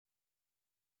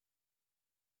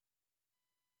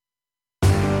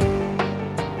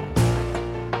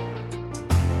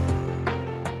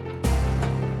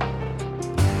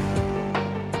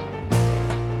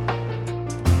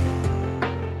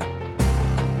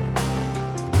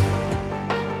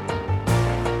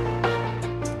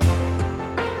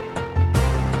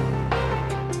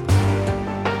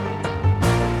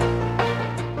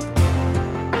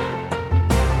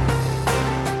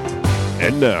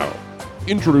now,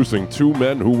 introducing two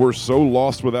men who were so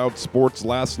lost without sports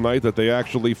last night that they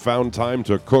actually found time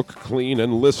to cook, clean,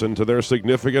 and listen to their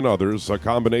significant others, a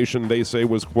combination they say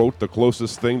was, quote, the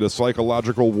closest thing to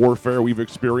psychological warfare we've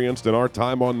experienced in our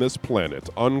time on this planet,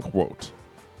 unquote.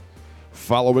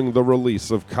 Following the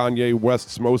release of Kanye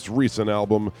West's most recent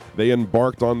album, they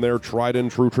embarked on their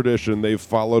tried-and-true tradition they've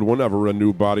followed whenever a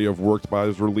new body of work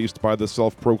is released by the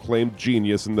self-proclaimed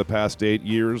genius in the past 8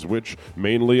 years, which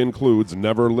mainly includes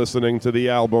never listening to the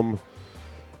album.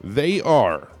 They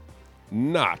are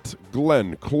not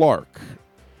Glenn Clark.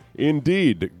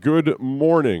 Indeed, good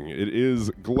morning. It is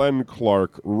Glenn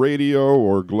Clark Radio,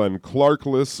 or Glenn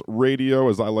Clarkless Radio,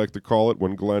 as I like to call it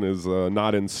when Glenn is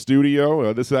not in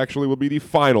studio. This actually will be the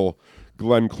final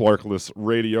Glenn Clarkless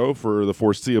Radio for the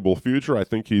foreseeable future. I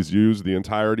think he's used the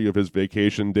entirety of his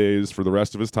vacation days for the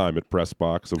rest of his time at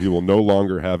Pressbox, so he will no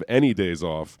longer have any days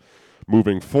off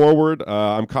moving forward.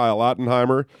 I'm Kyle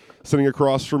Ottenheimer. Sitting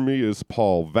across from me is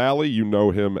Paul Valley. You know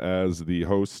him as the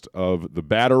host of The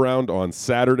Bat-Around on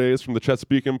Saturdays from the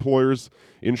Chesapeake Employers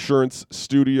Insurance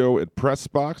Studio at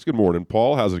Pressbox. Good morning,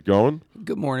 Paul. How's it going?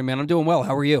 Good morning, man. I'm doing well.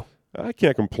 How are you? I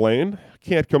can't complain.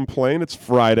 It's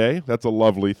Friday. That's a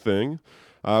lovely thing.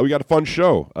 We got a fun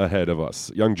show ahead of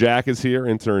us. Young Jack is here,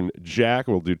 intern Jack.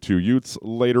 We'll do two Utes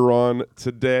later on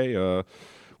today.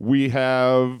 We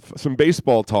have some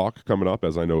baseball talk coming up,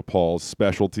 as I know Paul's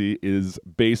specialty is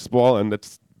baseball, and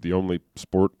that's the only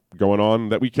sport going on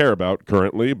that we care about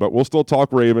currently. But we'll still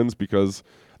talk Ravens because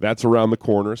that's around the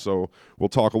corner, so we'll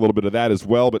talk a little bit of that as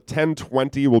well. But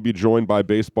 10:20, we'll be joined by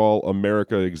Baseball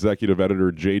America executive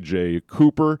editor J.J.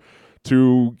 Cooper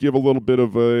to give a little bit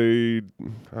of a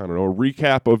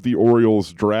recap of the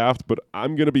Orioles draft. But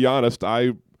I'm going to be honest,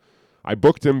 I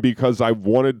booked him because I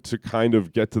wanted to kind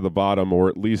of get to the bottom, or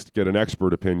at least get an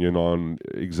expert opinion on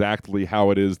exactly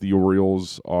how it is the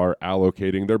Orioles are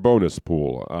allocating their bonus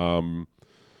pool.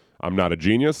 I'm not a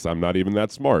genius. I'm not even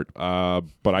that smart.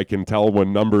 But I can tell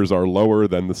when numbers are lower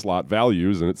than the slot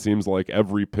values, and it seems like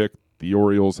every pick the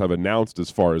Orioles have announced as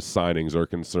far as signings are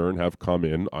concerned have come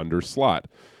in under slot.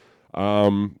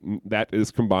 That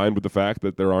is combined with the fact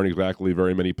that there aren't exactly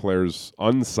very many players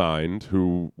unsigned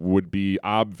who would be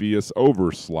obvious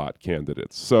over-slot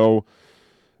candidates. So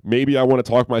maybe I want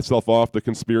to talk myself off the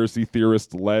conspiracy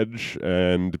theorist ledge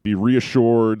and be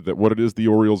reassured that what it is the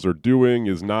Orioles are doing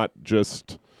is not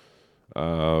just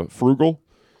frugal.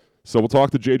 So we'll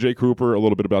talk to J.J. Cooper a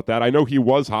little bit about that. I know he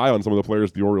was high on some of the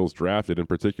players the Orioles drafted, in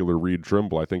particular Reed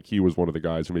Trimble. I think he was one of the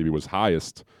guys who maybe was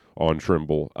highest on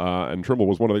Trimble. And Trimble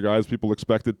was one of the guys people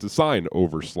expected to sign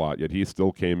over slot, yet he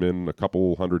still came in a couple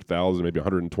 100,000, maybe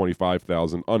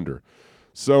 125,000 under.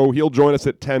 So he'll join us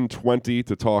at 10:20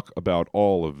 to talk about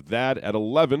all of that. At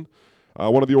 11,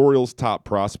 one of the Orioles' top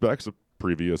prospects, a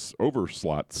previous over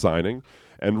slot signing,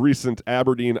 and recent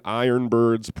Aberdeen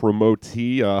Ironbirds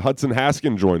promotee, Hudson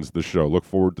Haskin, joins the show. Look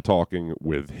forward to talking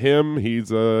with him.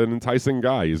 He's an enticing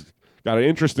guy. He's got an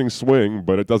interesting swing,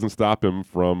 but it doesn't stop him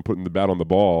from putting the bat on the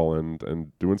ball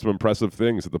and doing some impressive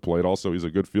things at the plate. Also, he's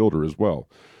a good fielder as well.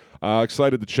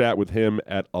 Excited to chat with him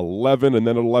at 11, and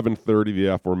then at 11:30, the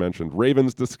aforementioned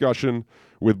Ravens discussion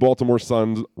with Baltimore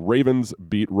Sun's Ravens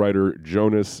beat writer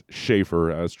Jonas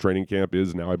Shaffer, as training camp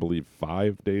is now, I believe,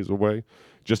 5 days away,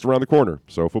 just around the corner.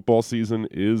 So football season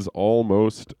is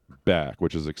almost back,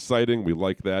 which is exciting. We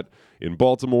like that in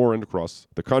Baltimore and across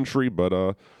the country,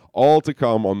 but all to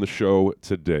come on the show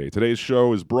today. Today's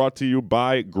show is brought to you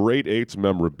by Great Eights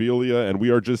Memorabilia, and we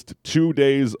are just 2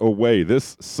 days away.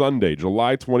 This Sunday,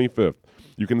 July 25th,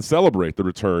 you can celebrate the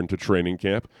return to training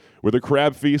camp with a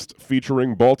crab feast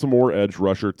featuring Baltimore edge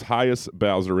rusher Tyus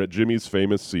Bowser at Jimmy's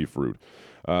Famous Seafood.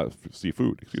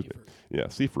 Seafood. Yeah,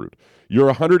 Seafood.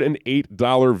 Your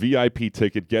 $108 VIP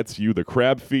ticket gets you the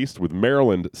crab feast with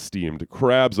Maryland steamed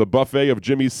crabs, a buffet of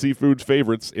Jimmy's Seafood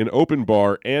favorites, an open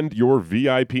bar, and your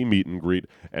VIP meet and greet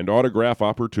and autograph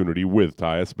opportunity with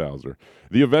Tyus Bowser.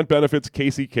 The event benefits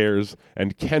Casey Cares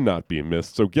and cannot be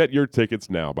missed, so get your tickets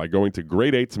now by going to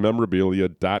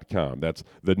great8smemorabilia.com. That's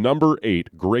the number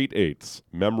 8,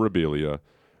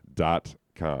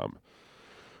 great8smemorabilia.com.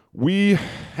 We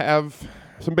have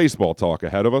some baseball talk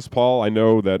ahead of us, Paul. I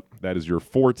know that is your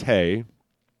forte.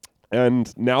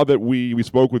 And now that we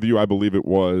spoke with you, I believe it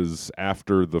was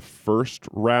after the first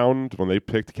round when they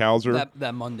picked Cowser.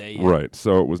 That Monday, yeah. Right.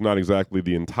 So it was not exactly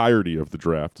the entirety of the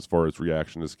draft as far as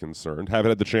reaction is concerned.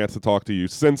 Haven't had the chance to talk to you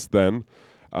since then.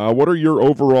 What are your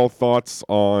overall thoughts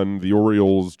on the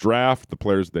Orioles draft, the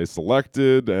players they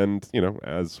selected, and,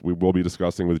 as we will be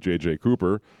discussing with J.J.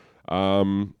 Cooper,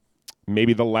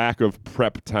 maybe the lack of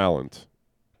prep talent?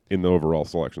 in the overall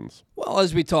selections. Well,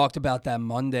 as we talked about that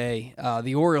Monday,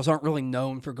 the Orioles aren't really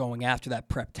known for going after that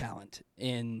prep talent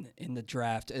in the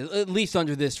draft, at least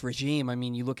under this regime. I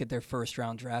mean, you look at their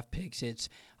first-round draft picks, it's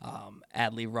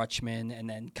Adley Rutschman and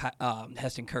then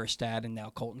Heston Kjerstad and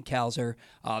now Colton Cowser.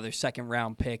 Their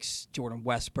second-round picks, Jordan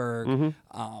Westberg.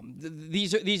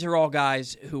 These are all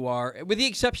guys who are, with the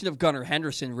exception of Gunnar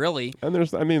Henderson, really.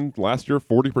 And last year,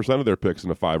 40% of their picks in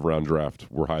a 5-round draft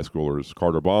were high schoolers.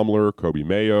 Carter Baumler, Kobe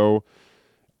Mayo.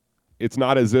 It's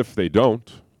not as if they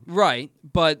don't. Right,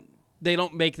 but they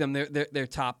don't make them their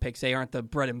top picks. They aren't the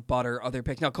bread and butter of their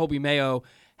picks. Now, Kobe Mayo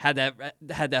had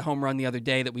that home run the other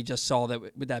day that we just saw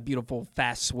with that beautiful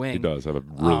fast swing. He does have a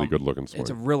really good-looking swing. It's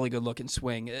a really good-looking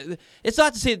swing. It's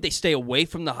not to say that they stay away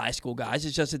from the high school guys.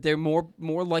 It's just that they're more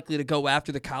likely to go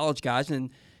after the college guys,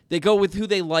 and they go with who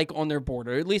they like on their board,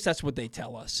 or at least that's what they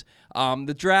tell us.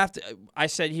 The draft, I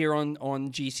said here on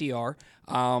GCR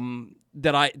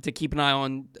to keep an eye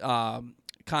on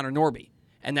Connor Norby.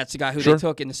 And that's the guy who they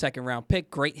took in the second-round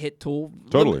pick. Great hit tool.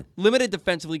 Totally. Limited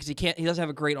defensively because he doesn't have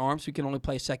a great arm, so he can only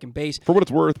play second base. For what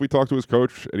it's worth, we talked to his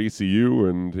coach at ECU,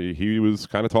 and he was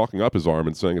kind of talking up his arm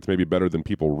and saying it's maybe better than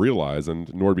people realize. And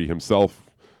Norby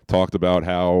himself talked about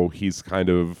how he's kind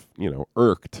of,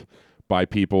 irked by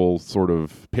people sort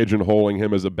of pigeonholing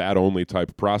him as a bat-only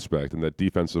type prospect, and that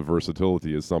defensive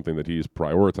versatility is something that he's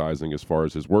prioritizing as far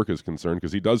as his work is concerned,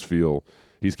 because he does feel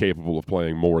he's capable of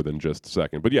playing more than just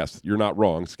second. But yes, you're not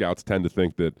wrong. Scouts tend to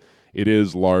think that it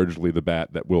is largely the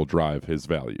bat that will drive his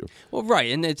value. Well, right,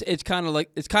 and it's kind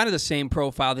of the same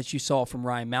profile that you saw from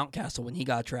Ryan Mountcastle when he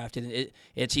got drafted.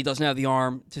 He doesn't have the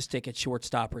arm to stick at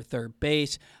shortstop or third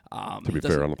base. To be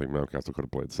fair, I don't think Mountcastle could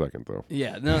have played second though.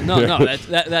 Yeah, no,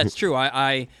 that's true.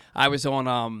 I was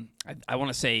on I want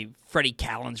to say Freddie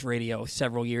Callen's radio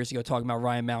several years ago talking about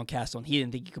Ryan Mountcastle, and he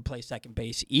didn't think he could play second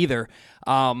base either.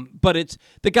 But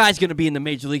the guy's going to be in the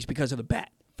major leagues because of the bat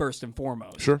first and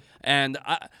foremost. Sure, and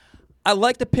I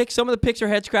like the picks. Some of the picks are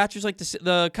head scratchers, like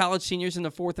the college seniors in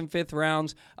the 4th and 5th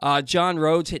rounds. John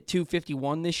Rhodes hit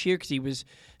 251 this year because he was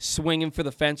swinging for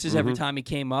the fences every time he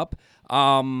came up.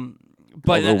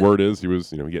 But the word is he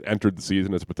had entered the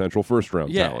season as a potential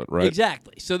first-round talent, right?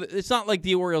 Exactly. So it's not like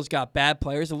the Orioles got bad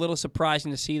players. A little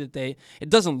surprising to see that it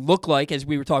doesn't look like, as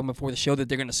we were talking before the show, that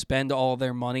they're going to spend all of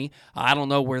their money. I don't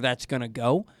know where that's going to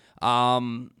go.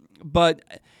 But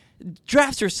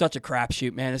drafts are such a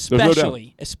crapshoot, man,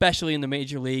 especially in the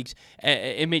major leagues,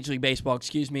 in Major League Baseball,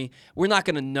 We're not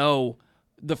going to know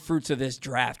the fruits of this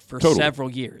draft for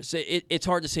several years. It's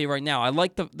hard to say right now. I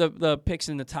like the picks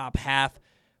in the top half.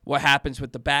 What happens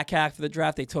with the back half of the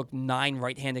draft? They took 9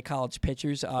 right-handed college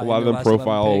pitchers. A lot of them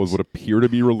profile as what appear to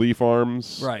be relief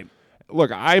arms. Right.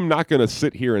 Look, I'm not going to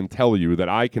sit here and tell you that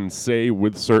I can say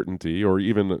with certainty or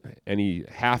even any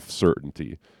half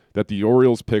certainty that the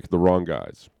Orioles picked the wrong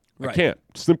guys. Right. I can't.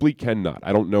 Simply cannot.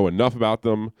 I don't know enough about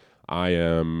them. I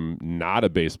am not a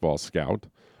baseball scout.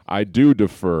 I do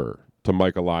defer to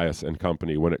Mike Elias and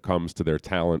company when it comes to their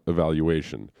talent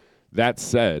evaluation. That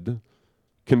said,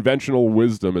 conventional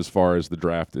wisdom as far as the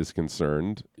draft is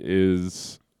concerned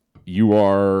is you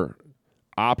are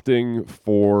opting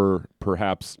for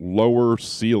perhaps lower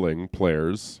ceiling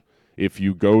players if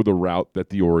you go the route that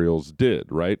the Orioles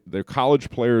did, right? The college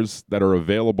players that are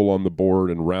available on the board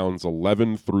in rounds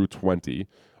 11 through 20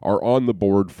 are on the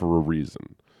board for a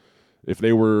reason. If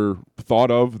they were thought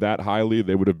of that highly,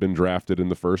 they would have been drafted in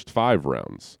the first 5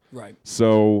 rounds. Right.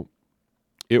 So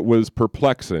it was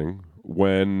perplexing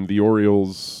when the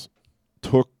Orioles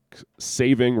took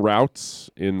saving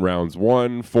routes in rounds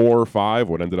 1, 4, 5,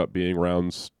 what ended up being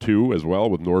rounds 2 as well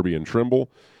with Norby and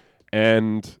Trimble,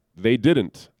 and they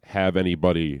didn't have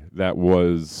anybody that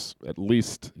was at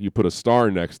least you put a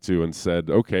star next to and said,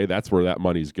 okay, that's where that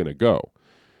money's going to go.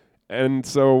 And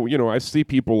so, I see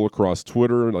people across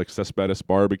Twitter, like Cespedes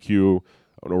Barbecue,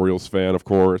 an Orioles fan, of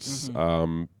course,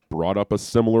 brought up a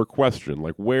similar question,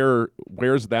 like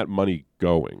where's that money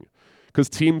going? Because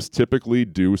teams typically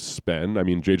do spend.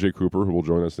 J.J. Cooper, who will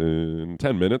join us in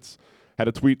 10 minutes, had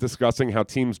a tweet discussing how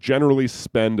teams generally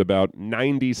spend about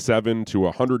 97 to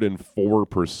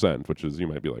 104%, which is, you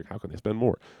might be like, how can they spend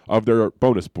more, of their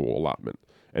bonus pool allotment.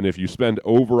 And if you spend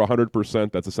over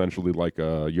 100%, that's essentially like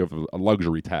you have a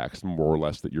luxury tax, more or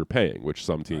less, that you're paying, which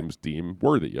some teams deem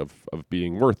worthy of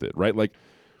being worth it, right? Like,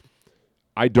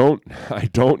 I don't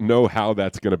know how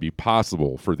that's going to be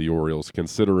possible for the Orioles,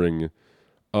 considering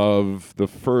of the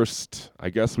first, I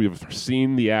guess we've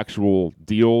seen the actual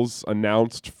deals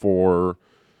announced for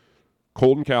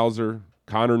Colton Cowser,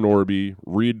 Connor Norby,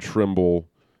 Reed Trimble,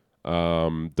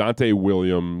 Dante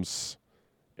Williams,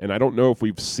 and I don't know if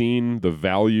we've seen the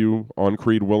value on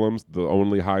Creed Willems, the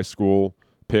only high school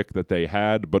pick that they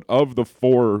had, but of the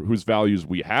 4 whose values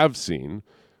we have seen,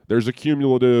 there's a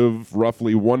cumulative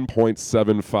roughly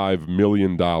 $1.75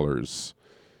 million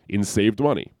in saved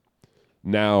money.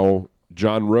 Now,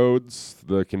 John Rhodes,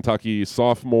 the Kentucky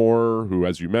sophomore, who,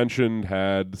 as you mentioned,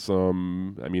 had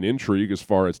some, intrigue as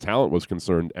far as talent was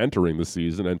concerned entering the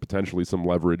season and potentially some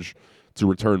leverage to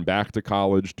return back to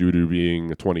college due to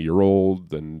being a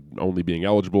 20-year-old and only being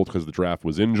eligible because the draft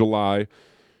was in July,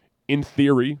 in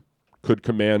theory, could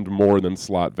command more than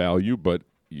slot value, but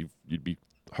you'd be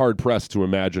hard-pressed to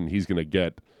imagine he's going to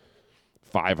get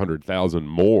 $500,000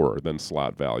 more than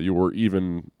slot value, or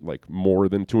even like more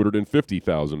than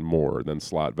 $250,000 more than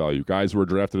slot value. Guys who are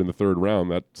drafted in the 3rd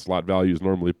round, that slot value is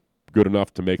normally good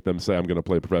enough to make them say, I'm going to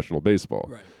play professional baseball.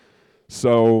 Right.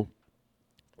 So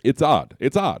it's odd.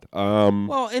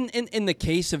 Well, in the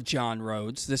case of John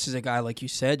Rhodes, this is a guy, like you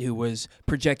said, who was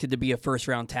projected to be a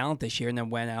first-round talent this year and then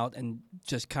went out and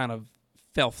just kind of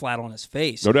fell flat on his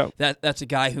face. No doubt. That's a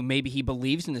guy who maybe he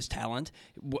believes in his talent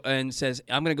and says,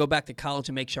 I'm going to go back to college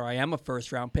and make sure I am a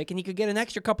first-round pick, and he could get an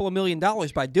extra couple of $1 million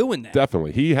by doing that.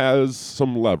 Definitely. He has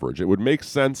some leverage. It would make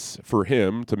sense for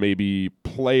him to maybe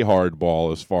play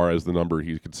hardball as far as the number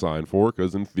he could sign for,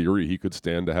 because in theory he could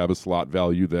stand to have a slot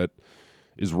value that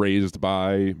is raised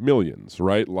by millions,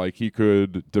 right? Like he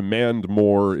could demand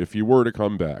more if he were to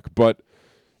come back. But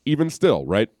even still,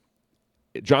 right?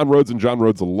 John Rhodes and John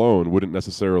Rhodes alone wouldn't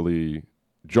necessarily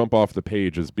jump off the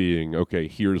page as being, okay,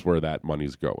 here's where that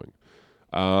money's going.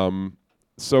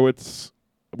 So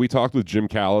we talked with Jim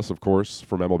Callis, of course,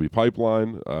 from MLB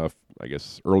Pipeline, I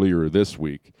guess earlier this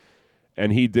week,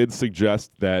 and he did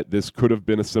suggest that this could have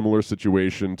been a similar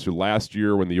situation to last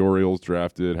year when the Orioles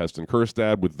drafted Heston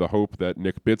Kjerstad with the hope that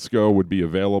Nick Bitsko would be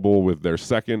available with their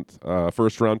 2nd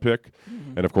first-round pick.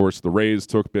 Mm-hmm. And, of course, the Rays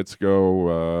took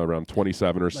Bitsko around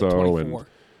 27 or like so. 24.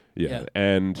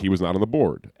 And he was not on the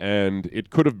board. And it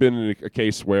could have been a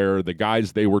case where the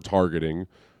guys they were targeting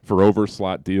for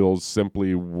overslot deals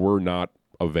simply were not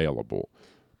available.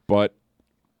 But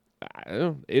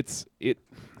it's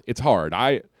hard.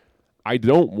 I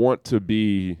don't want to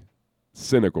be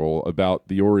cynical about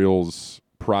the Orioles'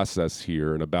 process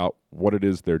here and about what it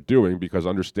is they're doing, because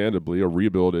understandably a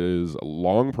rebuild is a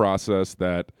long process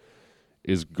that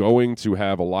is going to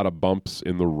have a lot of bumps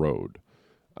in the road.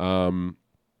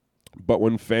 But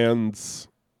when fans,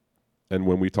 and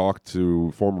when we talk to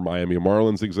former Miami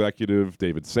Marlins executive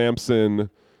David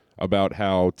Sampson about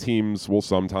how teams will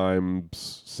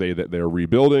sometimes say that they're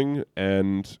rebuilding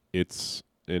and it's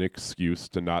an excuse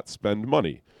to not spend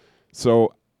money.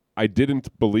 So I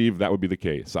didn't believe that would be the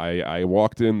case. I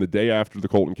walked in the day after the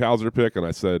Colton Cowser pick and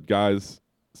I said, guys,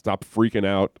 stop freaking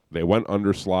out. They went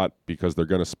under slot because they're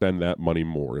going to spend that money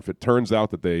more. If it turns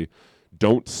out that they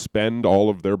don't spend all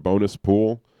of their bonus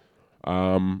pool,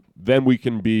 then we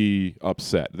can be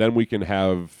upset. Then we can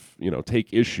have,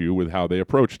 take issue with how they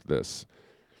approached this.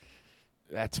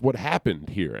 That's what happened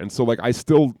here. And so, I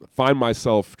still find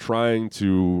myself trying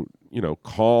to,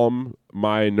 calm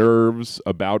my nerves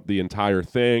about the entire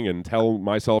thing and tell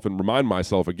myself and remind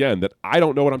myself again that I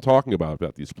don't know what I'm talking about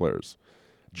these players.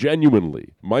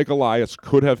 Genuinely, Mike Elias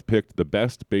could have picked the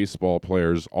best baseball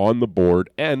players on the board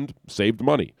and saved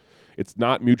money. It's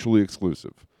not mutually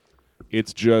exclusive.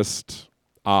 It's just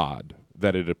odd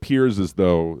that it appears as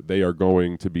though they are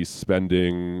going to be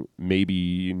spending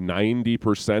maybe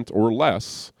 90% or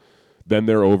less than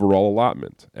their overall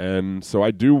allotment. And so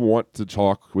I do want to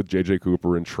talk with J.J.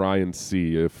 Cooper and try and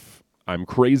see if I'm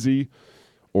crazy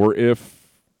or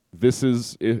if this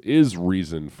is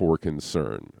reason for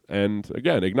concern. And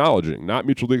again, acknowledging, not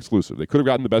mutually exclusive. They could have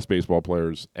gotten the best baseball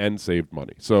players and saved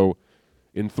money. So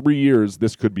in 3 years,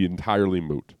 this could be entirely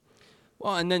moot.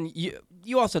 Well, and then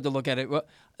you also have to look at it.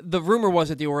 The rumor was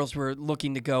that the Orioles were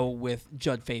looking to go with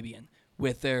Judd Fabian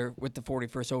with the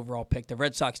 41st overall pick. The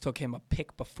Red Sox took him a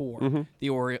pick before the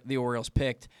Orioles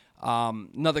picked.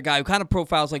 Another guy who kind of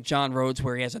profiles like John Rhodes,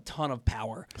 where he has a ton of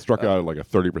power. Struck out at like a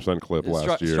 30% clip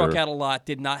last year. Struck out a lot,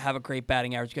 did not have a great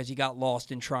batting average because he got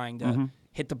lost in trying to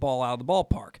hit the ball out of the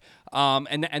ballpark.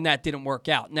 And that didn't work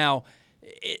out. Now,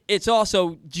 it's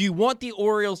also, do you want the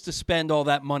Orioles to spend all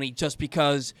that money just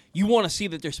because you want to see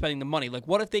that they're spending the money? Like,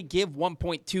 what if they give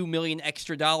 $1.2 million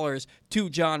extra dollars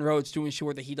to John Rhodes to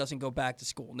ensure that he doesn't go back to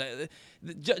school?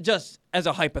 Just as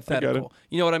a hypothetical.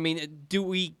 You know what I mean? Do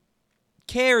we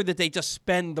care that they just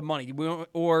spend the money?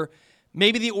 Or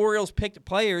maybe the Orioles picked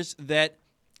players that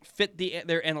fit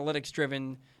their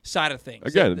analytics-driven side of things.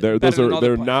 Again,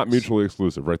 they're not mutually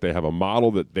exclusive, right? They have a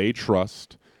model that they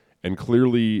trust, and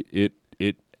clearly it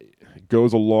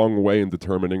goes a long way in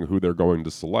determining who they're going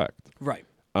to select. Right.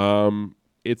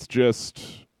 It's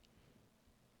just,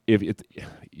 if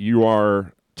you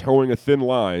are towing a thin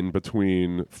line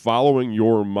between following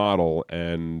your model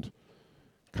and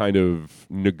kind of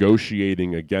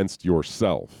negotiating against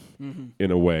yourself in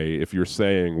a way. If you're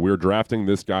saying we're drafting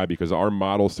this guy because our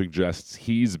model suggests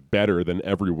he's better than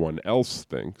everyone else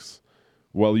thinks,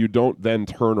 well, you don't then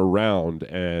turn around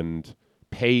and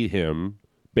pay him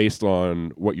based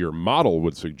on what your model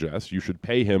would suggest. You should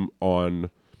pay him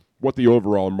on what the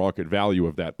overall market value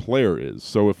of that player is.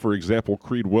 So if, for example,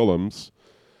 Creed Willems,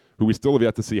 who we still have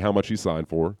yet to see how much he signed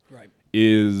for,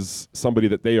 is somebody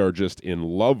that they are just in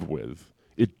love with,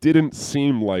 it didn't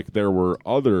seem like there were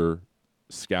other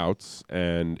scouts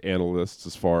and analysts,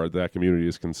 as far as that community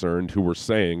is concerned, who were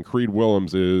saying Creed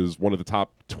Willems is one of the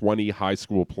top 20 high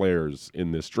school players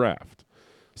in this draft.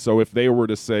 So if they were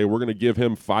to say we're going to give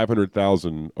him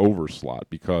 $500,000 over slot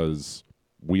because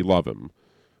we love him,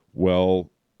 well,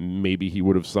 maybe he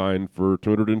would have signed for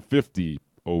 $250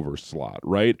 over slot,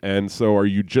 right? And so are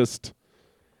you just,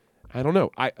 I don't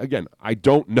know. I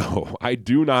don't know. I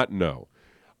do not know.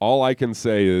 All I can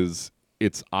say is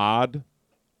it's odd.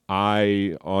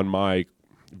 On my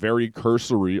very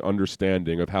cursory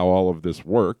understanding of how all of this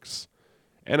works,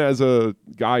 and as a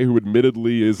guy who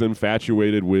admittedly is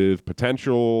infatuated with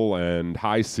potential and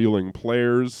high-ceiling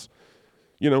players,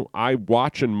 I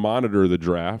watch and monitor the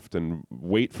draft and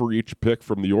wait for each pick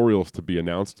from the Orioles to be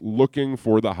announced, looking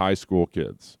for the high school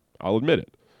kids. I'll admit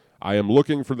it. I am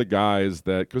looking for the guys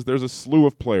that, because there's a slew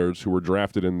of players who were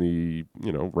drafted in the,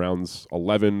 rounds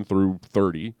 11 through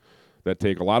 30 that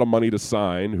take a lot of money to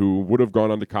sign, who would have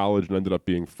gone on to college and ended up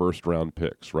being first-round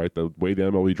picks, right? The way the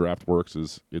MLB draft works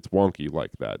is it's wonky like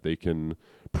that. They can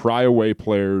pry away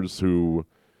players who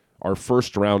are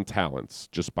first-round talents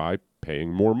just by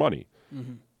paying more money.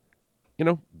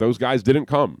 Mm-hmm. Those guys didn't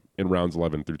come in rounds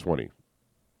 11 through 20.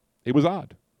 It was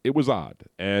odd.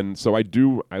 And so I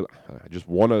just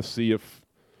want to see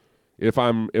if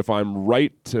I'm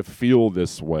right to feel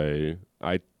this way.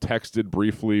 I texted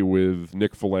briefly with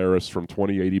Nick Faleris from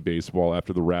 2080 Baseball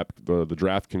after the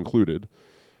draft concluded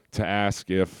to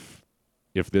ask if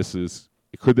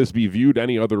could this be viewed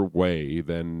any other way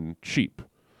than cheap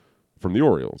from the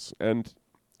Orioles. And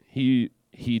he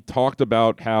talked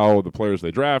about how the players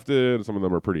they drafted, some of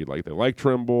them are pretty, like, they like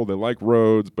Trimble, they like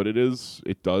Rhodes, but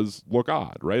it does look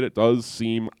odd, right? It does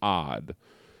seem odd,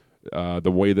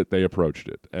 the way that they approached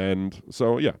it. And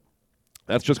so, yeah,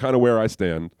 that's just kind of where I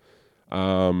stand.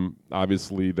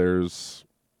 Obviously, there's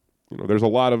a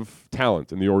lot of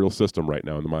talent in the Orioles system right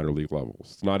now in the minor league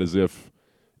levels. It's not as if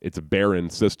it's a barren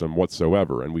system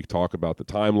whatsoever. And we talk about the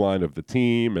timeline of the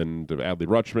team, and if Adley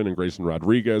Rutschman and Grayson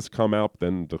Rodriguez come out,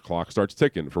 then the clock starts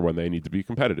ticking for when they need to be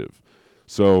competitive.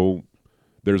 So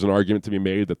there's an argument to be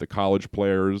made that the college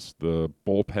players, the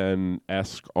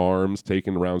bullpen-esque arms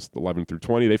taken rounds 11 through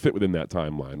 20, they fit within that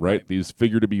timeline, right? These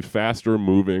figure to be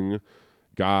faster-moving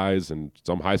guys, and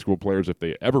some high school players, if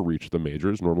they ever reach the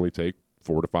majors, normally take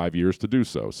 4 to 5 years to do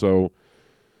so. So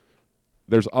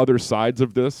there's other sides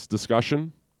of this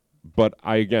discussion. But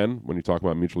when you talk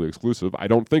about mutually exclusive, I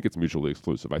don't think it's mutually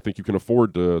exclusive. I think you can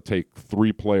afford to take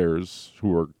 3 players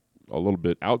who are a little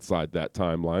bit outside that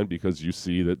timeline because you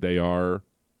see that they are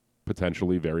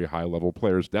potentially very high-level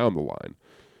players down the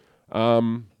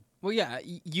line. Well, yeah,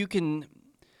 you can.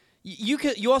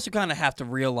 You also kind of have to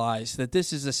realize that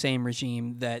this is the same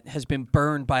regime that has been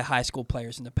burned by high school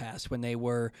players in the past when they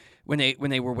were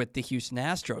with the Houston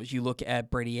Astros. You look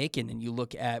at Brady Aiken and you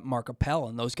look at Mark Appel,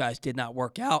 and those guys did not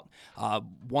work out.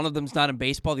 One of them's not in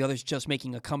baseball; the other's just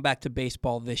making a comeback to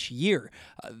baseball this year.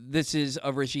 This is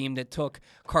a regime that took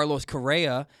Carlos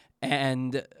Correa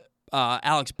and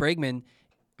Alex Bregman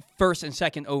first and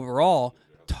second overall,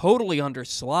 totally under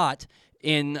slot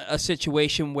in a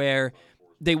situation where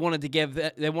they wanted to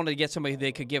get somebody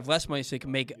they could give less money so they could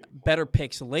make better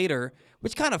picks later,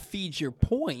 which kind of feeds your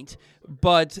point.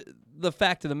 But the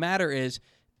fact of the matter is,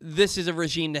 this is a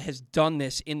regime that has done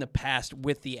this in the past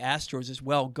with the Astros as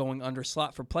well, going under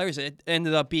slot for players. It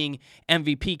ended up being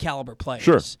MVP caliber players.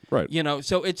 Sure, right.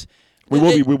 So it's we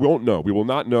won't know. We will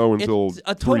not know until it's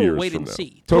a 3 total years wait from and now.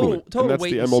 see. Totally. Total And that's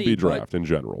wait the and MLB see, draft in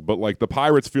general. But like the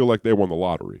Pirates feel like they won the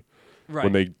lottery. Right.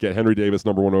 When they get Henry Davis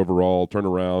number 1 overall, turn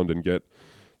around and get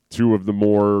 2 of the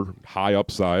more high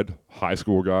upside high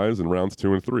school guys in rounds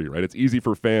 2 and 3, right? It's easy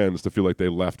for fans to feel like they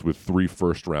left with 3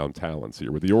 first-round talents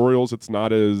here. With the Orioles, it's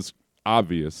not as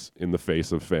obvious in the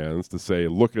face of fans to say,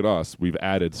 look at us, we've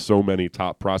added so many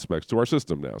top prospects to our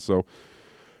system now. So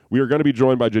we are going to be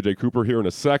joined by J.J. Cooper here in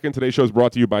a second. Today's show is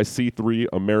brought to you by C3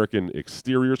 American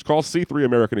Exteriors. Call C3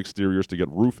 American Exteriors to get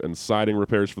roof and siding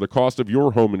repairs for the cost of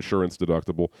your home insurance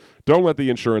deductible. Don't let the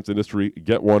insurance industry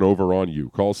get one over on you.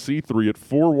 Call C3 at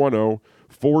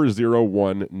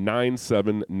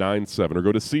 401-9797 or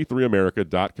go to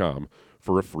c3america.com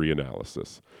for a free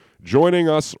analysis. Joining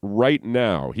us right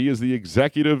now, he is the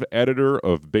executive editor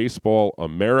of Baseball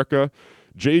America,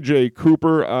 J.J.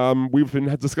 Cooper. We've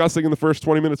been discussing in the first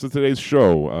 20 minutes of today's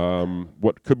show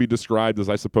what could be described as,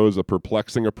 I suppose, a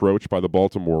perplexing approach by the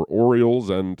Baltimore Orioles,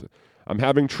 and I'm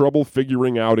having trouble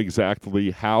figuring out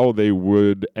exactly how they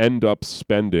would end up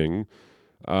spending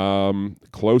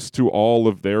close to all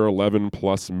of their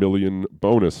 11+ million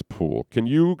bonus pool. Can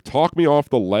you talk me off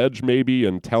the ledge maybe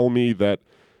and tell me that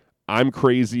I'm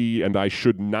crazy and I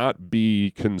should not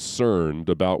be concerned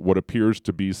about what appears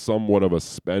to be somewhat of a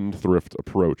spendthrift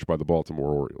approach by the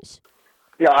Baltimore Orioles?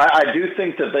 Yeah, I do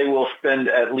think that they will spend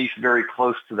at least very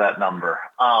close to that number.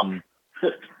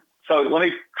 So let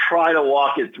me try to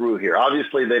walk it through here.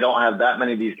 Obviously, they don't have that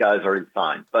many of these guys already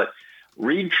signed, but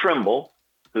Reed Trimble,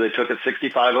 who they took at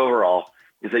 65 overall,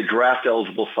 is a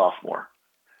draft-eligible sophomore.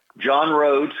 John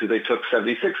Rhodes, who they took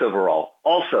 76 overall,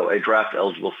 also a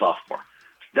draft-eligible sophomore.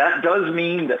 That does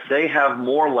mean that they have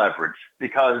more leverage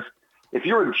because if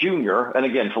you're a junior, and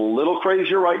again, it's a little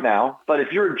crazier right now, but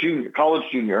if you're a junior, college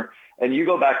junior, and you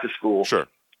go back to school, sure,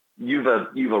 you've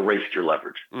erased your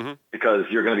leverage because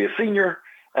you're going to be a senior,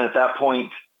 and at that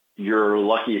point, you're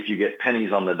lucky if you get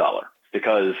pennies on the dollar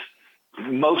because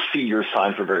most seniors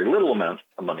sign for very little amounts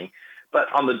of money. But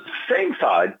on the same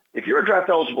side, if you're a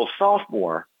draft-eligible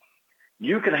sophomore,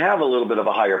 you can have a little bit of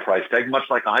a higher price tag, much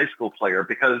like a high school player,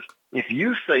 because if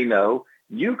you say no,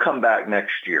 you come back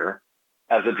next year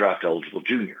as a draft-eligible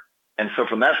junior. And so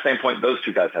from that standpoint, those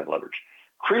two guys have leverage.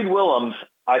 Creed Willems,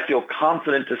 I feel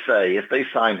confident to say, if they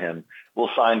sign him, will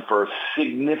sign for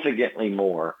significantly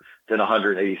more than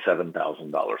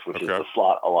 $187,000, which is the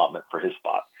slot allotment for his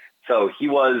spot. So he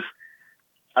was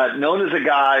known as a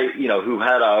guy, who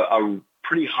had a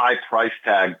pretty high price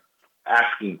tag,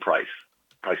 asking price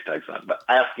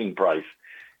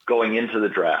going into the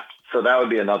draft. So that would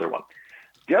be another one.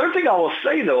 The other thing I will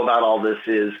say, though, about all this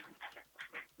is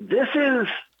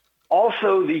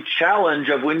also the challenge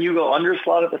of when you go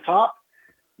underslot at the top,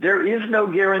 there is no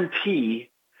guarantee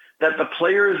that the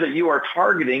players that you are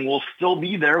targeting will still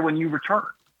be there when you return.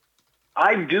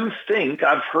 I do think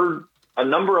I've heard a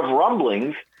number of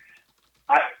rumblings.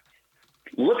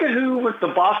 Look at who the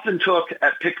Boston took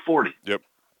at pick 40. Yep.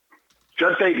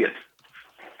 Judd Fabian.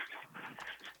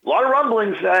 A lot of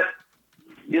rumblings that,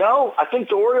 I think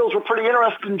the Orioles were pretty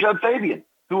interested in Judd Fabian,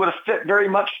 who would have fit very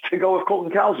much to go with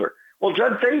Colton Cowser. Well,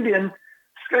 Judd Fabian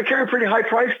is going to carry a pretty high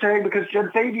price tag because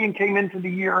Judd Fabian came into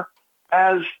the year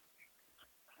as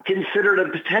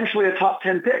considered potentially a top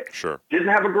 10 pick. Sure. Didn't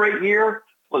have a great year,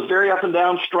 was very up and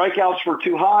down. Strikeouts were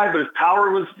too high, but his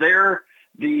power was there.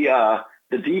 The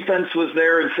defense was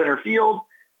there in center field,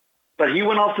 but he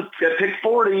went off at pick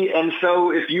 40. And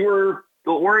so if you were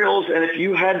the Orioles and if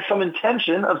you had some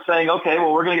intention of saying, okay,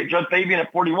 well, we're going to get Judd Fabian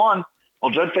at 41.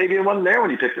 Well, Judd Fabian wasn't there when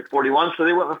he picked at 41, so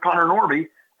they went with Connor Norby.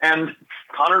 And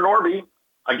Connor Norby,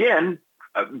 again,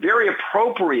 very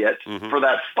appropriate for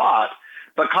that spot,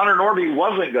 but Connor Norby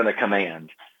wasn't going to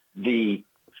command the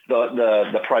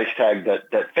price tag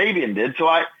that Fabian did. So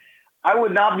I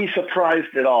would not be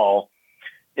surprised at all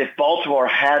if Baltimore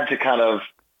had to kind of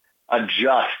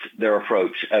adjust their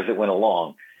approach as it went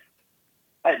along.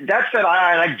 That said,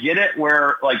 I get it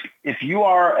where, if you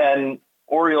are an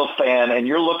Orioles fan and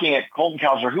you're looking at Colton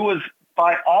Cowser, who was,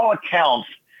 by all accounts,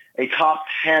 a top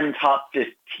 10, top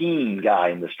 15 guy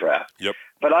in this draft. Yep.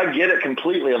 But I get it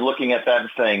completely of looking at that and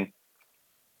saying,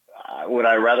 would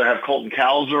I rather have Colton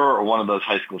Cowser or one of those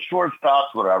high school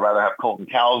shortstops? Would I rather have Colton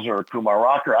Cowser or Kumar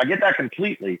Rocker? I get that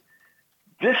completely.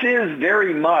 This is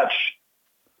very much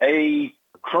a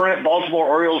current Baltimore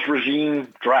Orioles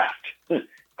regime draft.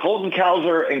 Colton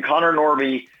Cowser and Connor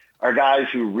Norby are guys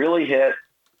who really hit.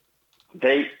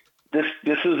 This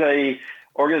is a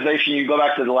organization. You go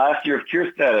back to the last year of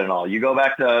Kierstead and all. You go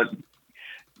back to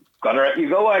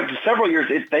several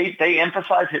years. They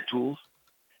emphasize hit tools,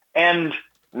 and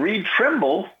Reed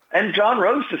Trimble and John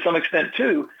Rhodes to some extent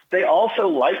too. They also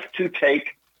like to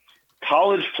take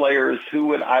college players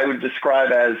who I would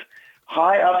describe as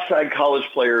high upside college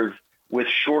players with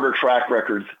shorter track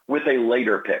records with a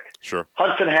later pick. Sure.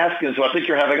 Hudson Haskins, who I think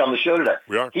you're having on the show today.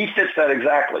 We are. He fits that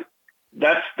exactly.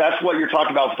 That's what you're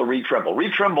talking about with the Reed Trimble.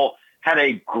 Reed Trimble had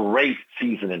a great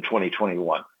season in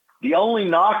 2021. The only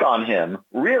knock on him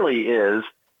really is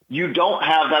you don't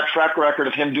have that track record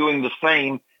of him doing the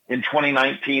same in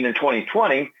 2019 and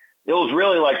 2020. It was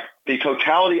really like the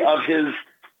totality of his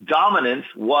dominance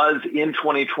was in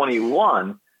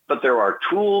 2021, but there are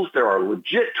tools, there are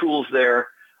legit tools there.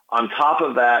 On top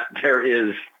of that,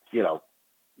 there's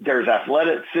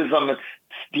athleticism.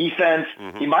 defense.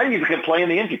 Mm-hmm. He might even play in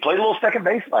the end. He played a little second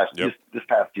base this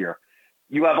past year.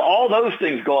 You have all those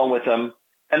things going with him.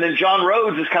 And then John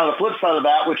Rhodes is kind of the flip side of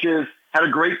that, which is had a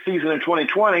great season in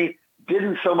 2020,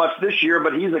 didn't so much this year,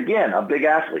 but he's, again, a big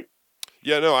athlete.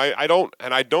 Yeah, no, I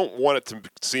don't want it to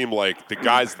seem like the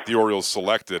guys that the Orioles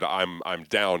selected I'm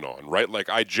down on, right? Like,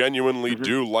 I genuinely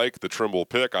do like the Trimble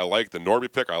pick. I like the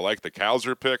Norby pick. I like the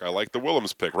Cowser pick. I like the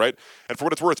Willems pick, right? And for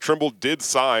what it's worth, Trimble did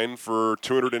sign for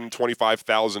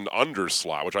 $225,000 under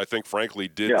slot, which I think, frankly,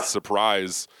 did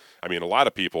surprise, a lot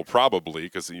of people probably,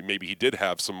 because maybe he did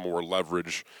have some more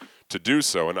leverage to do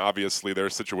so. And obviously there are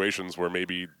situations where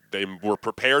maybe they were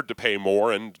prepared to pay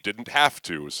more and didn't have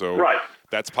to. So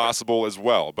that's possible as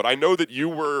well. But I know that you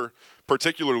were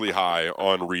particularly high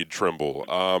on Reed Trimble,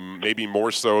 maybe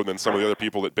more so than some of the other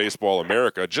people at Baseball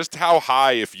America. Just how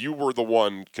high, if you were the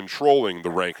one controlling the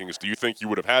rankings, do you think you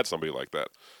would have had somebody like that?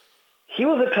 He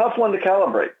was a tough one to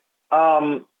calibrate.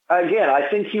 Again, I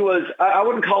think he was, I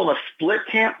wouldn't call him a split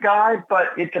camp guy,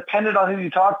 but it depended on who you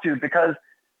talked to because,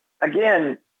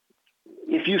 again,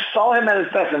 if you saw him at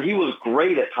his best, and he was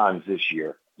great at times this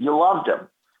year, you loved him.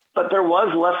 But there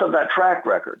was less of that track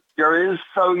record. There is,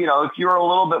 so, if you're a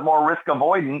little bit more risk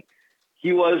avoidant,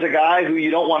 he was a guy who you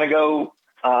don't want to go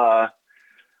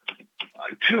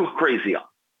too crazy on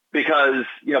because,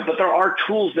 but there are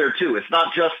tools there too. It's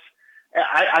not just,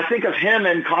 I think of him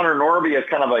and Connor Norby as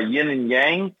kind of a yin and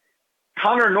yang.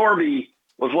 Connor Norby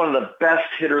was one of the best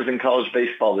hitters in college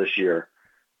baseball this year.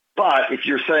 But if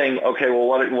you're saying, okay,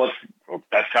 well,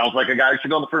 that sounds like a guy who should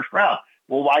go in the first round.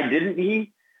 Well, why didn't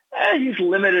he? He's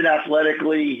limited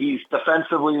athletically. He's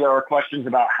defensively. There are questions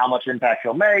about how much impact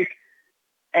he'll make.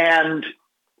 And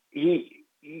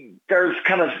there's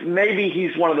kind of, maybe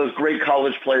he's one of those great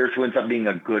college players who ends up being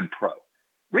a good pro.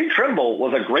 Reed Trimble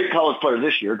was a great college player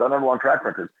this year, doesn't have a long track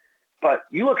record. But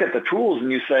you look at the tools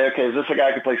and you say, okay, is this a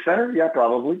guy who can play center? Yeah,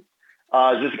 probably.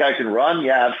 Is this a guy who can run?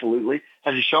 Yeah, absolutely.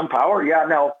 Has he shown power? Yeah.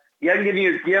 Now, you haven't been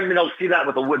able to see that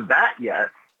with a wood bat yet,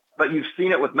 but you've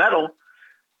seen it with metal.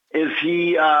 Is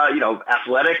he,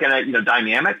 athletic and,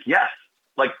 dynamic? Yes.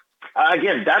 Like,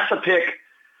 again, that's a pick.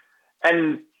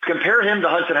 And compare him to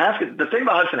Hudson Haskins. The thing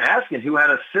about Hudson Haskins, who had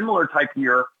a similar type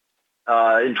year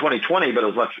in 2020, but it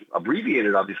was much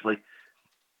abbreviated, obviously.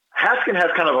 Haskin has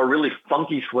kind of a really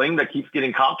funky swing that keeps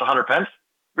getting comped to Hunter Pence.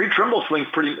 Reed Trimble's swing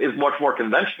is much more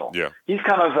conventional. Yeah. He's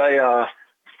kind of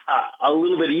a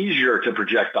little bit easier to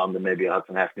project on than maybe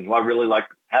Hudson Haskins. Well, I really like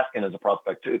Haskin as a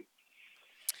prospect too.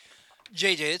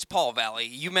 JJ, it's Paul Valley.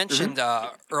 You mentioned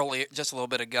earlier, just a little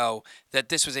bit ago, that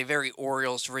this was a very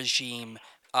Orioles regime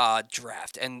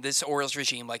draft, and this Orioles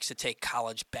regime likes to take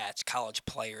college bats, college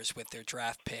players with their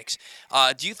draft picks.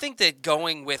 Do you think that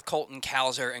going with Colton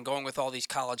Cowser and going with all these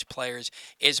college players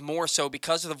is more so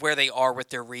because of where they are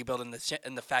with their rebuild and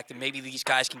the fact that maybe these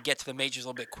guys can get to the majors a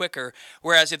little bit quicker,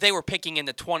 whereas if they were picking in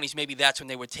the 20s, maybe that's when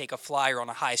they would take a flyer on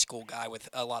a high school guy with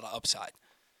a lot of upside?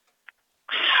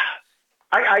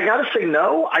 I got to say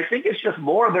no. I think it's just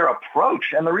more their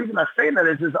approach, and the reason I say that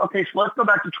is okay, so let's go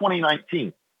back to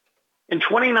 2019. In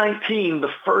 2019, the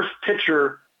first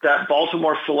pitcher that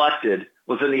Baltimore selected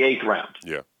was in the 8th round.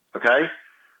 Yeah. Okay?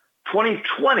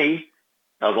 2020,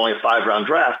 that was only a 5-round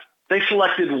draft, they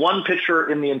selected one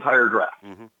pitcher in the entire draft.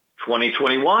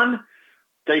 2021,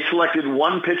 they selected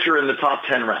one pitcher in the top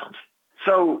 10 rounds.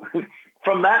 So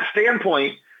from that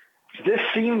standpoint, this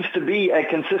seems to be a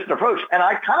consistent approach. And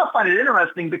I kind of find it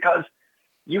interesting because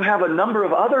you have a number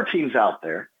of other teams out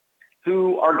there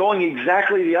who are going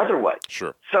exactly the other way.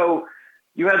 Sure. So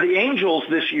you have the Angels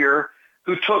this year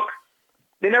who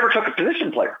they never took a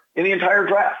position player in the entire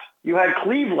draft. You had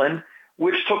Cleveland,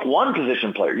 which took one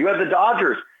position player. You had the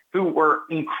Dodgers, who were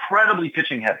incredibly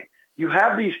pitching heavy. You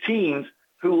have these teams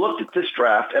who looked at this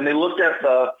draft and they looked at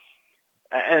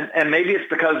and maybe it's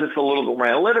because it's a little bit more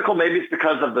analytical. Maybe it's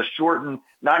because of the shortened,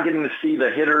 not getting to see the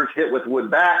hitters hit with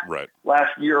wood bat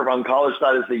last year on college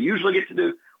side as they usually get to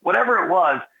do. Whatever it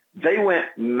was, they went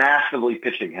massively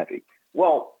pitching heavy.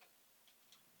 Well,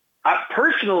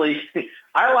 personally,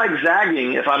 I like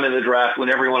zagging if I'm in the draft when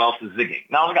everyone else is zigging.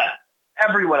 Now, again,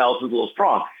 everyone else is a little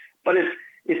strong. But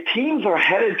if teams are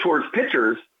headed towards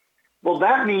pitchers, well,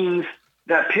 that means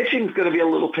that pitching is going to be a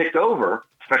little picked over,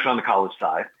 especially on the college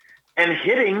side. And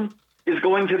hitting is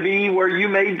going to be where you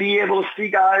may be able to see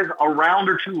guys a round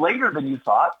or two later than you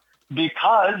thought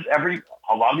because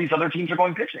a lot of these other teams are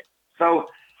going pitching. So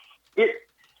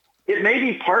it may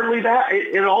be partly that.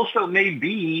 It also may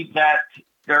be that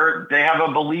they have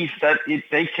a belief that if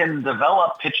they can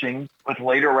develop pitching with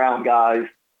later round guys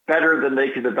better than they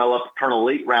can develop, turn a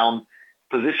late round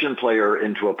position player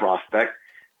into a prospect,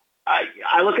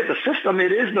 I look at the system.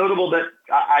 It is notable that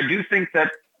I do think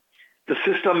that the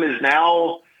system is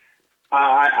now,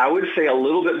 I would say, a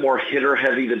little bit more hitter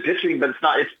heavy than pitching, but it's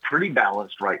not. It's pretty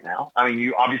balanced right now. I mean,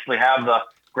 you obviously have the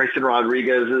Grayson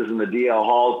Rodriguez's and the DL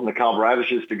Halls and the Kyle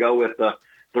Bravishes to go with the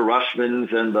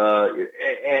Rushmans and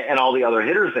all the other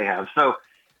hitters they have. So,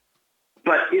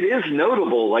 but it is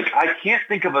notable. Like, I can't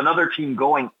think of another team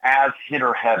going as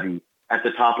hitter heavy at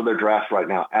the top of their draft right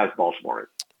now as Baltimore is.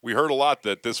 We heard a lot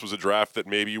that this was a draft that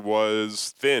maybe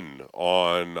was thin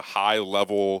on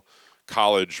high-level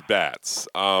college bats.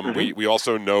 We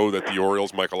also know that the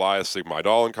Orioles, Mike Elias, Sig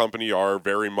Mejdal and company are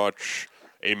very much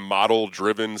a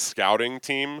model-driven scouting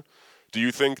team. Do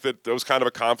you think that those kind of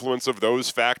a confluence of those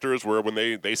factors where when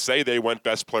they say they went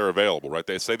best player available, right?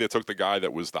 They say they took the guy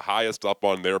that was the highest up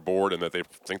on their board and that they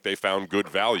think they found good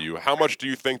value. How much do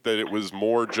you think that it was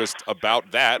more just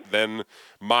about that than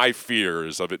my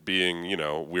fears of it being,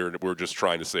 we're just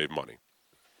trying to save money?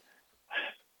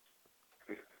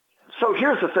 So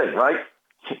here's the thing, right?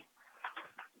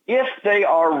 If they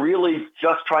are really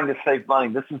just trying to save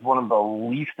money, this is one of the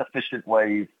least efficient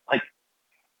ways. Like,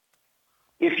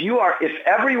 if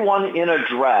everyone in a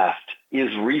draft is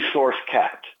resource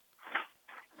capped,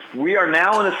 we are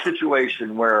now in a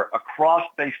situation where across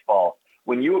baseball,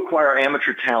 when you acquire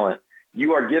amateur talent,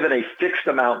 you are given a fixed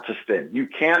amount to spend. You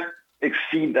can't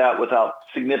exceed that without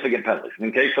significant penalties.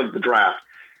 In case of the draft,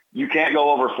 you can't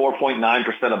go over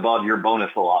 4.9% above your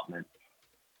bonus allotment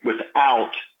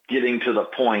without getting to the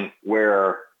point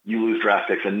where you lose draft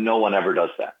picks, and no one ever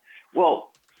does that. Well,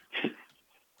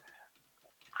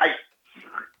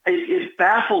 it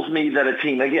baffles me that a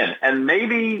team, again, and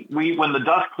maybe when the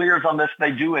dust clears on this,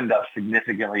 they do end up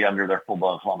significantly under their full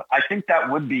bonus allotment. I think that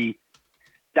would be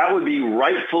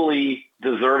rightfully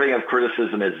deserving of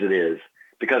criticism as it is,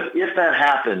 because if that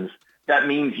happens, that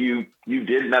means you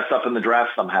did mess up in the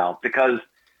draft somehow, because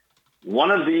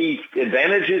one of the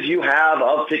advantages you have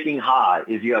of picking high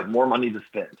is you have more money to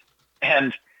spend.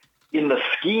 And in the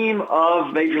scheme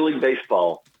of Major League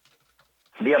Baseball,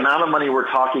 the amount of money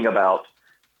we're talking about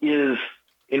is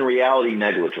in reality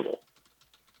negligible.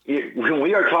 When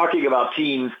we are talking about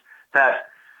teams that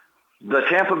the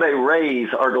Tampa Bay Rays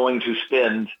are going to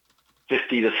spend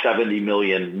 50 to 70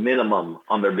 million minimum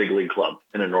on their big league club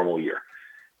in a normal year.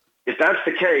 If that's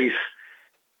the case,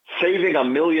 saving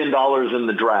 $1 million in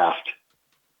the draft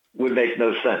would make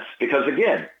no sense, because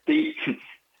again, the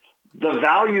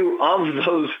value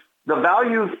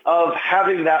of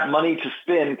having that money to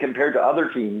spend compared to other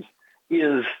teams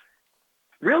is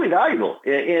really valuable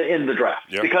in the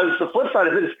draft. Yep. Because the flip side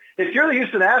of it is, if you're the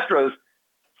Houston Astros,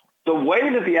 the way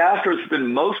that the Astros have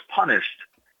been most punished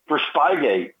for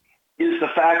Spygate is the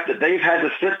fact that they've had to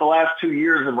sit the last 2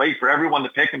 years and wait for everyone to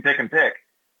pick and pick and pick.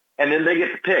 And then they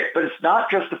get to pick. But it's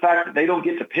not just the fact that they don't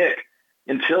get to pick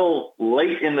until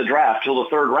late in the draft, till the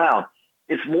third round.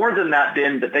 It's more than that,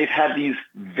 Ben, that they've had these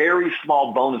very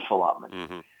small bonus allotments.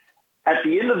 Mm-hmm. At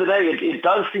the end of the day, it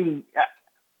does seem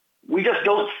we just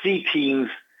don't see teams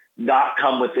not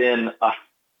come within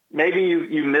maybe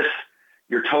you miss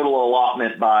your total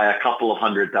allotment by a couple of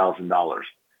 $100,000,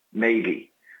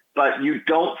 maybe. But you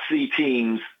don't see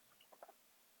teams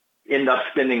end up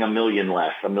spending $1 million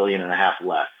less, $1.5 million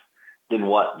less than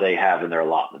what they have in their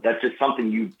allotment. That's just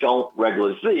something you don't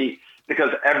regularly see, because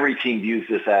every team views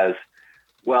this as,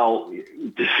 well,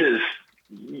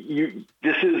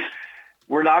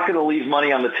 we're not going to leave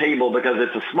money on the table because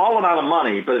it's a small amount of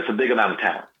money, but it's a big amount of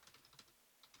talent.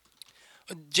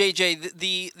 JJ,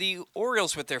 the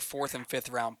Orioles with their 4th and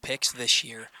 5th round picks this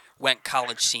year went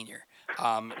college senior.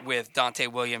 With Dante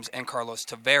Williams and Carlos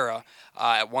Tavera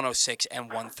at 106 and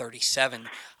 137.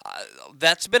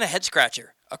 That's been a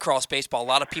head-scratcher across baseball. A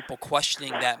lot of people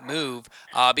questioning that move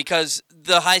because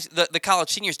the college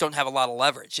seniors don't have a lot of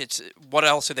leverage. It's what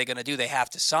else are they going to do? They have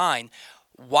to sign.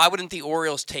 Why wouldn't the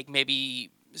Orioles take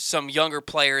maybe some younger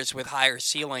players with higher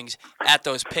ceilings at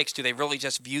those picks? Do they really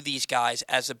just view these guys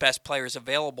as the best players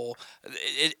available?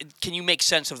 Can you make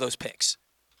sense of those picks?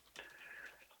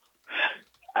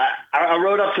 I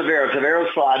wrote up Tavera.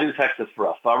 Tavera's I do Texas for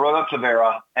us. So I wrote up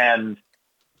Tavera, and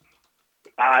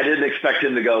I didn't expect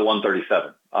him to go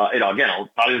 137. Again, I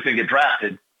thought he was going to get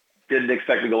drafted. Didn't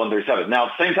expect him to go 137. Now,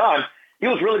 at the same time, he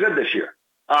was really good this year.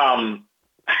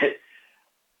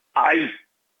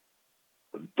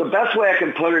 The best way I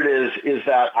can put it is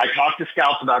that I talked to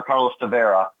scouts about Carlos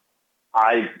Tavera.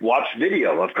 I watched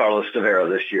video of Carlos Tavera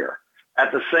this year.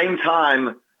 At the same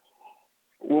time,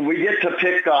 when we get to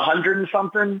pick 100 and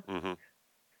something, mm-hmm.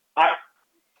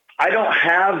 I don't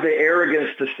have the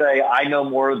arrogance to say I know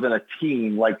more than a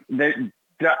team. Like,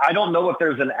 I don't know if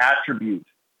there's an attribute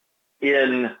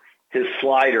in his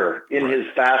slider, in his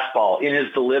fastball, in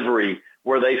his delivery,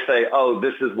 where they say, oh,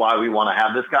 this is why we want to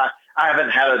have this guy. I haven't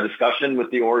had a discussion with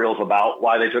the Orioles about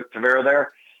why they took Tavera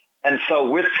there. And so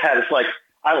with that, it's like,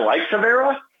 I like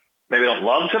Tavera. Maybe I don't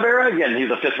love Tavera. Again,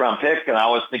 he's a fifth-round pick, and I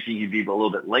was thinking he'd be a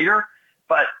little bit later.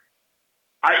 But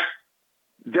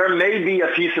there may be a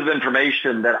piece of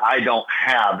information that I don't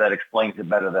have that explains it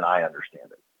better than I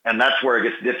understand it. And that's where it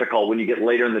gets difficult when you get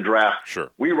later in the draft.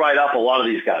 Sure. We write up a lot of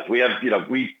these guys. We have,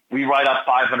 we write up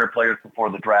 500 players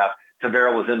before the draft.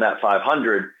 Tavera was in that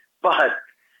 500. But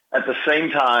at the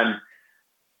same time,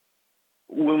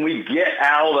 when we get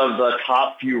out of the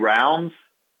top few rounds,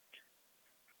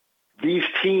 these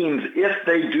teams, if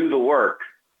they do the work,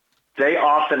 they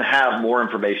often have more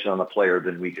information on the player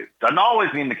than we do. Doesn't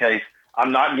always mean the case.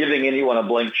 I'm not giving anyone a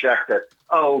blank check that,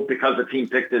 oh, because the team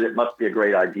picked it, it must be a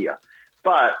great idea.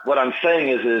 But what I'm saying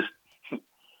is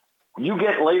you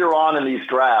get later on in these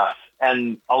drafts,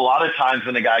 and a lot of times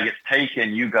when a guy gets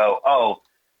taken, you go, oh,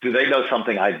 do they know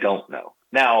something I don't know?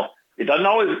 Now, it doesn't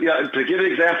always, to give an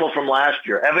example from last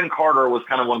year, Evan Carter was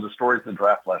kind of one of the stories in the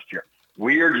draft last year.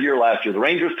 Weird year last year. The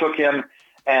Rangers took him,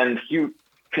 and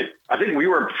I think we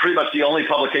were pretty much the only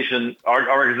publication, our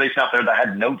organization out there that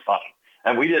had notes on him.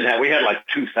 And we had like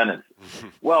 2 sentences.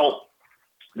 Well,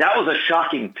 that was a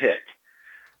shocking pick.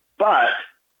 But,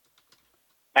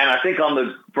 and I think on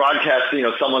the broadcast,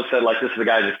 someone said like, this is the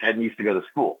guy that needs to go to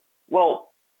school. Well,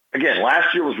 again,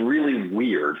 last year was really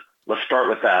weird. Let's start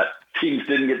with that. Teams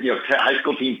didn't get, high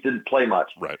school teams didn't play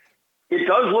much. Right. It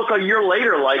does look a year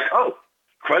later like, oh,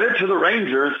 credit to the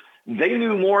Rangers. They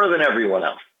knew more than everyone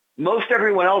else. Most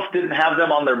everyone else didn't have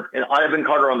them on Ivan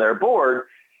Carter on their board.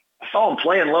 I saw him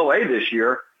playing low A this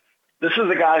year. This is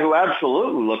a guy who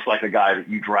absolutely looks like a guy that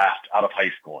you draft out of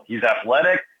high school. He's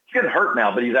athletic. He's getting hurt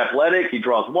now, but he's athletic. He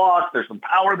draws walks. There's some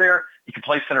power there. He can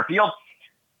play center field.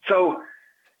 So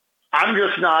I'm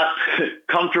just not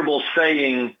comfortable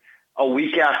saying a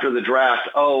week after the draft,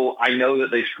 oh, I know that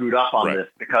they screwed up on this,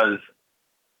 because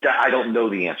I don't know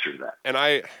the answer to that. And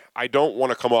I don't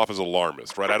want to come off as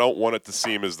alarmist, right? I don't want it to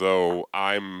seem as though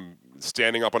I'm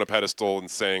standing up on a pedestal and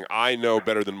saying, I know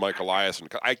better than Mike Elias.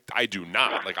 And I do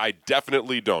not. Like, I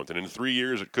definitely don't. And in 3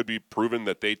 years, it could be proven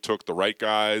that they took the right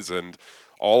guys, and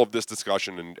all of this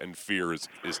discussion and fear is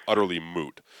utterly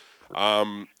moot.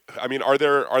 I mean, are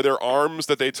there arms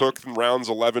that they took from rounds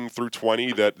 11 through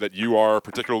 20 that you are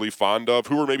particularly fond of?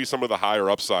 Who are maybe some of the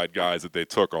higher upside guys that they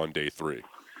took on day 3?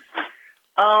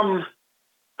 I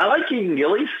like Keegan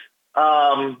Gillies.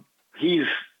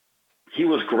 He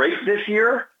was great this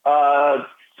year. That's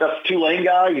a Tulane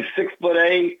guy. He's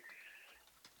 6'8",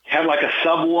 had like a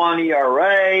sub-1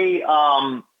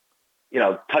 ERA.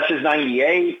 Touches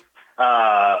 98.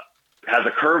 Has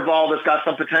a curveball that's got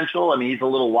some potential. I mean, he's a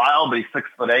little wild, but he's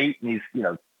 6'8", and he's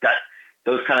got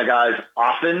those kind of guys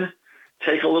often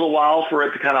take a little while for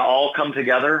it to kind of all come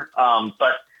together.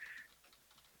 But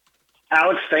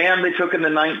Alex Pham, they took in the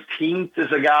 19th,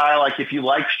 is a guy, like, if you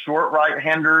like short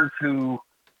right-handers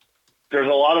there's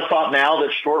a lot of thought now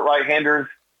that short right-handers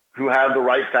who have the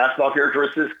right fastball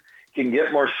characteristics can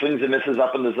get more swings and misses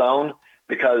up in the zone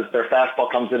because their fastball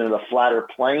comes in a flatter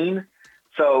plane.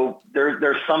 So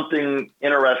there's something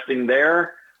interesting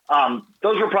there.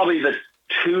 Those were probably the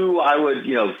 2 I would,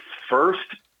 first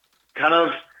kind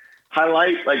of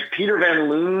highlight, like Peter Van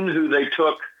Loon, who they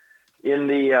took in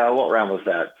the, what round was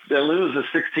that? Van Loon was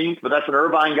the 16th, but that's an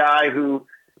Irvine guy who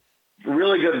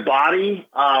really good body.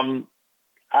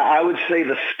 I would say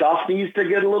the stuff needs to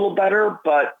get a little better,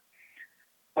 but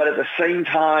at the same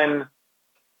time,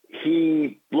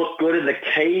 he looked good in the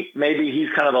Cape. Maybe he's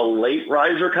kind of a late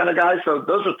riser kind of guy. So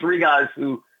those are 3 guys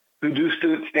who do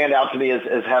stand out to me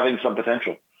as having some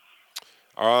potential.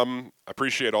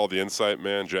 Appreciate all the insight,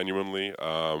 man, genuinely.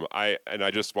 I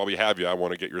just, while we have you, I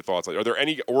want to get your thoughts. Are there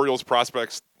any Orioles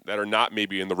prospects that are not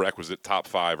maybe in the requisite top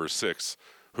 5 or 6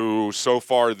 who so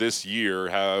far this year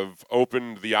have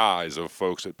opened the eyes of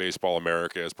folks at Baseball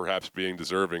America as perhaps being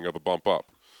deserving of a bump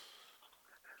up?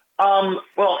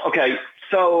 Well, okay.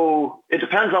 So it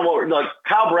depends on what like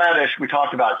Kyle Bradish we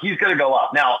talked about. He's going to go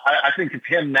up. Now, I think it's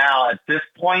him now at this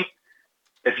point.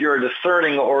 If you're a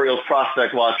discerning Orioles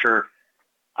prospect watcher,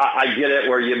 I get it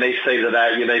where you may say to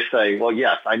that, you may say, well,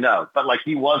 yes, I know. But like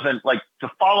he wasn't, like,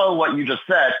 to follow what you just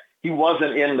said, he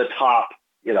wasn't in the top,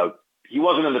 he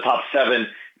wasn't in the top 7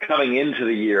 coming into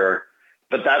the year.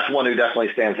 But that's one who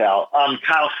definitely stands out.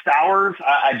 Kyle Stowers,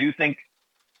 I do think,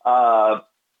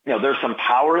 there's some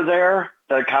power there.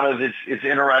 That kind of it's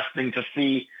interesting to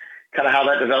see kind of how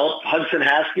that developed. Hudson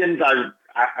Haskins,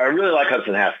 I really like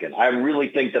Hudson Haskins. I really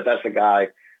think that that's a guy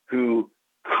who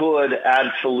could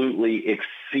absolutely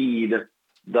exceed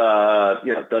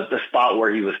the spot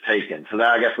where he was taken. So that,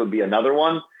 I guess, would be another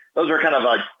one. Those are kind of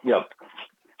like,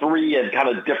 three and kind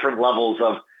of different levels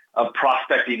of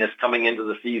prospectiness coming into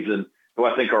the season who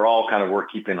I think are all kind of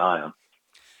worth keeping an eye on.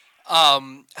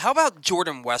 How about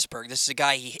Jordan Westberg? This is a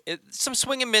guy, some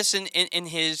swing and miss in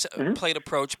his plate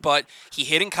approach, but he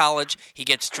hit in college. He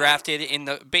gets drafted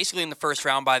basically in the first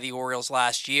round by the Orioles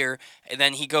last year, and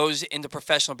then he goes into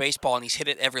professional baseball, and he's hit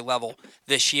at every level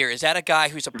this year. Is that a guy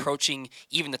who's approaching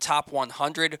even the top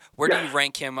 100? Where do you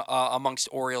rank him amongst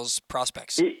Orioles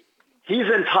prospects? He's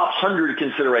in top 100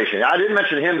 consideration. I didn't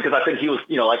mention him because I think he was,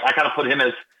 I kind of put him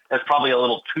as probably a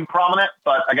little too prominent,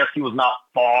 but I guess he was not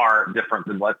far different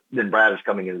than Brad is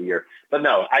coming into the year. But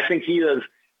no, I think he is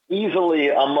easily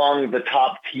among the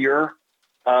top tier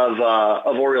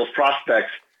of Orioles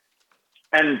prospects.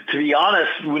 And to be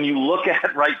honest, when you look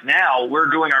at right now, we're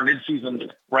doing our midseason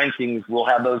rankings. We'll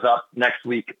have those up next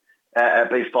week at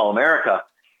Baseball America.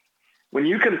 When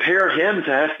you compare him to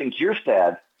Heston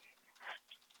Kjerstad,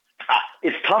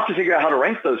 it's tough to figure out how to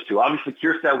rank those two. Obviously,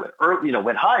 Kjerstad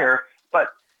went higher, but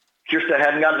Kjerstad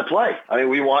hadn't gotten to play. I mean,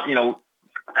 we want,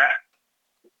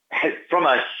 from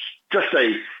just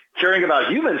a caring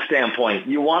about human standpoint,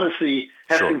 you want to see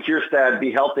Heston Kjerstad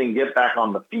be healthy and get back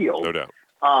on the field. No doubt.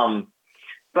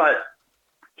 But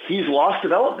he's lost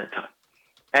development time.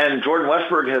 And Jordan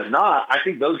Westberg has not. I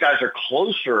think those guys are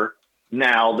closer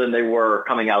now than they were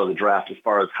coming out of the draft as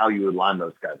far as how you would line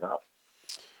those guys up.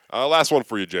 Last one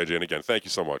for you, JJ. And again, thank you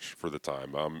so much for the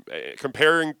time.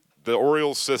 Comparing the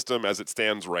Orioles system as it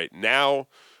stands right now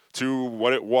to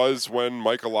what it was when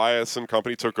Mike Elias and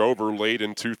company took over late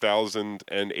in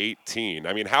 2018.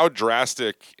 I mean, how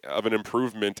drastic of an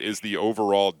improvement is the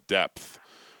overall depth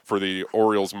for the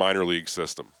Orioles minor league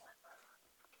system?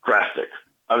 Drastic.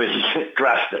 I mean,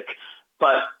 drastic.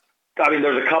 But, I mean,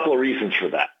 there's a couple of reasons for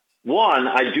that. One,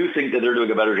 I do think that they're doing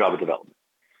a better job of development.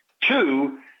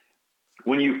 Two,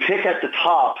 when you pick at the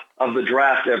top of the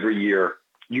draft every year,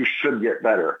 you should get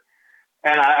better.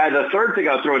 And the third thing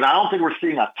I'll throw in, I don't think we're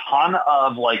seeing a ton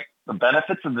of like the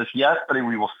benefits of this yet, but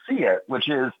we will see it, which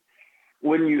is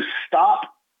when you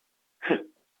stop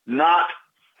not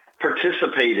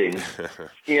participating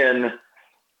in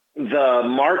the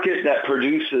market that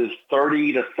produces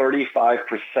 30 to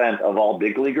 35% of all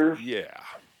big leaguers. Yeah.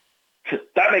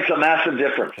 That makes a massive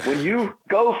difference. When you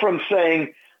go from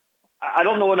saying, I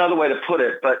don't know another way to put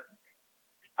it, but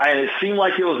it seemed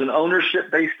like it was an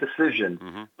ownership-based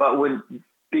decision, but when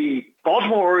the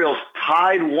Baltimore Orioles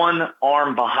tied one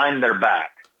arm behind their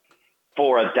back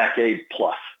for a decade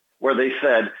plus, where they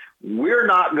said, we're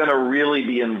not going to really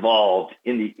be involved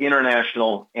in the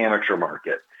international amateur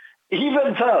market.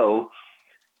 Even though,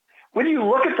 when you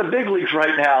look at the big leagues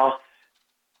right now,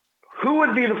 who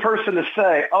would be the person to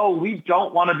say, oh, we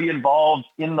don't want to be involved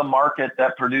in the market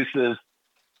that produces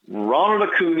Ronald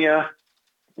Acuna,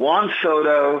 Juan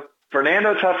Soto,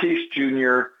 Fernando Tatis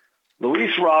Jr.,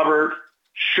 Luis Robert,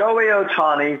 Shohei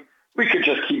Ohtani. We could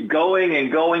just keep going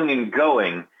and going and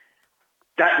going.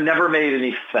 That never made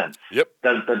any sense. Yep.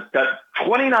 That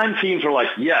 29 teams were like,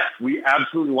 yes, we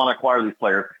absolutely want to acquire these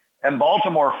players. And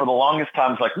Baltimore, for the longest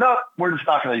time, was like, no, we're just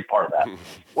not going to be part of that.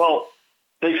 Well,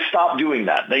 they stopped doing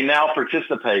that. They now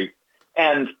participate.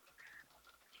 And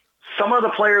some of the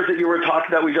players that you were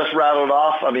talking that we just rattled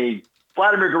off, I mean,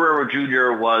 Vladimir Guerrero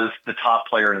Jr. was the top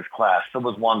player in his class. So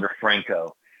was Wander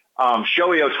Franco.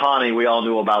 Shohei Ohtani, we all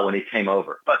knew about when he came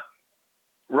over. But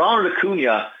Ronald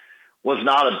Acuna was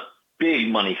not a big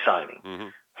money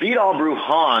signing. Vidal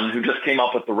Brujan, who just came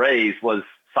up with the Rays, was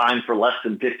signed for less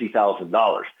than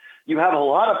 $50,000. You have a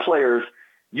lot of players.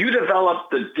 You develop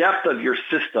the depth of your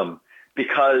system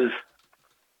because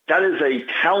that is a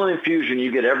talent infusion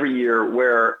you get every year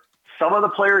where some of the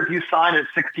players you sign at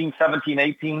 16, 17,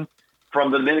 18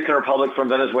 from the Dominican Republic, from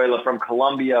Venezuela, from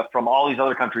Colombia, from all these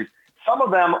other countries, some of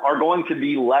them are going to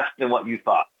be less than what you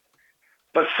thought.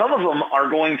 But some of them are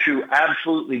going to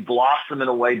absolutely blossom in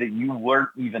a way that you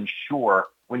weren't even sure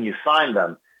when you signed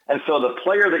them. And so the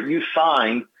player that you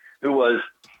signed, who was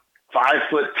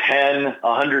 5'10",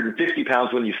 150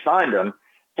 pounds when you signed him,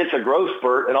 hits a growth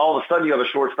spurt, and all of a sudden you have a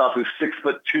shortstop who's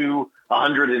 6'2",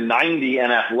 190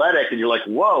 and athletic, and you're like,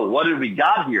 whoa, what did we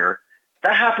got here?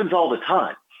 That happens all the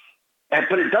time.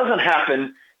 But it doesn't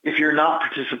happen if you're not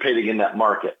participating in that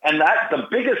market. And that the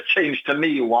biggest change to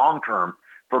me long-term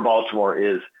for Baltimore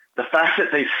is the fact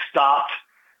that they stopped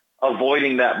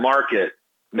avoiding that market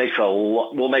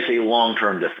will make a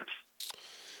long-term difference.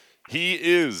 He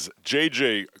is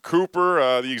J.J.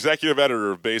 Cooper, the executive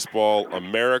editor of Baseball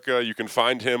America. You can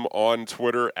find him on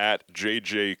Twitter at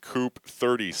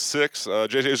JJCoop36.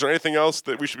 JJ, is there anything else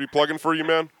that we should be plugging for you,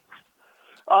 man?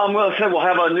 Well, I said we'll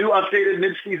have a new updated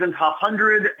midseason top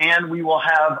 100, and we will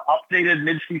have updated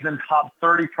midseason top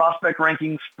 30 prospect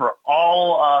rankings for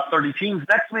all 30 teams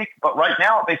next week. But right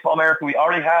now at Baseball America, we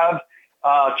already have,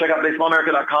 check out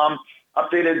baseballamerica.com,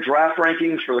 updated draft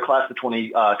rankings for the class of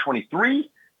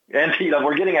 2023. And,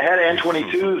 we're getting ahead of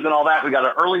N22s and all that. We got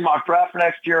an early mock draft for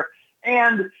next year.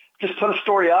 And just put a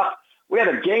story up. We had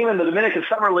a game in the Dominican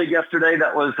Summer League yesterday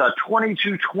that was a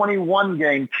 22-21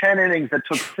 game, 10 innings that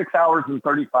took 6 hours and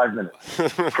 35 minutes.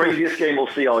 Craziest game we'll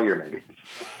see all year, maybe.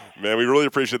 Man, we really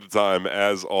appreciate the time,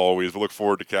 as always. We look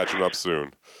forward to catching up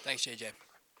soon. Thanks, JJ.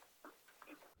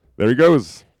 There he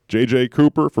goes, JJ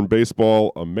Cooper from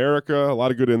Baseball America. A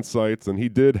lot of good insights, and he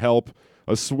did help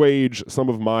assuage some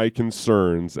of my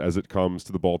concerns as it comes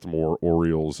to the Baltimore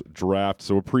Orioles draft.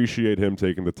 So appreciate him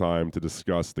taking the time to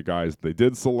discuss the guys they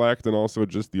did select and also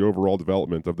just the overall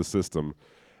development of the system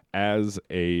as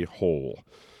a whole.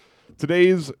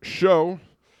 Today's show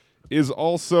is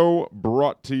also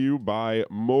brought to you by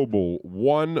Mobil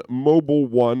 1. Mobil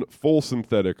 1 full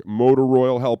synthetic motor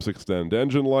oil helps extend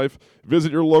engine life.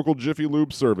 Visit your local Jiffy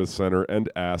Lube service center and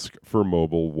ask for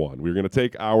Mobil 1. We're going to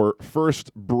take our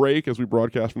first break as we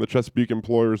broadcast from the Chesapeake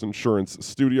Employers Insurance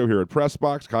Studio here at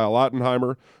PressBox. Kyle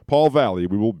Ottenheimer, Paul Valley.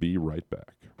 We will be right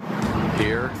back.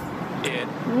 Here it.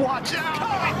 Watch out!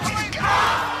 Oh my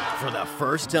God! For the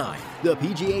first time, the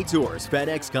PGA Tour's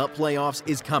FedEx Cup Playoffs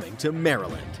is coming to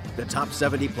Maryland. The top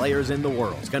 70 players in the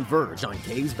world converge on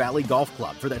Caves Valley Golf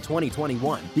Club for the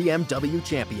 2021 BMW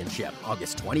Championship,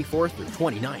 August 24th through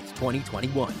 29th,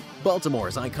 2021.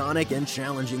 Baltimore's iconic and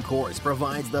challenging course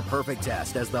provides the perfect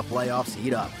test as the playoffs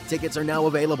heat up. Tickets are now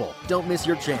available. Don't miss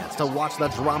your chance to watch the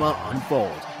drama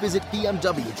unfold. Visit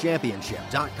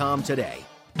BMWChampionship.com today.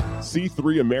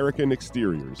 C3 American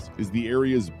Exteriors is the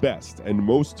area's best and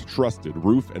most trusted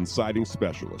roof and siding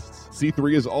specialists.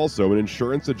 C3 is also an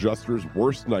insurance adjuster's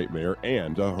worst nightmare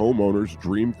and a homeowner's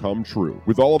dream come true.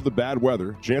 With all of the bad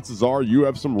weather, chances are you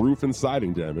have some roof and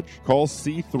siding damage. Call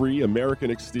C3 American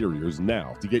Exteriors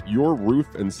now to get your roof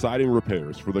and siding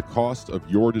repairs for the cost of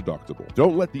your deductible.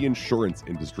 Don't let the insurance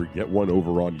industry get one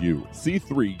over on you.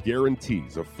 C3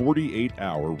 guarantees a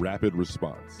 48-hour rapid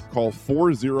response. Call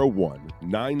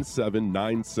 401-9797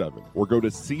 or go to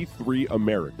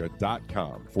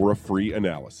c3america.com for a free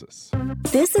analysis.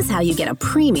 This is how you get a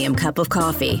premium cup of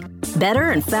coffee.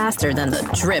 Better and faster than the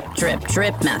drip, drip,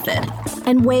 drip method.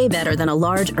 And way better than a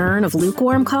large urn of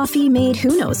lukewarm coffee made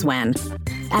who knows when.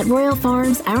 At Royal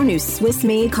Farms, our new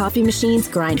Swiss-made coffee machines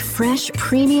grind fresh,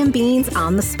 premium beans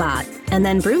on the spot and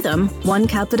then brew them 1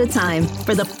 cup at a time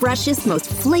for the freshest, most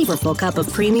flavorful cup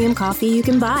of premium coffee you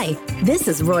can buy. This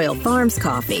is Royal Farms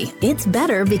coffee. It's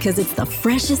better because it's the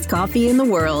freshest coffee in the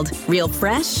world. Real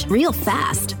fresh, real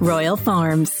fast. Royal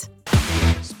Farms.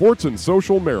 Sports and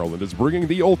Social Maryland is bringing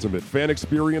the ultimate fan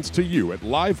experience to you at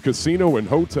Live Casino and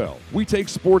Hotel. We take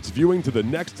sports viewing to the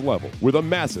next level with a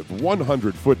massive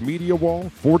 100-foot media wall,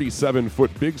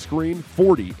 47-foot big screen,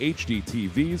 40 HD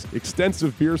TVs,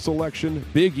 extensive beer selection,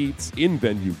 big eats,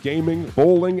 in-venue gaming,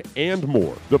 bowling, and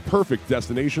more. The perfect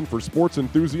destination for sports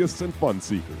enthusiasts and fun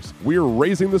seekers. We're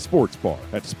raising the sports bar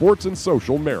at Sports and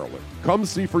Social Maryland. Come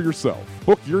see for yourself.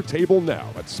 Book your table now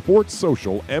at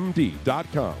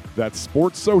sportssocialmd.com. That's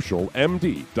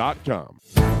sportssocialmd.com.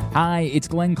 Hi, it's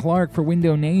Glenn Clark for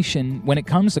Window Nation. When it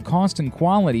comes to cost and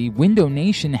quality, Window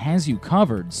Nation has you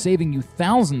covered, saving you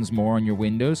thousands more on your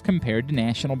windows compared to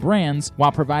national brands,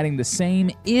 while providing the same,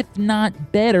 if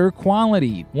not better,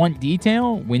 quality. Want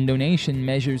detail? Window Nation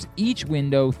measures each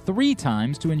window 3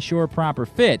 times to ensure proper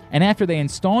fit, and after they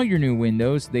install your new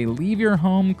windows, they leave your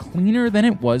home cleaner than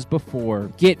it was before.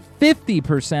 Get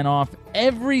 50% off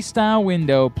every style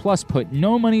window, plus put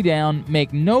no money down,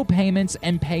 make no payments,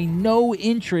 and pay no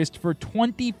interest for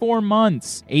 24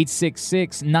 months.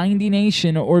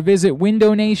 866-90-NATION or visit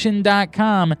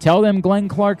windownation.com. Tell them Glenn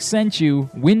Clark sent you.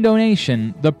 Window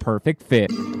Nation, the perfect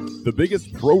fit. The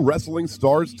biggest pro wrestling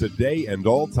stars today and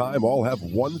all time all have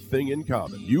one thing in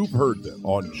common. You've heard them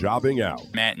on Jobbing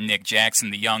Out. Matt and Nick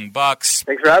Jackson, the Young Bucks.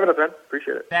 Thanks for having us, man.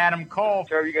 Appreciate it. Adam Cole.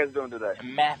 How are you guys doing today?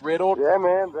 Matt Riddle. Yeah,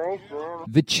 man. Thanks, man.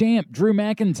 The champ, Drew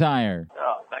McIntyre.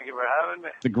 Oh, thank you for having me.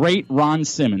 The great Ron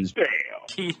Simmons. Damn.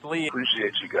 Keith Lee.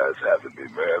 Appreciate you guys having me,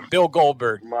 man. Bill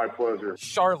Goldberg. My pleasure.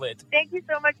 Charlotte. Thank you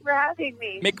so much for having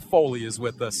me. Mick Foley is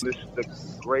with us. This is the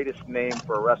greatest name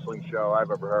for a wrestling show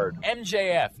I've ever heard.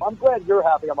 MJF. I'm glad you're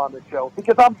happy I'm on this show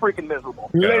because I'm freaking miserable.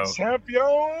 Le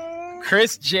champion.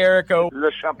 Chris Jericho. Le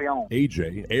champion.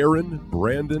 AJ, Aaron,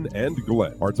 Brandon, and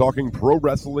Glenn are talking pro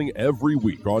wrestling every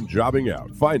week on Jobbing Out.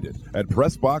 Find it at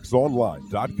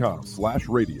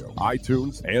PressBoxOnline.com/radio,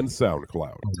 iTunes, and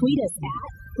SoundCloud. Tweet us at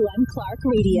Glenn Clark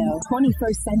Radio,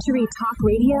 21st century talk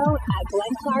radio at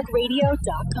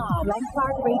glennclarkradio.com.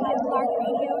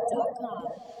 glennclarkradio.com.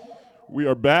 We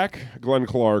are back, Glenn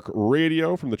Clark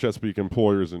Radio from the Chesapeake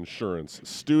Employers Insurance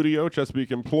Studio.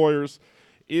 Chesapeake Employers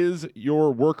is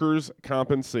your workers'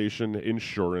 compensation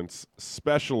insurance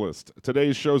specialist.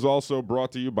 Today's show is also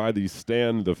brought to you by the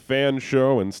Stan the Fan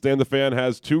Show, and Stan the Fan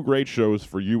has two great shows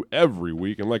for you every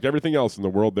week, and like everything else in the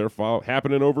world, they're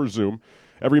happening over Zoom.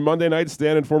 Every Monday night,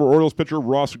 Stan and former Orioles pitcher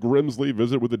Ross Grimsley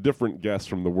visit with a different guest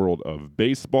from the world of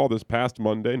baseball. This past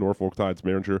Monday, Norfolk Tides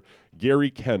manager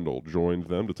Gary Kendall joined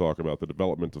them to talk about the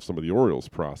development of some of the Orioles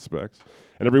prospects.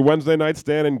 And every Wednesday night,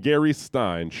 Stan and Gary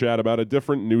Stein chat about a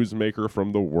different newsmaker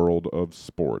from the world of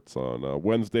sports. On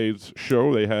Wednesday's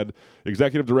show, they had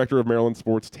Executive Director of Maryland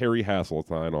Sports Terry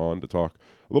Hasseltine on to talk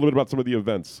a little bit about some of the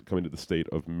events coming to the state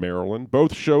of Maryland.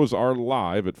 Both shows are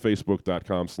live at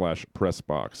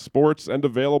facebook.com/PressBoxSports and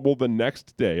available the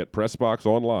next day at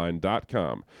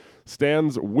PressBoxOnline.com.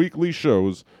 Stan's weekly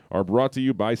shows are brought to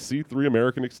you by C3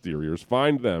 American Exteriors.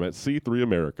 Find them at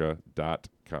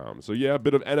c3america.com. So, yeah, a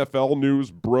bit of NFL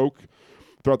news broke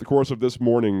throughout the course of this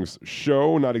morning's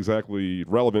show. Not exactly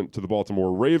relevant to the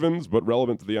Baltimore Ravens, but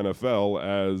relevant to the NFL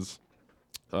as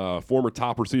former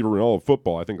top receiver in all of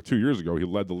football. I think 2 years ago he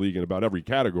led the league in about every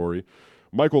category.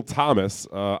 Michael Thomas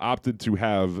opted to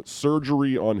have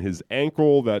surgery on his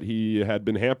ankle that he had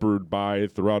been hampered by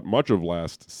throughout much of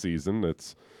last season.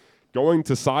 It's going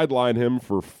to sideline him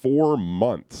for 4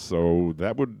 months, so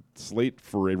that would slate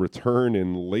for a return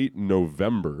in late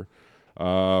November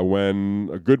when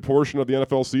a good portion of the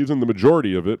NFL season, the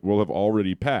majority of it, will have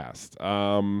already passed.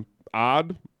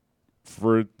 Odd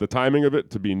for the timing of it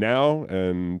to be now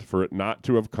and for it not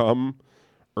to have come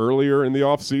earlier in the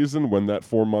offseason when that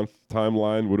 4-month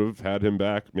timeline would have had him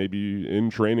back maybe in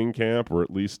training camp or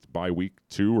at least by week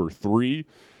 2 or 3.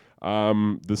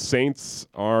 The Saints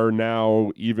are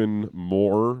now even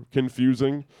more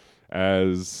confusing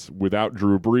as without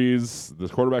Drew Brees, the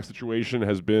quarterback situation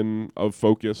has been of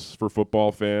focus for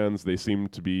football fans. They seem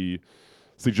to be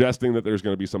suggesting that there's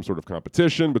going to be some sort of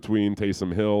competition between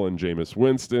Taysom Hill and Jameis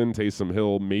Winston. Taysom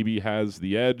Hill maybe has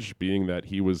the edge, being that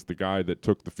he was the guy that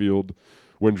took the field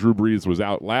when Drew Brees was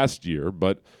out last year,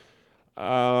 but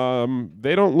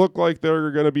they don't look like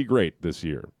they're going to be great this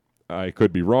year. I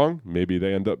could be wrong. Maybe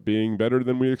they end up being better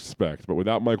than we expect, but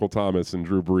without Michael Thomas and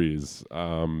Drew Brees,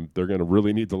 they're going to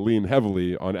really need to lean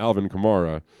heavily on Alvin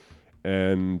Kamara,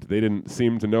 and they didn't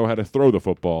seem to know how to throw the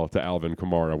football to Alvin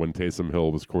Kamara when Taysom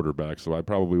Hill was quarterback, so I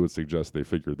probably would suggest they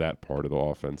figure that part of the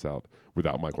offense out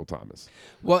without Michael Thomas.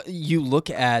 Well, you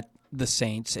look at the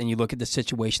Saints and you look at the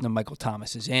situation that Michael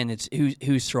Thomas is in, it's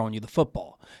who's throwing you the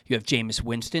football. You have Jameis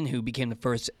Winston, who became the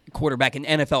first quarterback in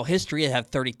NFL history to have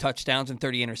 30 touchdowns and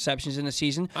 30 interceptions in a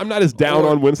season. I'm not as down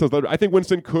on Winston. I think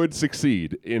Winston could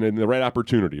succeed in the right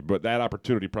opportunity, but that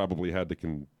opportunity probably had to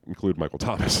include Michael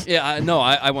Thomas. Yeah, no,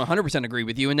 I 100% agree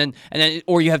with you. And then,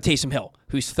 or you have Taysom Hill,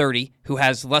 who's 30, who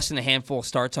has less than a handful of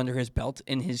starts under his belt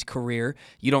in his career.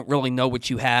 You don't really know what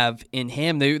you have in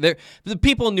him. The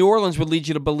people in New Orleans would lead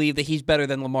you to believe that he's better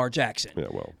than Lamar Jackson. Yeah,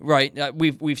 well, right.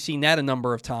 We've seen that a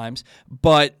number of times,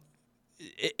 but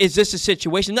is this a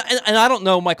situation? And I don't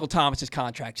know Michael Thomas's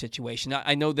contract situation.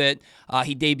 I know that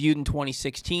he debuted in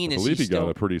 2016. I believe he got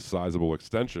a pretty sizable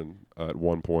extension at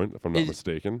one point, if I'm not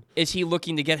mistaken. Is he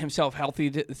looking to get himself healthy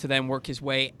to then work his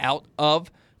way out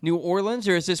of New Orleans,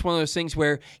 or is this one of those things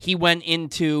where he went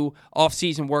into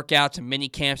off-season workouts and mini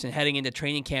camps and heading into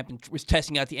training camp and was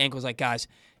testing out the ankles like, guys,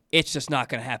 it's just not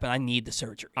going to happen. I need the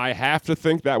surgery. I have to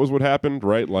think that was what happened,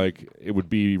 right? Like, it would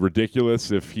be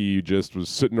ridiculous if he just was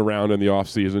sitting around in the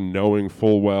offseason knowing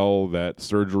full well that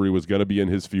surgery was going to be in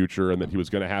his future and that he was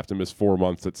going to have to miss 4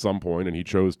 months at some point, and he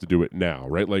chose to do it now,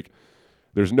 right? Like,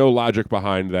 there's no logic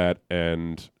behind that,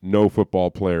 and no football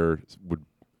player would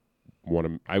want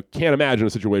to. I can't imagine a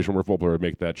situation where a football player would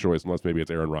make that choice unless maybe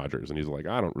it's Aaron Rodgers, and he's like,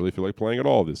 I don't really feel like playing at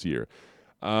all this year.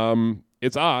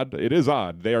 It's odd. It is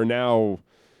odd. They are now.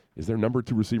 Is their number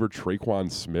 2 receiver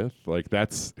Traquan Smith? Like,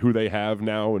 that's who they have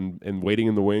now and waiting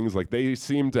in the wings. Like, they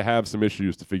seem to have some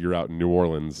issues to figure out in New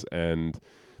Orleans, and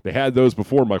they had those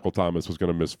before Michael Thomas was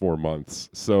going to miss 4 months.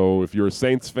 So if you're a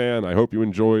Saints fan, I hope you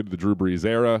enjoyed the Drew Brees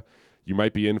era. You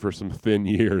might be in for some thin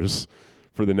years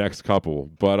for the next couple.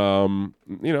 But,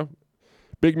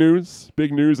 Big news.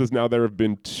 Big news is now there have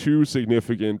been 2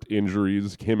 significant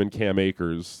injuries, him and Cam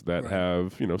Akers, that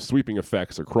have, sweeping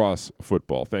effects across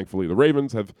football. Thankfully, the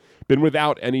Ravens have been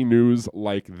without any news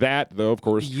like that, though, of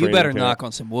course. You better knock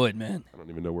on some wood, man. I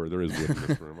don't even know where there is wood in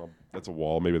this room. That's a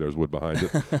wall. Maybe there's wood behind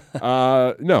it.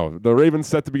 No, the Ravens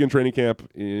set to begin training camp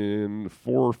in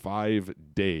 4 or 5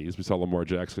 days. We saw Lamar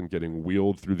Jackson getting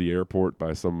wheeled through the airport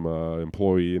by some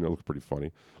employee, and it looked pretty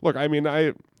funny. Look,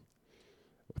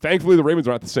 thankfully, the Ravens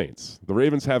are not the Saints. The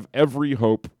Ravens have every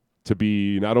hope to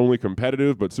be not only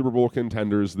competitive, but Super Bowl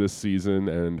contenders this season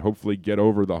and hopefully get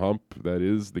over the hump that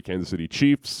is the Kansas City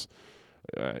Chiefs.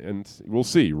 And we'll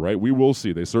see, right? We will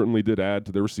see. They certainly did add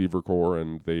to their receiver core,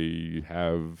 and they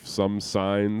have some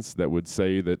signs that would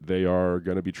say that they are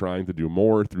going to be trying to do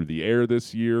more through the air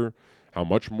this year. How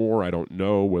much more, I don't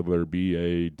know. Will there be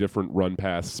a different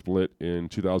run-pass split in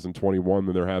 2021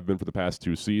 than there have been for the past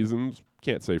 2 seasons?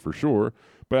 Can't say for sure.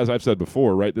 But as I've said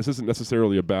before, right, this isn't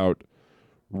necessarily about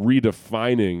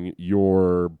redefining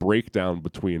your breakdown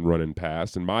between run and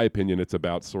pass. In my opinion, it's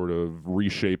about sort of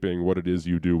reshaping what it is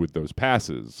you do with those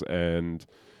passes and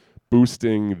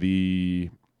boosting the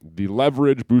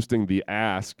leverage, boosting the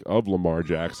ask of Lamar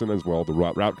Jackson, as well the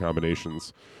route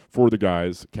combinations for the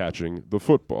guys catching the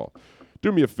football.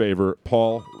 Do me a favor,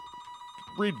 Paul,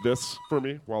 read this for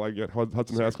me while I get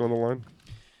Hudson Haskell on the line.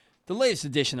 The latest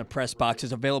edition of Press Box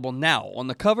is available now. On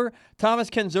the cover, Thomas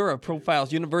Kenzura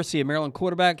profiles University of Maryland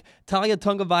quarterback Tua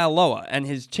Tagovailoa and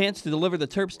his chance to deliver the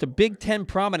Terps to Big Ten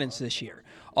prominence this year.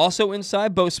 Also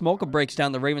inside, Bo Smolka breaks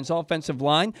down the Ravens' offensive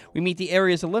line. We meet the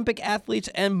area's Olympic athletes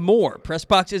and more. Press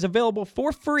Box is available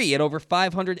for free at over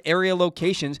 500 area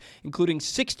locations, including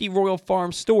 60 Royal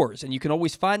Farm stores. And you can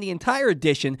always find the entire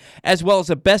edition, as well as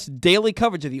the best daily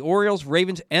coverage of the Orioles,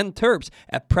 Ravens, and Terps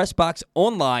at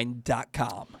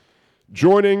PressBoxOnline.com.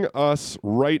 Joining us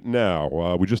right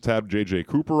now, we just had J.J.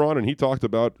 Cooper on, and he talked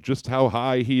about just how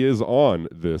high he is on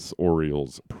this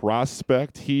Orioles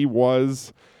prospect. He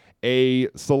was a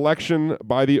selection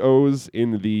by the O's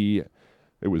in the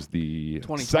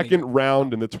second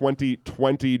round in the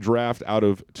 2020 draft out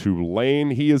of Tulane.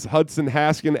 He is Hudson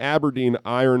Haskell, Aberdeen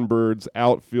Ironbirds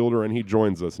outfielder, and he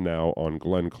joins us now on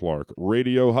Glenn Clark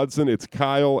Radio. Hudson, it's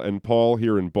Kyle and Paul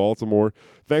here in Baltimore.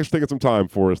 Thanks for taking some time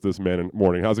for us this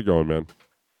morning. How's it going, man?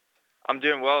 I'm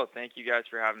doing well. Thank you guys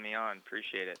for having me on.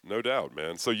 Appreciate it. No doubt,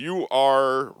 man. So you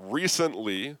are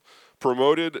recently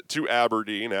promoted to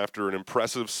Aberdeen after an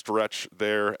impressive stretch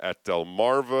there at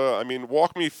Delmarva. I mean,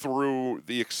 walk me through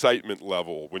the excitement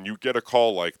level when you get a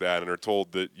call like that and are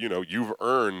told that, you've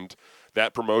earned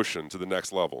that promotion to the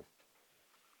next level.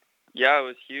 Yeah, it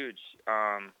was huge.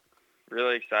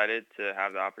 Really excited to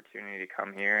have the opportunity to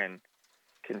come here and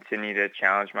continue to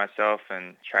challenge myself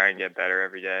and try and get better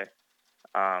every day.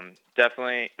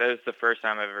 Definitely, that was the first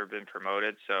time I've ever been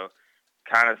promoted, so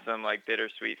kind of some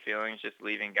bittersweet feelings, just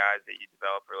leaving guys that you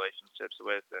develop relationships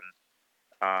with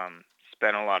and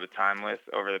spent a lot of time with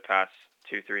over the past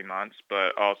 2-3 months,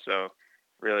 but also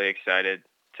really excited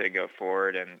to go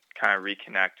forward and kind of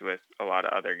reconnect with a lot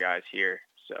of other guys here.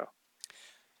 So,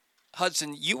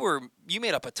 Hudson, you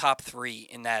made up a top 3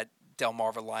 in that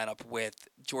Delmarva lineup with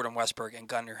Jordan Westberg and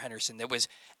Gunnar Henderson that was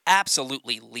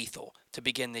absolutely lethal to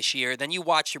begin this year. Then you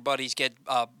watched your buddies get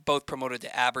both promoted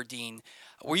to Aberdeen.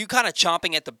 Were you kind of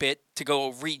chomping at the bit to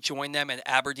go rejoin them at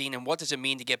Aberdeen, and what does it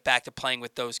mean to get back to playing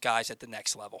with those guys at the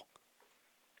next level?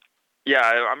 Yeah,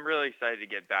 I'm really excited to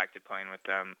get back to playing with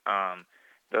them.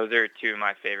 Those are 2 of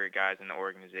my favorite guys in the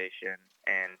organization,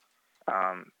 and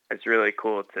it's really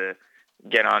cool to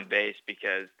get on base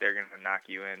because they're going to knock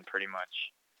you in pretty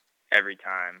much every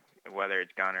time, whether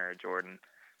it's Gunnar or Jordan.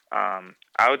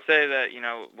 I would say that,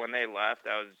 when they left,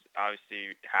 I was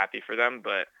obviously happy for them,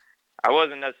 but I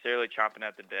wasn't necessarily chomping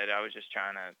at the bit. I was just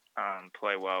trying to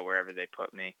play well wherever they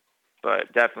put me,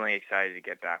 but definitely excited to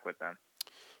get back with them.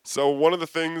 So one of the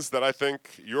things that I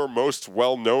think you're most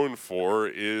well known for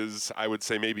is, I would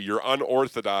say, maybe your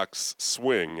unorthodox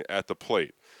swing at the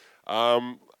plate.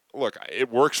 Look, it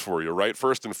works for you, right?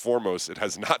 First and foremost, it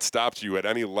has not stopped you at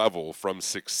any level from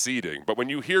succeeding. But when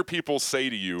you hear people say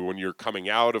to you when you're coming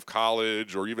out of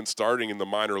college or even starting in the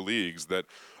minor leagues that,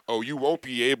 oh, you won't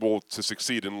be able to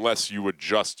succeed unless you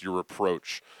adjust your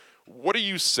approach, what do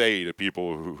you say to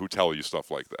people who tell you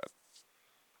stuff like that?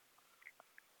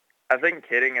 I think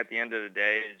hitting at the end of the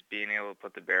day is being able to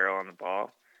put the barrel on the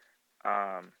ball.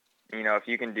 If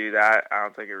you can do that, I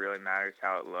don't think it really matters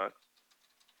how it looks.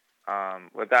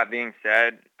 With that being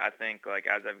said, I think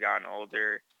as I've gotten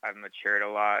older, I've matured a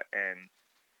lot and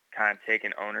kind of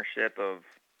taken ownership of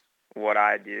what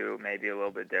I do, maybe a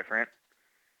little bit different,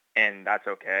 and that's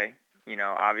okay.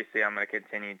 Obviously I'm going to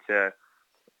continue to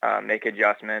make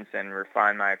adjustments and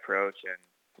refine my approach and,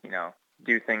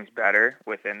 do things better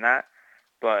within that.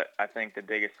 But I think the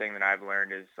biggest thing that I've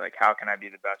learned is, like, how can I be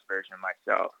the best version of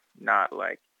myself? Not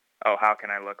like, oh, how can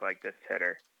I look like this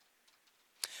hitter?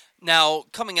 Now,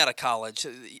 coming out of college,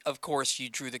 of course, you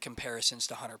drew the comparisons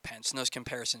to Hunter Pence, and those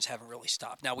comparisons haven't really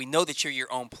stopped. Now, we know that you're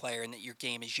your own player and that your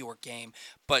game is your game,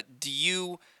 but do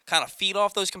you kind of feed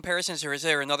off those comparisons, or is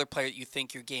there another player that you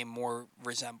think your game more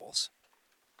resembles?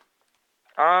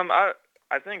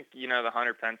 I think, the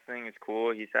Hunter Pence thing is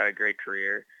cool. He's had a great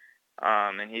career,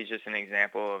 and he's just an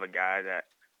example of a guy that,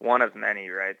 one of many,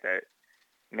 right, that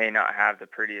may not have the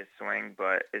prettiest swing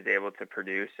but is able to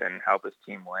produce and help his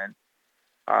team win.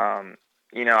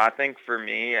 I think for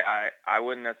me, I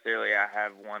wouldn't necessarily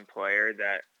have one player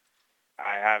that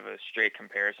I have a straight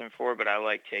comparison for, but I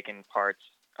like taking parts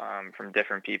from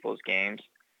different people's games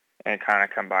and kind of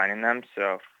combining them.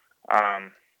 So,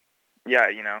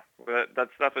 that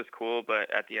stuff is cool,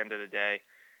 but at the end of the day,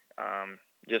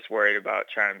 just worried about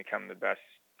trying to become the best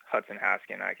Hudson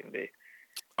Haskin I can be.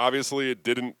 Obviously, it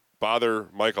didn't bother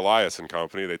Mike Elias and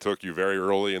company. They took you very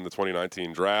early in the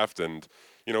 2019 draft, and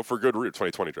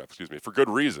 2020 draft, for good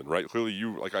reason, right? Clearly,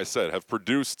 you, like I said, have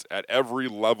produced at every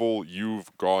level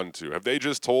you've gone to. Have they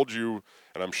just told you,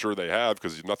 and I'm sure they have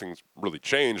because nothing's really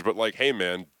changed, but like, hey,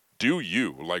 man, do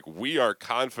you. Like, we are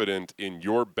confident in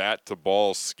your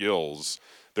bat-to-ball skills.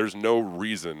 There's no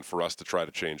reason for us to try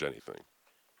to change anything.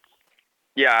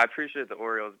 Yeah, I appreciate the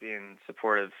Orioles being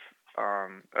supportive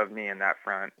of me in that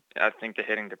front. I think the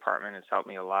hitting department has helped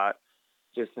me a lot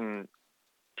just in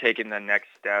taking the next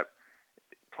step,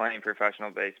 playing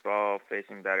professional baseball,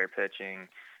 facing better pitching.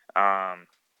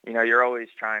 You're always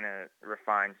trying to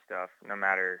refine stuff no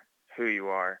matter who you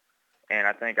are. And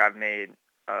I think I've made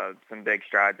some big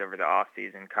strides over the off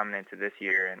season coming into this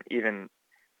year. And even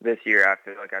this year, I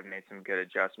feel like I've made some good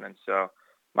adjustments. So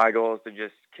my goal is to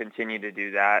just continue to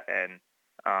do that. And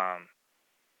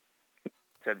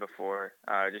said before,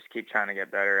 just keep trying to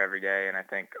get better every day. And I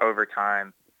think over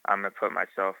time, I'm going to put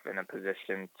myself in a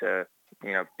position to,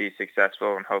 be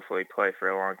successful and hopefully play for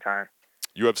a long time.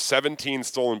 You have 17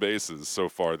 stolen bases so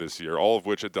far this year, all of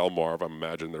which at Delmarva. I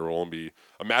imagine there will only be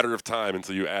a matter of time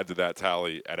until you add to that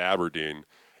tally at Aberdeen.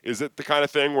 Is it the kind of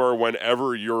thing where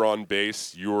whenever you're on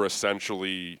base, you're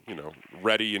essentially,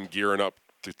 ready and gearing up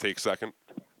to take second?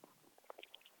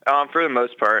 For the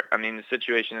most part. I mean, the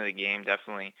situation of the game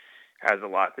definitely has a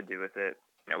lot to do with it.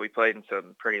 We played in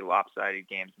some pretty lopsided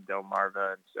games in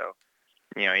Delmarva, and so,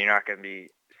 you're not going to be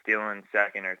stealing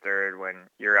second or third when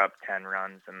you're up 10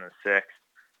 runs in the sixth.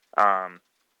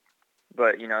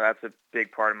 But, that's a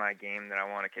big part of my game that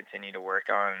I want to continue to work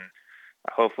on and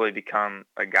hopefully become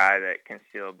a guy that can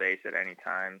steal a base at any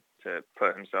time to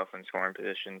put himself in scoring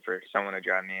position for someone to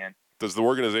drive me in. Does the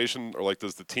organization or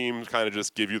does the team kind of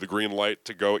just give you the green light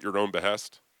to go at your own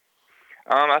behest?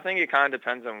 I think it kind of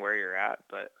depends on where you're at,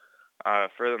 but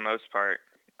for the most part,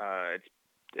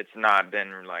 it's not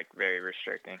been very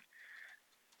restricting.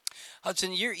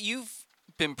 Hudson, you've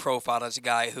been profiled as a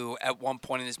guy who, at one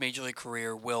point in his major league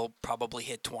career, will probably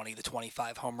hit 20 to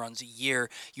 25 home runs a year.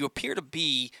 You appear to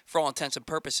be, for all intents and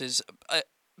purposes,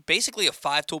 basically a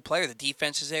five-tool player. The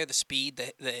defense is there, the speed,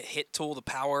 the hit tool, the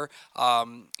power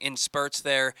in spurts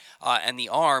there, and the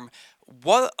arm.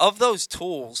 What of those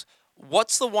tools,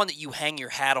 what's the one that you hang your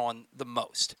hat on the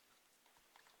most?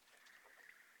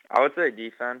 I would say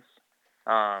defense.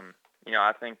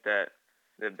 I think that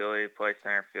the ability to play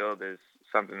center field is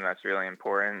something that's really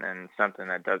important and something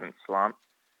that doesn't slump.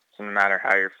 So no matter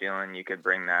how you're feeling, you could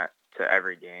bring that to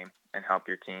every game and help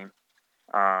your team.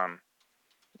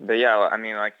 But yeah, I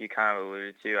mean, like you kind of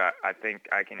alluded to, I think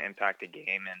I can impact a game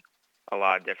in a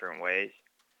lot of different ways,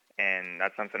 and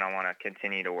that's something I want to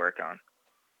continue to work on.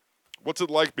 What's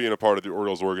it like being a part of the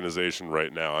Orioles organization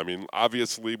right now? I mean,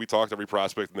 obviously, we talk to every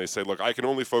prospect, and they say, look, I can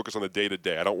only focus on the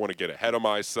day-to-day. I don't want to get ahead of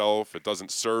myself. It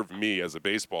doesn't serve me as a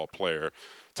baseball player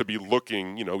to be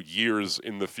looking, years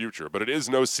in the future. But it is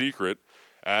no secret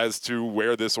as to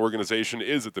where this organization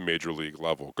is at the major league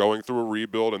level, going through a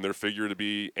rebuild, and there figure to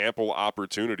be ample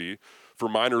opportunity for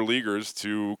minor leaguers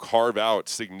to carve out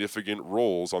significant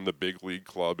roles on the big league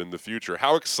club in the future.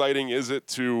 How exciting is it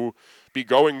to be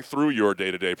going through your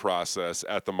day-to-day process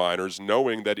at the minors,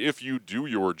 knowing that if you do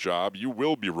your job, you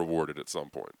will be rewarded at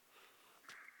some point?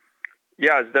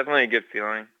 Yeah, it's definitely a good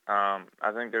feeling. I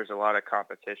think there's a lot of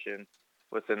competition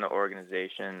within the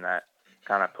organization that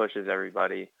kind of pushes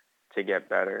everybody to get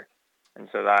better. And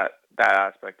so that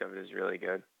aspect of it is really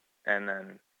good. And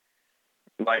then,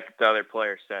 like the other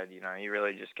player said, you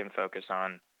really just can focus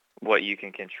on what you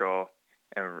can control.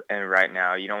 And right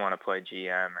now, you don't want to play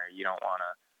GM or you don't want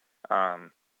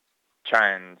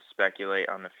try and speculate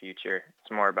on the future.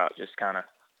 It's more about just kind of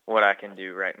what I can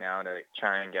do right now to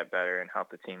try and get better and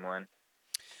help the team win.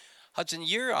 Hudson,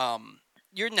 you're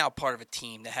now part of a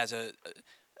team that has a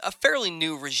fairly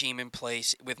new regime in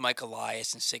place with Mike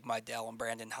Elias and Sig Mejdal and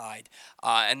Brandon Hyde,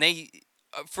 and they,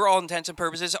 for all intents and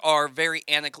purposes, are very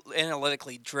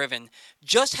analytically driven.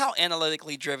 Just how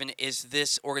analytically driven is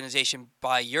this organization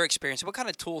by your experience? What kind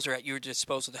of tools are at your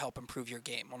disposal to help improve your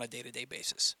game on a day-to-day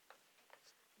basis?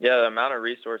 Yeah, the amount of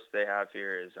resources they have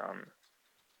here is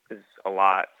a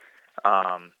lot.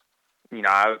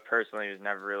 I personally was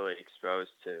never really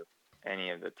exposed to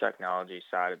any of the technology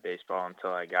side of baseball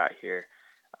until I got here.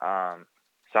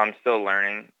 So I'm still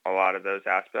learning a lot of those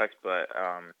aspects, but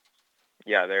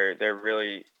yeah, they're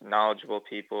really knowledgeable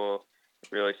people,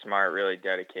 really smart, really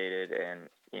dedicated, and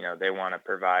they want to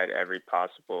provide every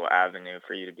possible avenue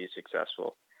for you to be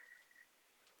successful.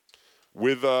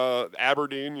 With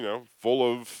Aberdeen,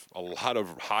 full of a lot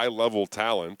of high-level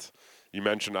talent. You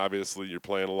mentioned, obviously, you're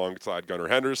playing alongside Gunnar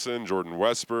Henderson, Jordan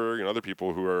Westberg, and other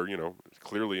people who are,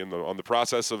 clearly on the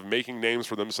process of making names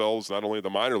for themselves, not only at the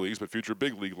minor leagues, but future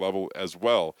big league level as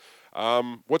well.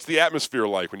 What's the atmosphere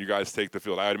like when you guys take the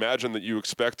field? I'd imagine that you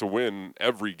expect to win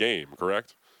every game,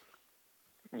 correct?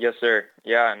 Yes, sir.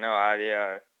 Yeah, no,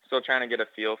 I still trying to get a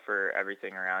feel for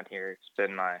everything around here.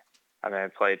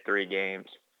 I've played 3 games.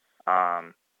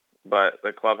 But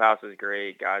the clubhouse is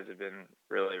great. Guys have been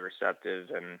really receptive,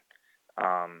 and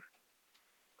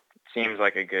seems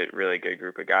like a really good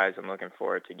group of guys. I'm looking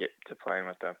forward to playing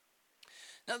with them.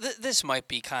 Now, this might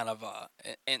be kind of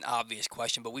an obvious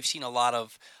question, but we've seen a lot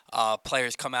of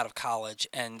players come out of college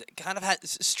and kind of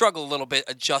struggle a little bit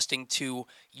adjusting to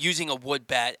using a wood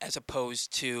bat as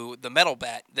opposed to the metal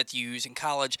bat that you use in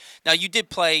college. Now, you did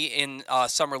play in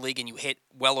Summer League, and you hit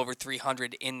well over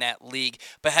 300 in that league,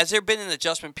 but has there been an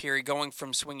adjustment period going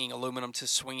from swinging aluminum to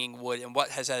swinging wood, and what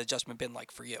has that adjustment been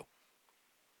like for you?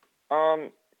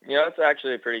 That's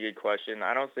actually a pretty good question.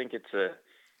 I don't think it's a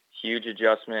huge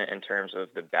adjustment in terms of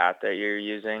the bat that you're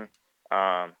using.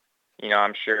 I'm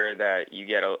sure that you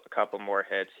get a couple more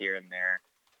hits here and there,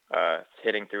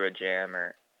 hitting through a jam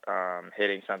or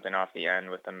hitting something off the end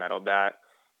with a metal bat.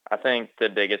 I think the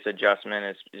biggest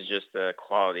adjustment is just the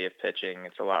quality of pitching.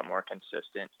 It's a lot more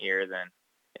consistent here than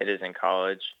it is in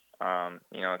college.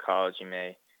 In college you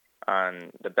may,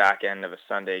 on the back end of a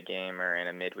Sunday game or in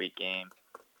a midweek game,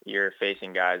 you're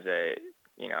facing guys that,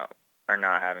 are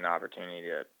not having the opportunity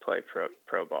to play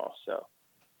pro ball. So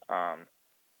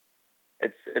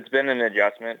it's been an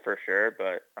adjustment for sure,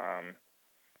 but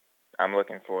I'm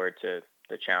looking forward to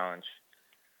the challenge.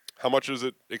 How much is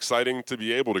it exciting to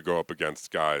be able to go up against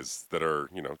guys that are,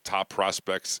 top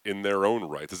prospects in their own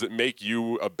right? Does it make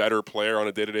you a better player on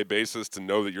a day-to-day basis to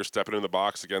know that you're stepping in the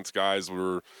box against guys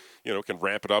who are, can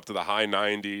ramp it up to the high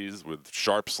 90s with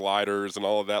sharp sliders and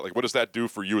all of that? Like, what does that do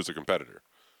for you as a competitor?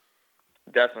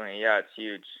 Definitely, yeah, it's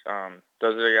huge.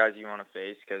 Those are the guys you want to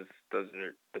face because those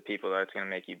are the people that's going to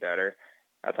make you better.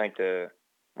 I think the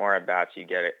more at-bats you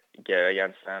get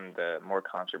against them, the more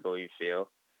comfortable you feel.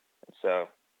 So,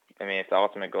 if the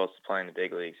ultimate goal is to play in the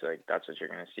big leagues, that's what you're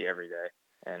going to see every day,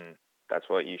 and that's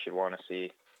what you should want to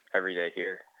see every day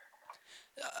here.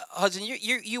 Hudson,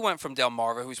 you went from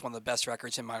Delmarva, who's one of the best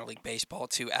records in minor league baseball,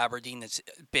 to Aberdeen, that's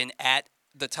been at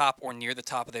the top or near the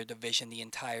top of their division the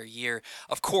entire year.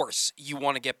 Of course, you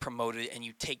want to get promoted, and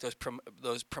you take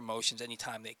those promotions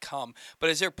anytime they come.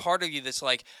 But is there part of you that's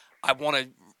like, I want to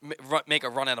make a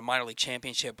run at a minor league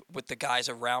championship with the guys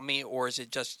around me, or is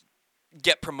it just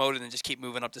get promoted and just keep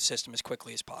moving up the system as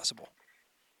quickly as possible?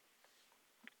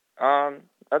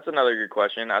 That's another good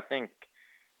question. I think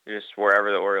just wherever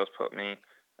the Orioles put me,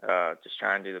 just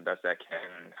try and do the best I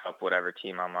can and help whatever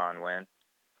team I'm on win.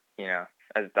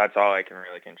 That's all I can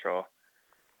really control.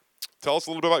 Tell us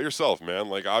a little bit about yourself, man.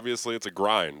 Like, obviously, it's a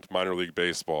grind, minor league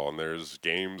baseball, and there's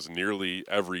games nearly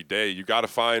every day. You got to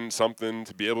find something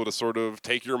to be able to sort of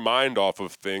take your mind off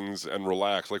of things and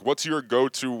relax. Like, what's your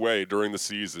go-to way during the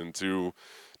season to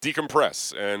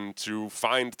decompress and to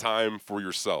find time for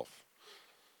yourself?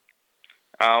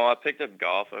 Well, I picked up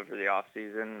golf over the off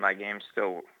season. My game's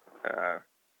still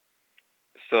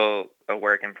a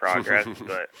work in progress,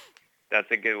 but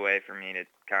that's a good way for me to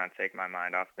kind of take my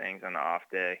mind off things on the off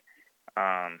day.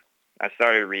 I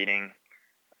started reading,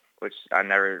 which I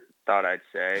never thought I'd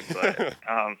say, but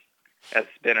that's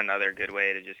been another good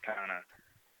way to just kind of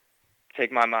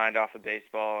take my mind off of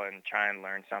baseball and try and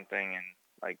learn something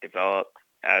and develop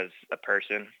as a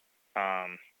person.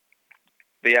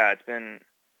 But yeah, it's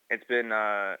been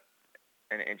an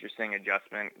interesting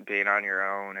adjustment being on your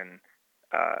own and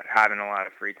having a lot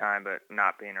of free time, but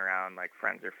not being around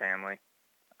friends or family.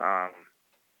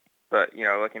 But,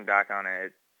 looking back on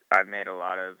it, I've made a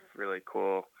lot of really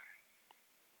cool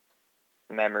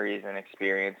memories and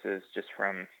experiences just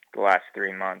from the last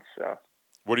 3 months. So,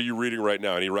 what are you reading right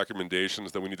now? Any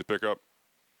recommendations that we need to pick up?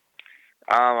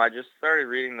 I just started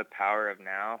reading The Power of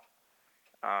Now.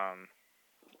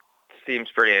 Seems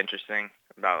pretty interesting,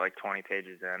 about like 20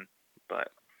 pages in,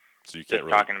 but so you just can't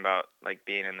really... talking about like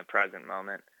being in the present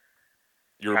moment.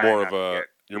 You're more of a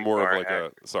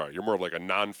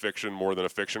nonfiction more than a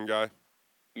fiction guy?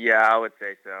 Yeah, I would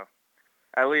say so.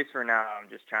 At least for now, I'm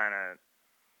just trying to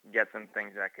get some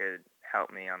things that could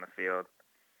help me on the field.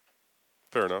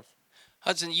 Fair enough.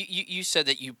 Hudson, you said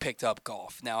that you picked up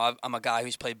golf. Now, I'm a guy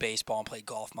who's played baseball and played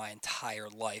golf my entire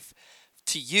life.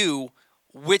 To you,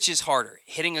 which is harder,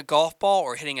 hitting a golf ball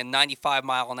or hitting a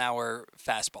 95-mile-an-hour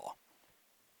fastball?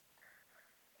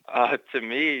 To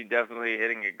me, definitely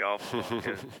hitting a golf ball,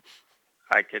 because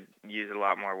I could use a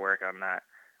lot more work on that.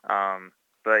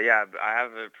 But yeah, I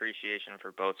have an appreciation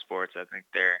for both sports. I think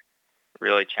they're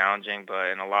really challenging, but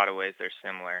in a lot of ways they're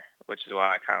similar, which is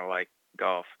why I kind of like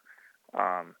golf.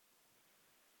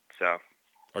 So,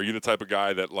 are you the type of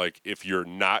guy that, like, if you're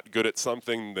not good at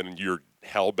something, then you're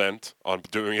hell-bent on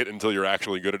doing it until you're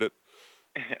actually good at it?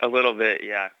 A little bit,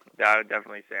 yeah. I would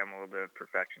definitely say I'm a little bit of a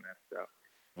perfectionist. So,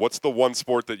 what's the one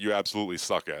sport that you absolutely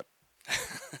suck at?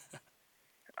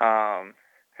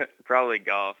 Probably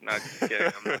golf. No, just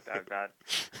kidding. I'm not that bad.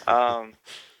 I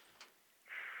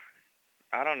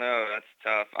don't know. That's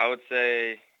tough. I would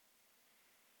say...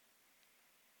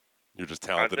 You're just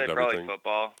talented at everything. Probably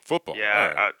football. Football.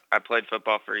 Yeah, right. I played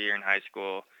football for a year in high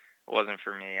school. It wasn't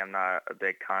for me. I'm not a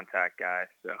big contact guy.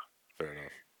 So. Fair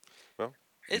enough. Well,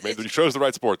 you chose the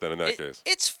right sport then in that case.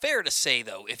 It's fair to say,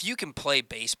 though, if you can play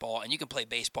baseball and you can play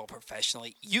baseball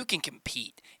professionally, you can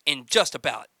compete in just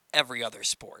about every other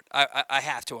sport. I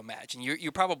have to imagine.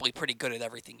 You're probably pretty good at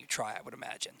everything you try, I would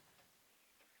imagine.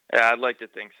 Yeah, I'd like to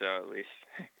think so, at least.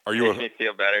 Makes me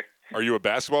feel better. Are you a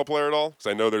basketball player at all? Because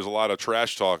I know there's a lot of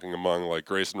trash talking among, like,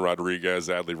 Grayson Rodriguez,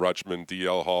 Adley Rutschman,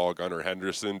 D.L. Hall, Gunnar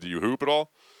Henderson. Do you hoop at all?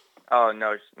 Oh,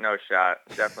 no shot.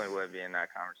 Definitely would be in that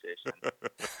conversation.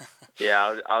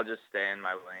 Yeah, I'll just stay in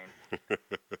my lane.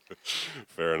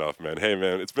 Fair enough, man. Hey,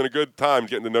 man, it's been a good time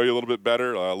getting to know you a little bit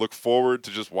better. Look forward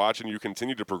to just watching you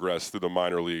continue to progress through the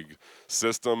minor league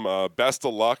system. Best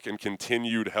of luck and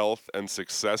continued health and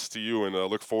success to you, and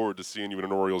look forward to seeing you in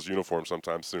an Orioles uniform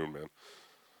sometime soon, man.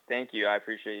 Thank you. I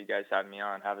appreciate you guys having me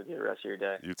on. Have a good rest of your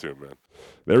day. You too, man.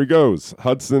 There he goes.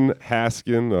 Hudson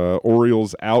Haskin,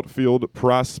 Orioles outfield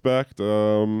prospect. There's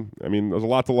a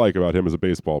lot to like about him as a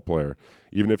baseball player.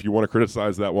 Even if you want to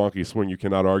criticize that wonky swing, you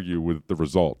cannot argue with the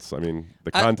results.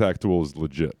 The contact tool is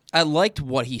legit. I liked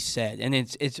what he said, and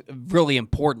it's really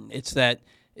important. It's that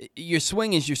your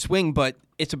swing is your swing, but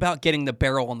it's about getting the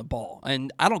barrel on the ball.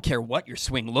 And I don't care what your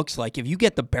swing looks like. If you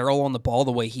get the barrel on the ball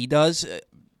the way he does,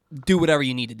 do whatever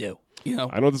you need to do.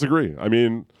 I don't disagree.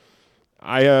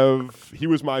 He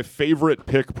was my favorite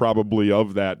pick probably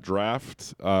of that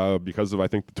draft because of, I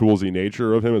think, the toolsy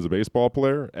nature of him as a baseball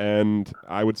player. And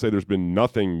I would say there's been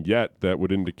nothing yet that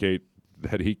would indicate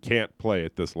that he can't play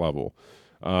at this level.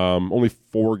 Only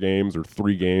 4 games or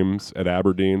 3 games at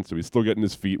Aberdeen, so he's still getting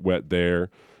his feet wet there.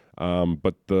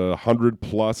 But the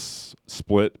 100-plus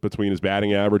split between his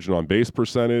batting average and on-base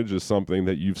percentage is something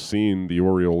that you've seen the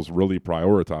Orioles really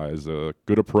prioritize. A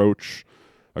good approach,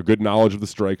 a good knowledge of the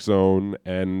strike zone,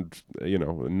 and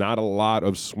not a lot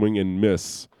of swing and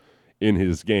miss in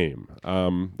his game.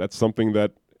 That's something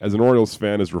that, as an Orioles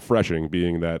fan, is refreshing,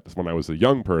 being that when I was a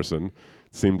young person,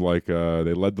 it seemed like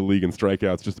they led the league in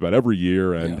strikeouts just about every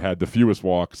year and had the fewest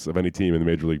walks of any team in the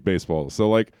Major League Baseball.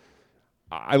 So,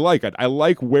 I like it. I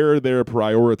like where they're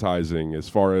prioritizing as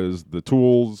far as the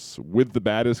tools with the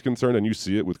bat is concerned, and you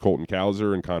see it with Colton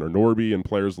Cowser and Connor Norby and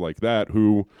players like that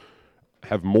who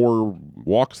have more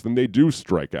walks than they do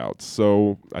strikeouts.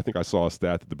 So I think I saw a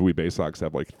stat that the Bowie Bay Sox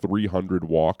have 300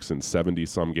 walks in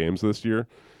 70-some games this year,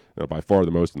 by far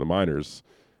the most in the minors.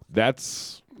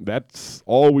 That's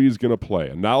always going to play.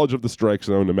 A knowledge of the strike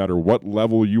zone, no matter what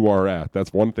level you are at,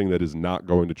 that's one thing that is not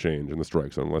going to change in the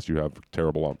strike zone unless you have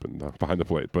terrible ump behind the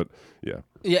plate. But, yeah.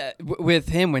 Yeah, with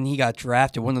him, when he got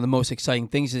drafted, one of the most exciting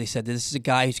things is they said that this is a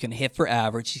guy who's going to hit for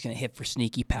average, he's going to hit for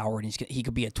sneaky power, and he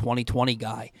could be a 20-20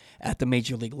 guy at the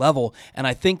Major League level. And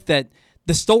I think that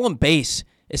the stolen base,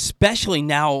 especially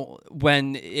now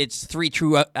when it's 3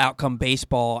 true outcome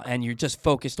baseball and you're just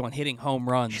focused on hitting home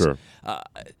runs. Sure.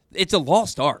 It's a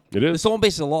lost art. It is. The stolen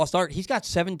base is a lost art. He's got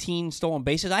 17 stolen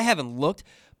bases. I haven't looked,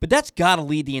 but that's got to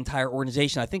lead the entire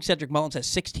organization. I think Cedric Mullins has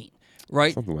 16,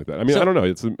 right? Something like that. I don't know.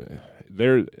 I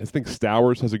think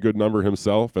Stowers has a good number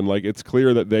himself, and it's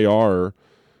clear that they are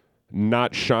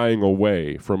not shying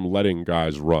away from letting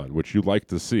guys run, which you'd like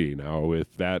to see. Now,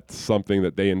 if that's something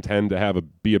that they intend to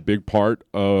be a big part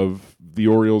of the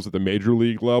Orioles at the major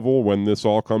league level when this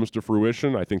all comes to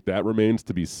fruition, I think that remains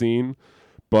to be seen.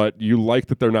 But you like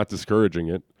that they're not discouraging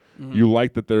it. Mm-hmm. You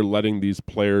like that they're letting these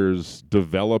players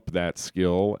develop that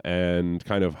skill and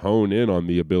kind of hone in on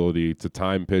the ability to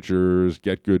time pitchers,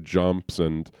 get good jumps,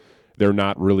 and they're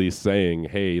not really saying,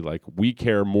 hey, like, we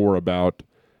care more about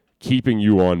keeping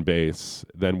you on base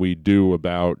than we do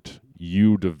about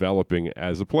you developing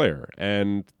as a player.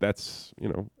 And that's,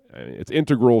 it's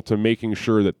integral to making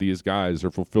sure that these guys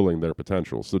are fulfilling their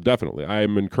potential. So definitely, I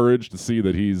am encouraged to see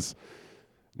that he's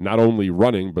not only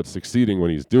running, but succeeding when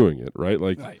he's doing it, right?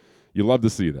 Like, right. You love to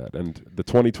see that. And the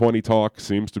 2020 talk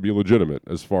seems to be legitimate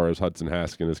as far as Hudson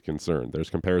Haskin is concerned. There's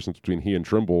comparisons between he and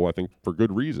Trimble, I think, for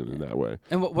good reason in that way.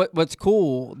 And what's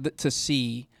cool to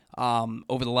see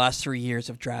over the last 3 years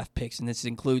of draft picks, and this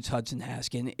includes Hudson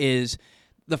Haskin, is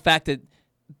the fact that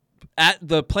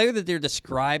the player that they're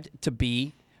described to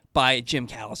be by Jim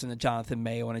Callis and a Jonathan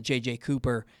Mayo and a J.J.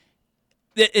 Cooper,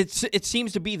 it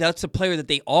seems to be that's the player that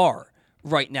they are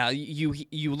right now.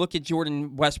 You look at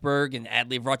Jordan Westberg and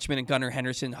Adley Rutschman and Gunnar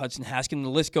Henderson, Hudson Haskin, the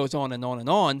list goes on and on and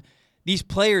on. These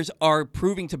players are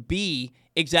proving to be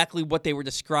exactly what they were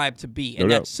described to be.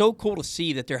 And that's so cool to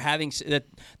see that they're having that.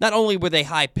 Not only were they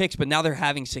high picks, but now they're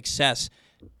having success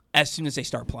as soon as they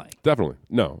start playing. Definitely.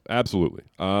 No, absolutely.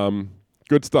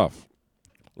 Good stuff.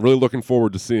 Really looking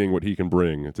forward to seeing what he can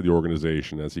bring to the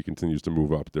organization as he continues to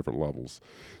move up different levels.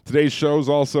 Today's show is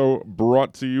also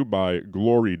brought to you by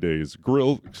Glory Days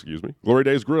Grill. Glory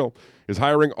Days Grill is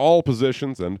hiring all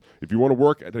positions, and if you want to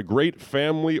work at a great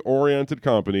family-oriented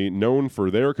company known for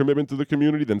their commitment to the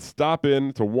community, then stop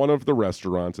in to one of the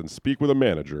restaurants and speak with a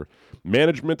manager.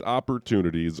 Management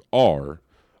opportunities are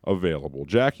available.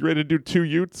 Jack, you ready to do Two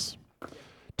Utes?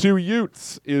 Two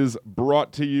Utes is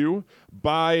brought to you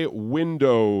by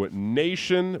Window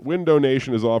Nation. Window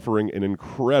Nation is offering an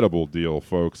incredible deal,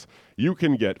 folks. You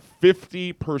can get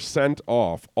 50%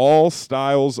 off all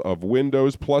styles of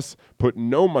windows, plus put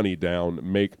no money down,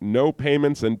 make no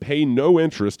payments, and pay no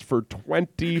interest for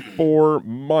 24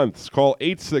 months. Call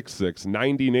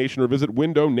 866-90-NATION or visit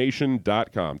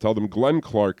windownation.com. Tell them Glenn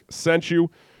Clark sent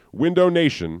you. Window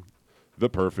Nation, the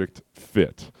perfect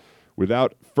fit.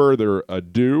 Without further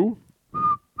ado,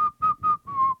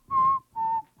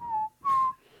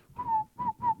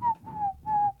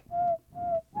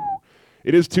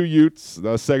 it is Two Utes,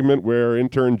 the segment where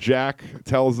intern Jack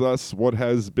tells us what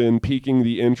has been piquing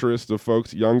the interest of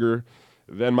folks younger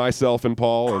than myself and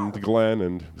Paul and Glenn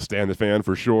and Stan the Fan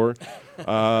for sure.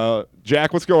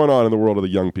 Jack, what's going on in the world of the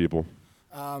young people?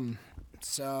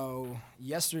 So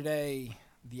yesterday,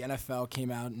 the NFL came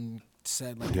out and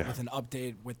said with an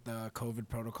update with the COVID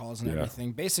protocols and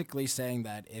everything, basically saying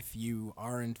that if you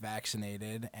aren't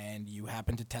vaccinated and you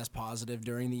happen to test positive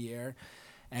during the year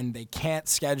and they can't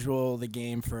schedule the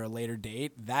game for a later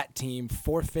date, that team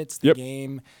forfeits the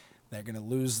game. They're going to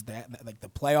lose that. Like the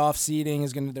playoff seeding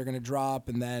they're going to drop,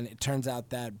 and then it turns out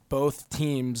that both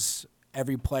teams,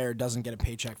 every player doesn't get a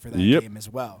paycheck for that game as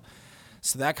well.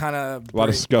 So that kind of a lot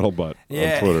of scuttlebutt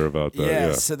on Twitter about that.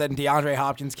 Yeah. So then DeAndre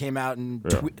Hopkins came out and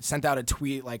sent out a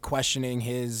tweet questioning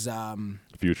his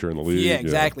future in the league. Yeah,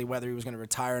 exactly. Whether he was going to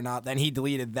retire or not. Then he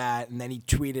deleted that, and then he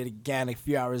tweeted again a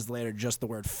few hours later just the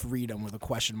word freedom with a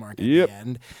question mark at the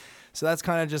end. So that's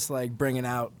kind of just bringing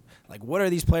out what are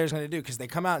these players going to do? Because they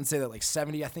come out and say that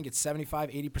 70, I think it's 75,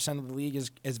 80% of the league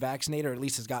is vaccinated, or at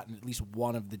least has gotten at least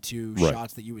one of the two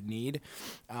shots that you would need.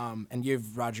 And you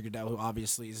have Roger Goodell, who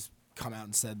obviously is come out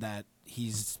and said that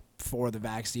he's for the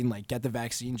vaccine. Get the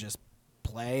vaccine, just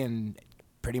play, and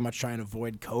pretty much try and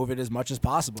avoid COVID as much as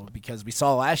possible, because we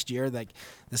saw last year the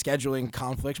scheduling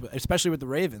conflicts, especially with the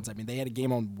Ravens. I mean, they had a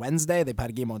game on Wednesday, they had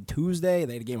a game on Tuesday,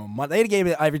 they had a game on Monday, they had a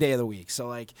game every day of the week.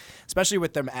 So especially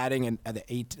with them adding the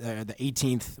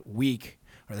 18th week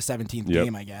or the 17th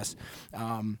game, I guess.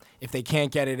 If they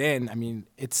can't get it in, I mean,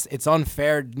 it's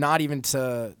unfair, not even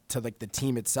to the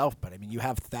team itself, but I mean, you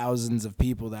have thousands of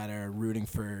people that are rooting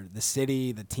for the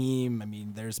city, the team. I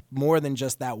mean, there's more than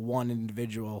just that one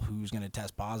individual who's going to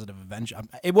test positive eventually.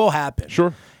 It will happen.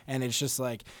 Sure. And it's just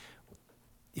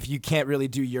if you can't really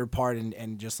do your part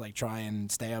and just try and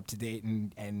stay up to date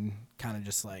and kind of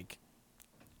just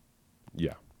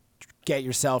get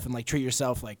yourself and treat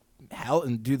yourself health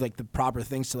and do the proper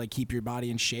things to keep your body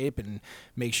in shape and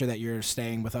make sure that you're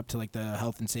staying up to the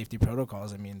health and safety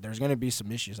protocols. I mean, there's going to be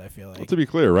some issues, I feel like. Well, to be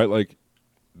clear, right?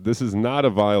 This is not a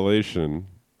violation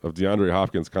of DeAndre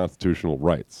Hopkins' constitutional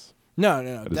rights. No,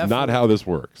 that is not how this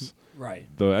works. Right.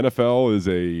 The NFL is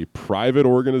a private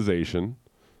organization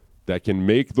that can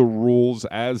make the rules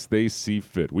as they see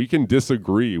fit. We can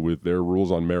disagree with their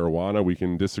rules on marijuana. We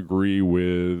can disagree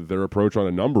with their approach on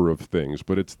a number of things,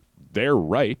 but it's their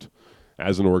right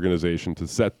as an organization to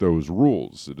set those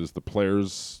rules. It is the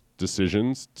players'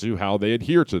 decisions to how they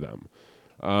adhere to them.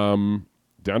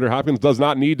 DeAndre Hopkins does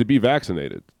not need to be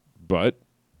vaccinated, but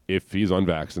if he's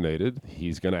unvaccinated,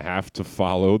 he's going to have to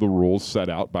follow the rules set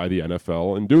out by the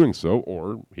NFL in doing so,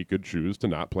 or he could choose to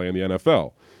not play in the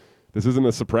NFL. This isn't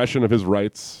a suppression of his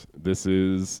rights. This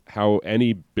is how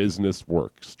any business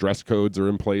works. Dress codes are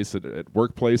in place at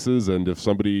workplaces, and if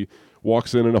somebody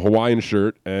walks in a Hawaiian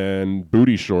shirt and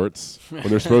booty shorts when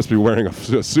they're supposed to be wearing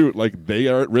a suit, like, they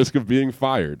are at risk of being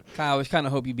fired. Kyle, I was kind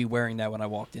of hope you'd be wearing that when I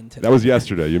walked in today. That was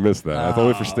yesterday. You missed that. It's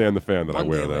only for Stan the Fan that I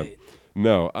wear that. Late.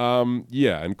 No.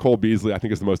 Yeah, and Cole Beasley, I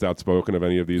think, is the most outspoken of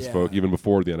any of these folk, even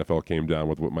before the NFL came down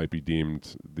with what might be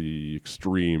deemed the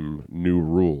extreme new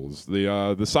rules.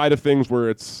 The side of things where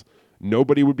it's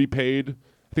nobody would be paid,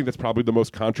 I think that's probably the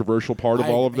most controversial part of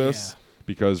all of this. Yeah.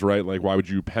 Because, right, like, why would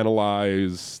you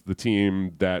penalize the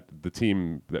team that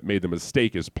made the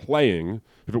mistake is playing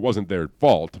if it wasn't their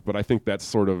fault? But I think that's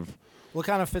sort of... Well, it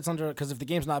kind of fits under, because if the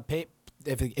game's not paid,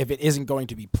 if it isn't going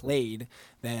to be played,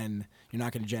 then you're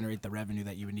not going to generate the revenue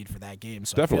that you would need for that game.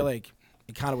 So Definitely. I feel like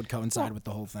it kind of would coincide with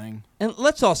the whole thing. And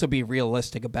let's also be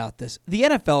realistic about this. The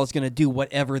NFL is going to do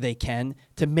whatever they can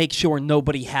to make sure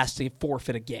nobody has to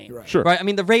forfeit a game. Right. Sure. Right? I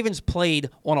mean, the Ravens played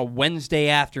on a Wednesday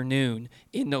afternoon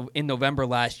in November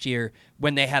last year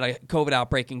when they had a COVID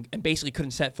outbreak and basically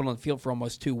couldn't set foot on the field for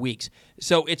almost 2 weeks.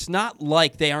 So it's not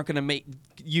like they aren't going to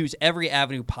use every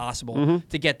avenue possible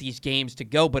to get these games to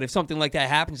go. But if something like that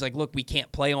happens, like, look, we can't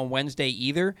play on Wednesday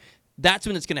either, that's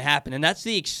when it's going to happen. And that's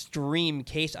the extreme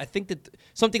case. I think that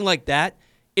something like that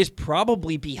is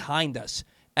probably behind us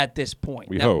at this point.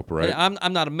 We hope, right?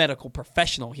 I'm not a medical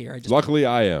professional here. Luckily,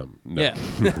 I am. No.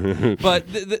 Yeah. But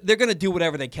they're going to do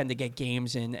whatever they can to get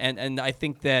games in. And I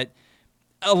think that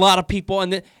a lot of people,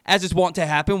 and as is wont to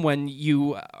happen when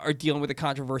you are dealing with a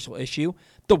controversial issue,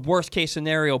 the worst case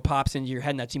scenario pops into your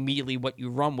head, and that's immediately what you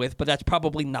run with, but that's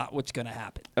probably not what's going to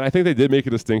happen. And I think they did make a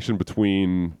distinction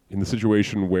between, in the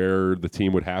situation where the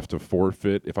team would have to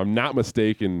forfeit, if I'm not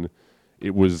mistaken,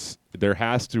 there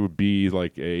has to be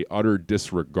like a utter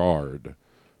disregard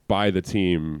by the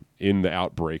team in the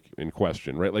outbreak in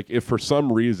question, right? Like, if for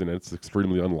some reason, it's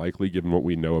extremely unlikely given what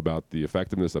we know about the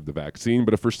effectiveness of the vaccine,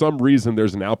 but if for some reason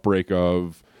there's an outbreak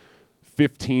of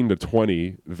 15 to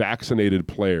 20 vaccinated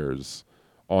players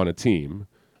on a team,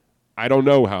 I don't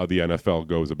know how the NFL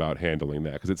goes about handling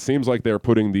that, because it seems like they're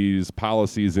putting these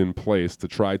policies in place to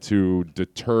try to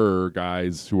deter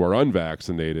guys who are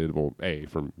unvaccinated, well, A,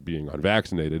 from being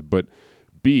unvaccinated, but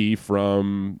B,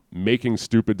 from making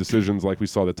stupid decisions like we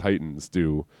saw the Titans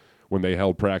do when they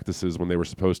held practices when they were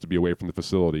supposed to be away from the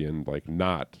facility and, like,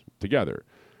 not together.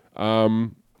 A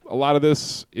lot of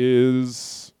this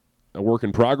is a work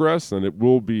in progress, and it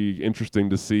will be interesting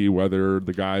to see whether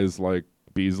the guys like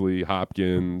Beasley,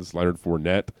 Hopkins, Leonard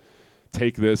Fournette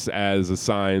take this as a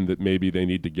sign that maybe they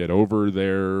need to get over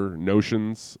their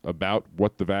notions about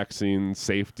what the vaccine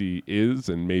safety is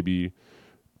and maybe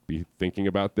be thinking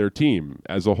about their team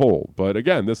as a whole. But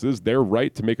again, this is their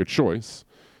right to make a choice.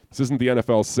 This isn't the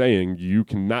NFL saying you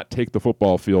cannot take the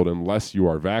football field unless you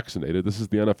are vaccinated. This is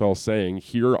the NFL saying,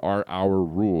 here are our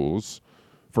rules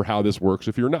for how this works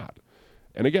if you're not.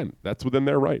 And again, that's within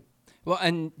their right. Well,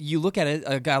 and you look at it,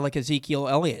 a guy like Ezekiel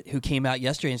Elliott, who came out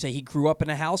yesterday and said he grew up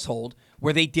in a household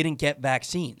where they didn't get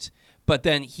vaccines. But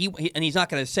then he's not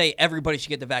going to say everybody should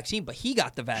get the vaccine, but he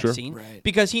got the vaccine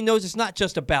because he knows it's not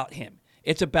just about him.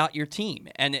 It's about your team,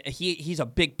 and he's a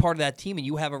big part of that team, and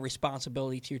you have a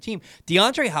responsibility to your team.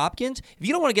 DeAndre Hopkins, if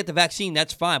you don't want to get the vaccine,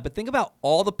 that's fine, but think about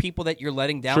all the people that you're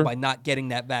letting down by not getting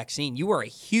that vaccine. You are a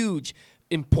huge,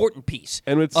 important piece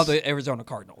of the Arizona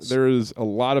Cardinals. There is a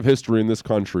lot of history in this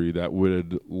country that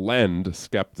would lend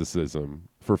skepticism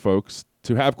for folks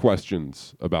to have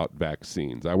questions about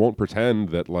vaccines. I won't pretend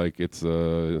that, like, it's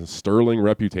a sterling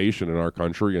reputation in our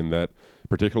country and that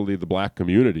particularly the black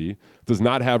community does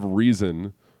not have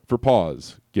reason for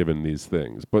pause given these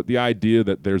things. But the idea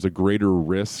that there's a greater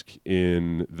risk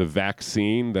in the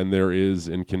vaccine than there is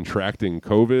in contracting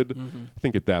COVID, I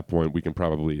think at that point we can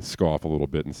probably scoff a little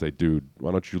bit and say, dude,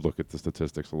 why don't you look at the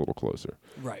statistics a little closer?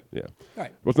 Right. Yeah.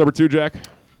 Right. What's number 2, Jack?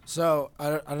 So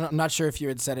I'm not sure if you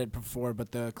had said it before,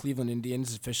 but the Cleveland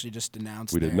Indians officially just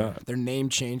announced their name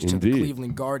change to the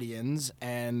Cleveland Guardians.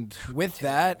 And with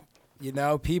that, you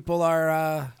know, people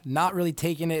are not really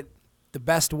taking it the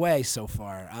best way so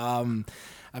far.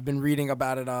 I've been reading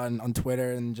about it on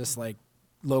Twitter and just like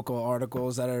local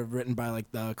articles that are written by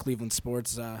like the Cleveland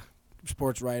sports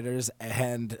sports writers,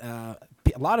 and a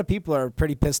lot of people are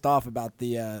pretty pissed off about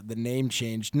the name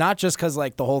change. Not just because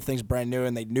like the whole thing's brand new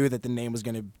and they knew that the name was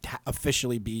going to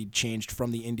officially be changed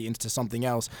from the Indians to something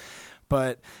else,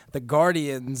 but the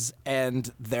Guardians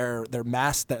and their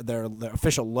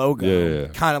official logo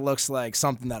kind of looks like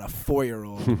something that a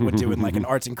 4-year-old would do in like an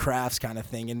arts and crafts kind of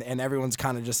thing, and everyone's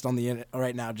kind of just on the internet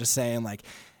right now just saying like,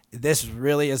 this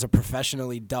really is a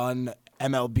professionally done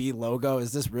MLB logo?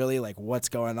 Is this really like what's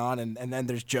going on? And then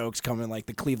there's jokes coming like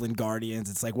the Cleveland Guardians.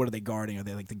 It's like, what are they guarding? Are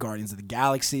they like the Guardians of the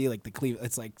Galaxy? Like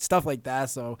it's like stuff like that.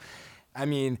 So, I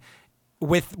mean,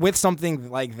 with something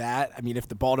like that, I mean, if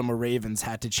the Baltimore Ravens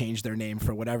had to change their name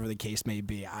for whatever the case may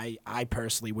be, I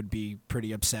personally would be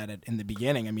pretty upset in the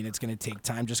beginning. I mean, it's going to take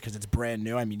time just because it's brand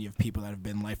new. I mean, you have people that have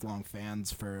been lifelong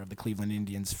fans for the Cleveland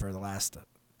Indians for the last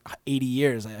 80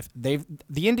 years. The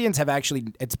Indians have actually,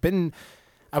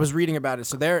 I was reading about it.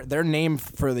 So their name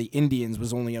for the Indians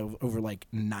was only over like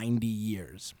 90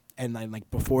 years. And then like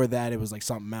before that, it was like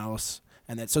something else.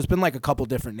 And so it's been like a couple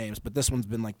different names, but this one's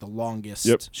been like the longest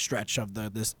stretch of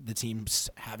the teams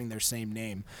having their same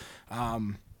name.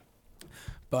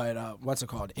 But what's it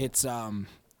called? It's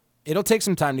it'll take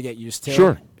some time to get used to.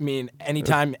 Sure. I mean,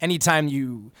 anytime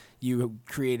you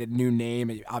create a new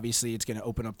name, obviously it's going to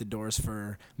open up the doors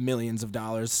for millions of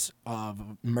dollars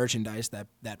of merchandise that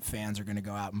fans are going to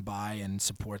go out and buy and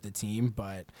support the team.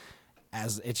 But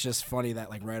it's just funny that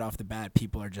like right off the bat,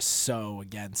 people are just so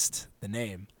against the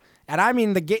name. And I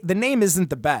mean, the name isn't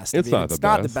the best. It's not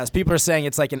the best. People are saying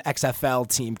it's like an XFL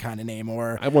team kind of name,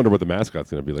 or I wonder what the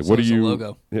mascot's going to be like. What are you?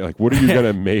 Logo. Yeah, like what are you going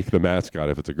to make the mascot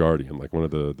if it's a Guardian? Like one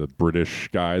of the British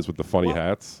guys with the funny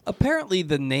hats. Apparently,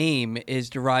 the name is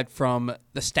derived from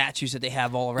the statues that they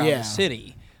have all around the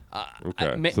city.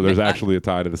 Okay, so there's actually a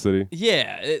tie to the city.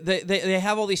 Yeah, they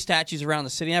have all these statues around the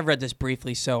city. I've read this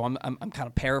briefly, so I'm kind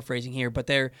of paraphrasing here, but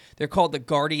they're called the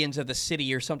Guardians of the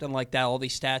City or something like that. All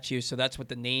these statues, so that's what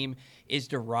the name is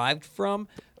derived from.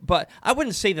 But I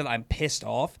wouldn't say that I'm pissed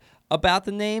off about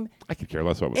the name. I could care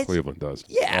less about what Cleveland does.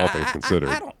 Yeah, all things considered.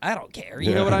 I don't care.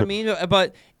 You know what I mean?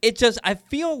 But it just I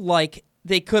feel like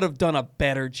they could have done a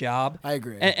better job. I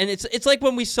agree. And it's like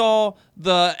when we saw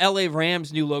the LA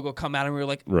Rams new logo come out and we were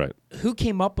like, right, who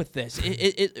came up with this?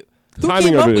 The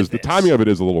timing of it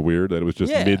is a little weird that it was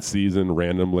just mid-season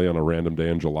randomly on a random day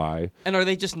in July. And are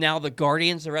they just now the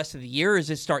Guardians the rest of the year, or does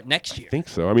it start next year? I think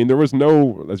so. I mean, there was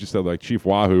no, as you said, like Chief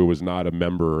Wahoo was not a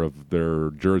member of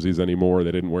their jerseys anymore.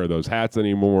 They didn't wear those hats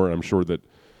anymore. I'm sure that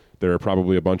there are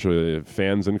probably a bunch of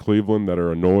fans in Cleveland that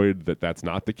are annoyed that that's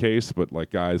not the case. But like,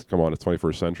 guys, come on, it's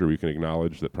 21st century. We can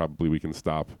acknowledge that probably we can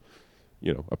stop,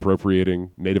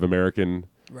 appropriating Native American,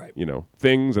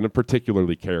 things, and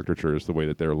particularly caricatures the way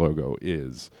that their logo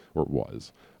is or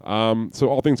was. So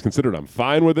all things considered, I'm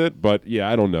fine with it. But yeah,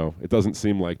 I don't know. It doesn't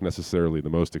seem like necessarily the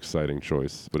most exciting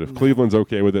choice. But if Cleveland's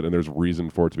okay with it and there's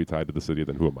reason for it to be tied to the city,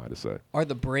 then who am I to say? Are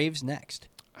the Braves next?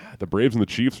 The Braves and the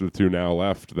Chiefs are the two now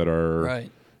left that are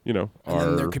right. And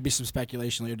then there could be some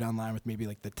speculation later down the line with maybe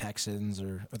like the Texans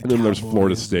or the and then there's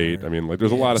Florida State. I mean, like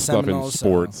there's a lot of Seminoles, stuff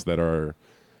in sports that are,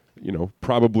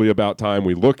 probably about time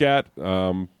we look at.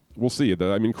 We'll see.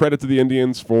 I mean, credit to the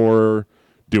Indians for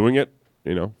doing it,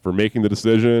 for making the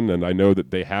decision. And I know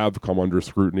that they have come under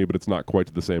scrutiny, but it's not quite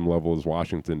to the same level as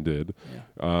Washington did.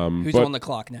 Yeah. Who's on the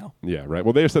clock now? Yeah, right.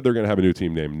 Well, they said they're going to have a new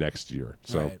team name next year.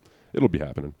 So it'll be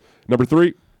happening. Number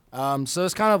 3. So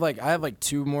it's kind of like I have like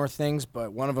 2 more things,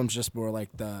 but one of them's just more like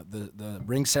the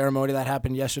ring ceremony that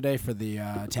happened yesterday for the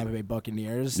Tampa Bay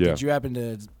Buccaneers. Yeah. Did you happen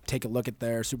to take a look at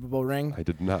their Super Bowl ring? I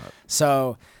did not.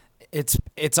 So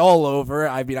it's all over.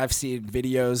 I mean, I've seen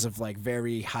videos of like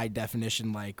very high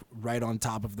definition, like right on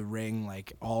top of the ring,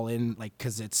 like all in, like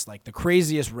because it's like the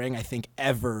craziest ring I think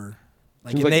ever.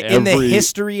 Like in the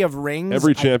history of rings,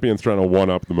 every champion's trying to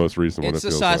one up the most recent one. It's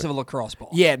the size of a lacrosse ball.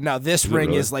 Yeah, no, this ring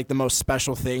really? is like the most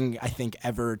special thing I think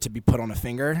ever to be put on a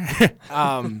finger.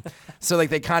 So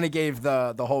like they kind of gave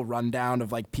the whole rundown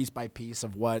of like piece by piece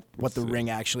of what the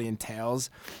ring actually entails,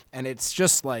 and it's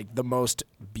just like the most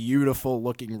beautiful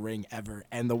looking ring ever.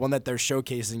 And the one that they're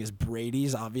showcasing is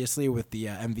Brady's, obviously with the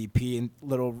MVP and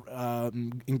little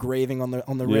engraving on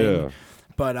the ring.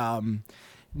 But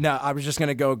no, I was just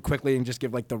gonna go quickly and just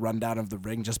give like the rundown of the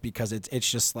ring, just because it's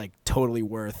just like totally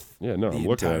worth. Yeah, no, I'm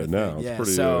looking at it now.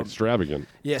 It's pretty extravagant.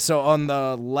 Yeah, so on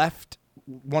the left,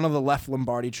 one of the left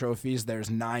Lombardi trophies, there's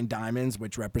 9 diamonds,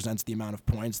 which represents the amount of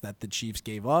points that the Chiefs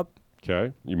gave up.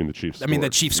 Okay, you mean the Chiefs? I mean the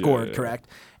Chiefs scored, correct?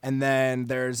 And then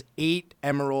there's 8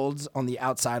 emeralds on the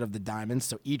outside of the diamonds,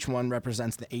 so each one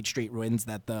represents the 8 straight wins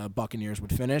that the Buccaneers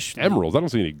would finish. Emeralds? I don't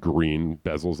see any green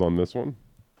bezels on this one.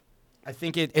 I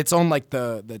think it's on like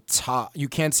the top. You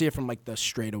can't see it from like the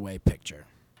straightaway picture.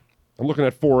 I'm looking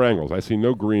at 4 angles. I see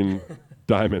no green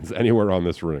diamonds anywhere on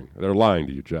this ring. They're lying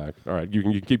to you, Jack. All right, you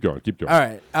can keep going. Keep going. All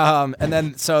right. And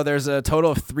then so there's a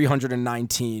total of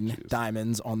 319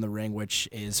 diamonds on the ring, which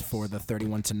is for the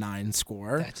 31-9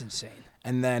 score. That's insane.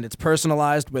 And then it's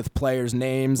personalized with players'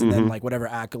 names and then like whatever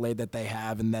accolade that they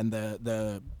have. And then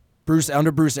the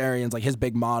Bruce Arians, like his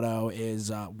big motto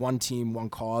is one team, one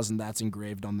cause, and that's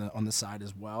engraved on the side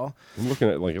as well. I'm looking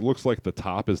at it looks like the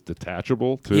top is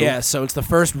detachable too. Yeah, so it's the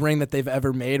first ring that they've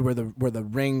ever made where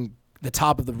the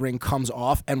top of the ring comes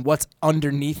off, and what's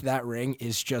underneath that ring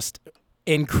is just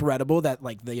incredible. That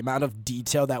like the amount of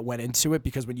detail that went into it,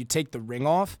 because when you take the ring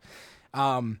off,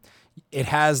 it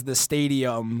has the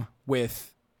stadium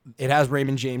it has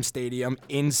Raymond James Stadium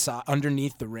inside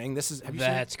underneath the ring. That's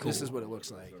cool. This is what it looks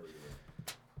like.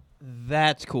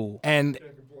 That's cool. And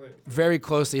very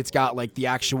closely, it's got like the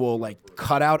actual like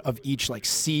cutout of each like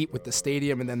seat with the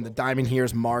stadium, and then the diamond here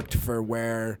is marked for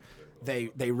where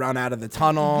they run out of the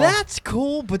tunnel. That's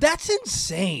cool, but that's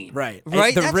insane. Right.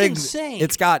 Right? The That's rig, insane.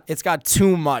 It's got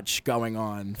too much going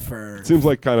on for. It seems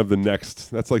like kind of the next.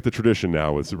 That's like the tradition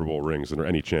now with Super Bowl rings or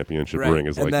any championship ring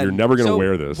is And like then- you're never going to So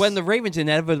wear this. when the Ravens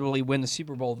inevitably win the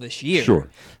Super Bowl this year, Sure.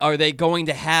 are they going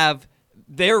to have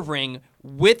their ring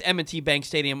with M&T Bank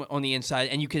Stadium on the inside,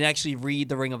 and you can actually read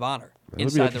the Ring of Honor That would be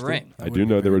inside the interesting. ring? I do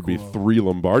know there would be 3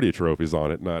 Lombardi trophies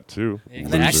on it, not 2. And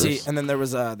then actually, Losers. and then there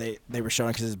was they were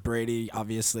showing because Brady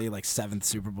obviously like 7th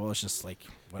Super Bowl. It's just like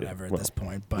whatever at this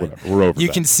point, but whatever. We're over you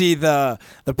that. can see the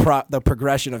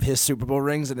progression of his Super Bowl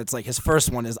rings, and it's like his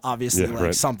first one is obviously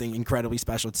like something incredibly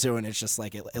special too, and it's just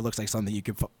like it looks like something you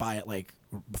could buy at like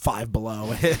Five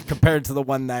Below compared to the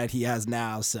one that he has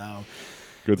now. So.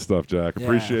 Good stuff, Jack. Yeah.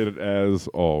 Appreciate it as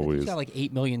always. He's got like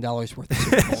 $8 million worth of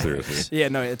Super Bowl Seriously. Yeah,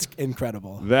 no, it's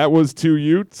incredible. That was 2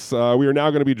 Utes. We are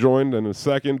now going to be joined in a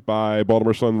second by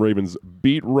Baltimore Sun Ravens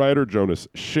beat writer Jonas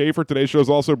Shaffer. Today's show is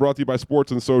also brought to you by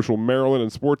Sports and Social Maryland,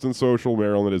 and Sports and Social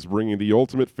Maryland is bringing the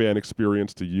ultimate fan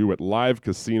experience to you at Live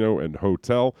Casino and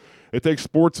Hotel. It takes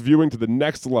sports viewing to the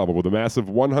next level with a massive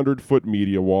 100-foot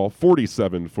media wall,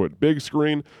 47-foot big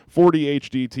screen, 40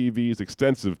 HD TVs,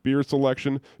 extensive beer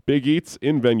selection, big eats,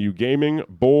 in-venue gaming,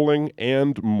 bowling,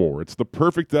 and more. It's the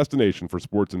perfect destination for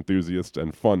sports enthusiasts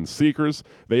and fun seekers.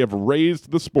 They have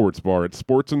raised the sports bar at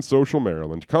Sports and Social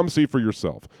Maryland. Come see for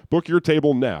yourself. Book your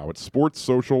table now at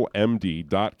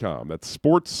sportssocialmd.com. That's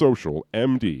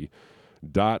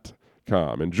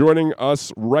sportssocialmd.com. And joining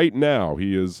us right now,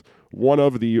 he is one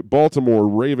of the Baltimore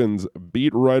Ravens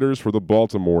beat writers for the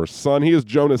Baltimore Sun. He is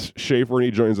Jonas Shaffer, and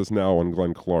he joins us now on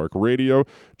Glenn Clark Radio.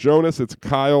 Jonas, it's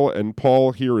Kyle and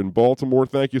Paul here in Baltimore.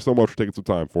 Thank you so much for taking some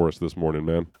time for us this morning,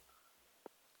 man.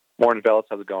 Morning, fellas.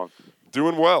 How's it going?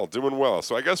 Doing well, doing well.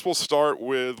 So I guess we'll start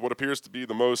with what appears to be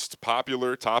the most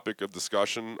popular topic of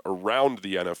discussion around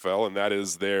the NFL, and that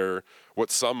is their what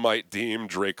some might deem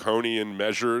draconian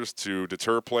measures to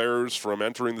deter players from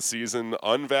entering the season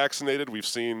unvaccinated. We've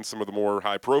seen some of the more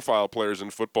high-profile players in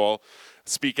football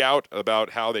speak out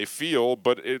about how they feel,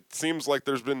 but it seems like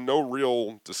there's been no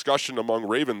real discussion among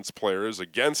Ravens players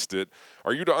against it.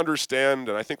 Are you to understand,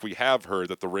 and I think we have heard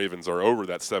that the Ravens are over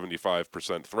that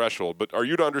 75% threshold, but are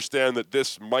you to understand that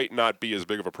this might not be as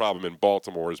big of a problem in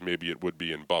Baltimore as maybe it would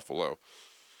be in Buffalo?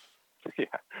 Yeah,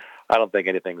 I don't think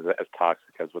anything's as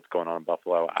toxic as what's going on in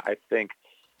Buffalo. I think,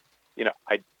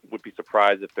 I would be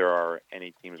surprised if there are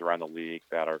any teams around the league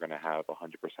that are going to have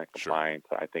 100% compliance.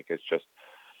 Sure. I think it's just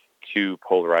too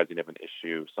polarizing of an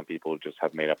issue. Some people just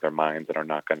have made up their minds and are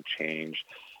not going to change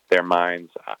their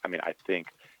minds. I mean, I think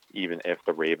even if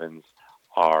the Ravens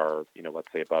are,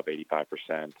 let's say above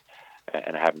 85%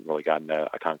 and haven't really gotten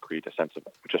a concrete sense of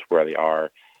just where they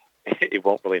are, it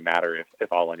won't really matter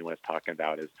if all anyone is talking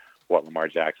about is what Lamar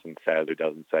Jackson says or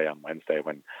doesn't say on Wednesday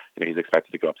when he's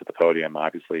expected to go up to the podium.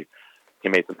 Obviously, he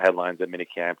made some headlines at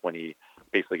minicamp when he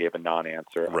basically gave a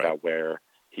non-answer about where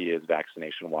he is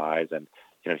vaccination-wise, and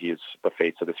he is the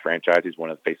face of this franchise. He's one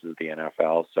of the faces of the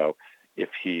NFL. So if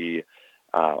he,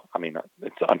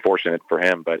 it's unfortunate for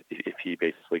him, but if he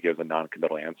basically gives a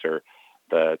non-committal answer,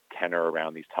 the tenor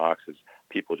around these talks is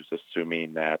people just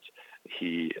assuming that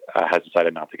he has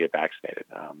decided not to get vaccinated.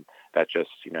 That's just,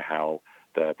 how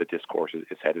the discourse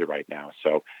is headed right now.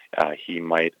 So he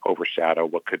might overshadow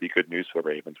what could be good news for the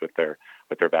Ravens with their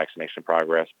vaccination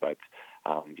progress. But,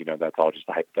 that's all just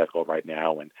a hypothetical right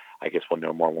now. And I guess we'll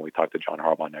know more when we talk to John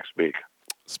Harbaugh next week.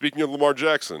 Speaking of Lamar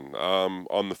Jackson,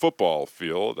 on the football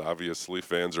field, obviously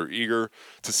fans are eager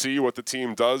to see what the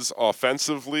team does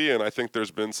offensively, and I think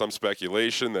there's been some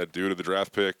speculation that due to the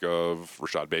draft pick of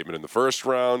Rashad Bateman in the first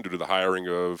round, due to the hiring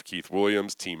of Keith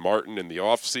Williams, T. Martin in the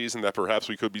offseason, that perhaps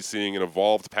we could be seeing an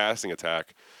evolved passing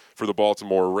attack for the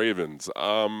Baltimore Ravens.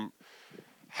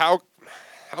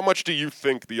 How much do you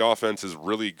think the offense is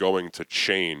really going to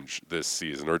change this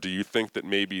season? Or do you think that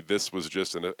maybe this was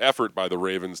just an effort by the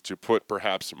Ravens to put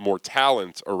perhaps more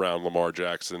talent around Lamar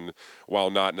Jackson while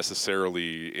not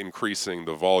necessarily increasing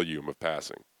the volume of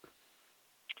passing?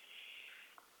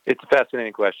 It's a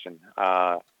fascinating question.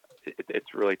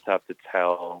 It's really tough to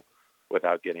tell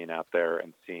without getting out there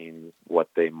and seeing what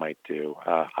they might do.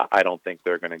 I don't think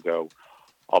they're going to go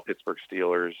all Pittsburgh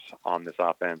Steelers on this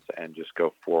offense and just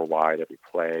go 4 wide every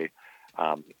play.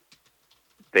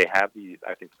 They have the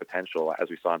potential, as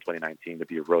we saw in 2019, to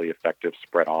be a really effective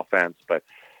spread offense, but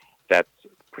that's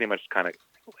pretty much kind of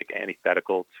like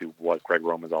antithetical to what Greg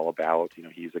Roman's all about. You know,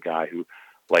 he's a guy who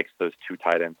likes those 2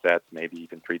 tight end sets, maybe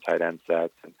even 3 tight end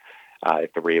sets. And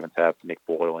if the Ravens have Nick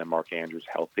Boyle and Mark Andrews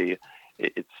healthy,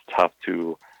 it's tough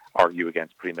to argue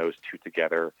against putting those 2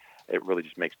 together. It really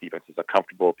just makes defenses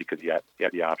uncomfortable because you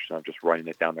have the option of just running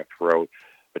it down their throat,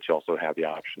 but you also have the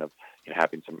option of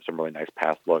having some really nice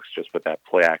pass looks just with that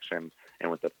play action and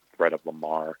with the threat of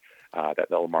Lamar that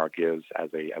Lamar gives as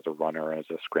a runner, as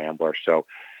a scrambler. So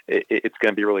it's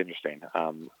going to be really interesting.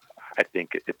 I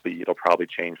think it'll probably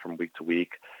change from week to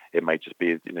week. It might just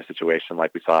be in a situation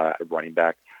like we saw at running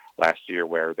back last year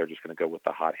where they're just going to go with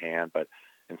the hot hand, but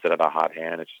instead of a hot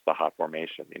hand, it's just a hot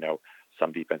formation. You know,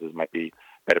 some defenses might be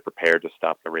better prepared to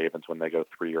stop the Ravens when they go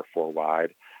 3 or 4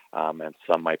 wide, and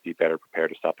some might be better prepared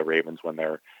to stop the Ravens when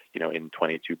they're, in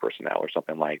 22 personnel or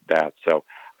something like that. So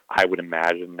I would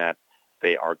imagine that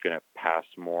they are going to pass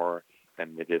more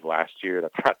than they did last year.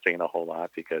 That's not saying a whole lot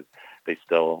because they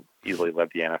still easily led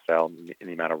the NFL in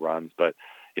the amount of runs. But,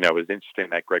 it was interesting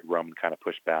that Greg Roman kind of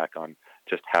pushed back on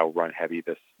just how run-heavy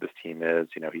this team is.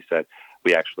 He said,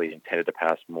 we actually intended to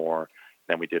pass more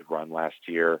than we did run last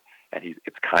year. And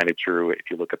it's kind of true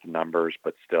if you look at the numbers,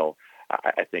 but still,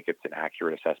 I think it's an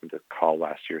accurate assessment to call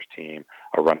last year's team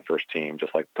a run-first team,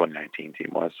 just like the 2019 team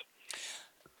was.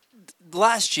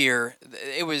 Last year,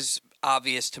 it was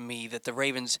obvious to me that the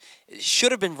Ravens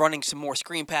should have been running some more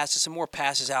screen passes, some more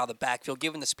passes out of the backfield,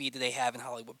 given the speed that they have in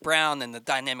Hollywood Brown and the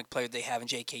dynamic player they have in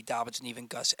J.K. Dobbins and even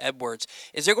Gus Edwards.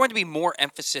 Is there going to be more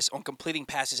emphasis on completing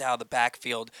passes out of the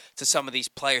backfield to some of these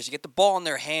players to get the ball in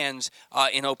their hands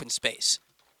in open space?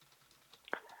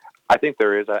 I think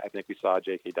there is. I think we saw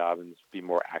J.K. Dobbins be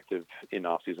more active in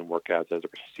off-season workouts as a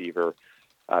receiver.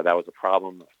 That was a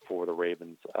problem for the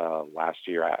Ravens last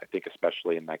year. I think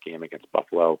especially in that game against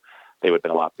Buffalo, they would have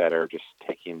been a lot better just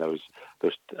taking those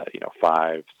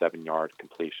 5-7 yard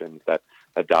completions that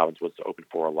Dobbins was open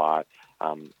for a lot.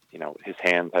 His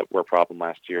hands were a problem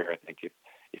last year. I think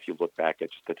if you look back at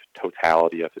just the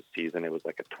totality of his season, it was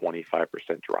like a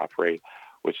 25% drop rate,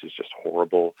 which is just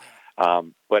horrible.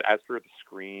 But as for the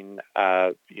screen,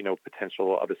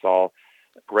 potential of this all,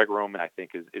 Greg Roman, I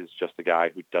think, is just a guy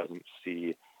who doesn't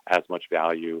see as much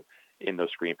value in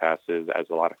those screen passes as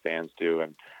a lot of fans do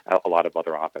and a lot of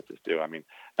other offenses do. I mean,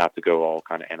 not to go all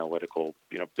kind of analytical,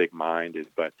 big-minded,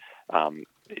 but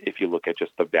if you look at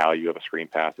just the value of a screen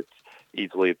pass, it's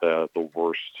easily the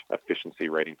worst efficiency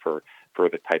rating for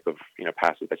the type of,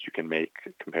 passes that you can make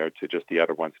compared to just the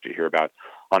other ones that you hear about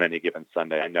on any given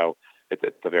Sunday. I know it's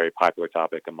a very popular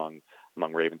topic among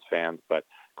Ravens fans, but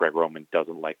Greg Roman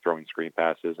doesn't like throwing screen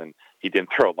passes, and he didn't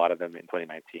throw a lot of them in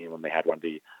 2019 when they had one of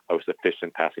the most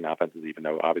efficient passing offenses, even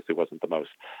though obviously wasn't the most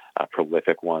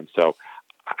prolific one. So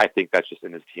I think that's just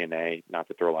in his DNA, not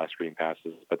to throw a lot of screen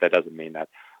passes, but that doesn't mean that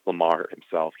Lamar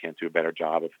himself can't do a better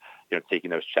job of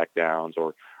taking those checkdowns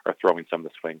or throwing some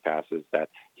of the swing passes that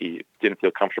he didn't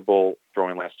feel comfortable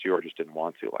throwing last year or just didn't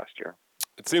want to last year.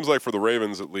 It seems like for the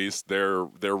Ravens, at least, their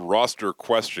roster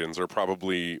questions are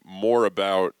probably more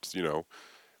about,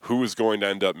 who is going to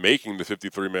end up making the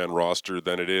 53-man roster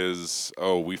than it is,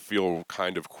 we feel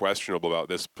kind of questionable about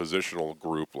this positional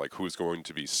group, like who's going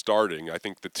to be starting. I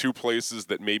think the 2 places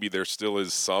that maybe there still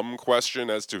is some question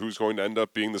as to who's going to end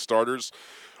up being the starters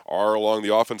are along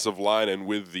the offensive line and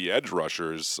with the edge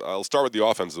rushers. I'll start with the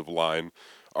offensive line.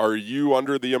 Are you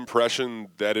under the impression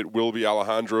that it will be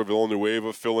Alejandro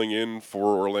Villanueva filling in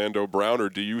for Orlando Brown, or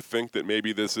do you think that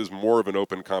maybe this is more of an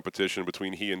open competition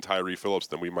between he and Tyree Phillips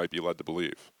than we might be led to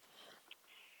believe?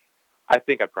 I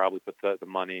think I'd probably put the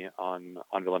money on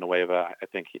Villanueva. I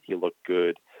think he looked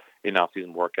good in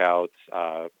off-season workouts.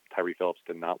 Tyree Phillips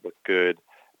did not look good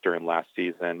during last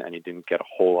season, and he didn't get a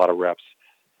whole lot of reps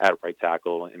at right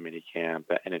tackle in minicamp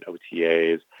and in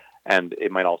OTAs. And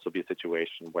it might also be a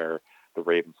situation where the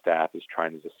Ravens staff is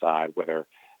trying to decide whether,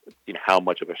 how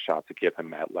much of a shot to give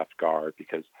him at left guard,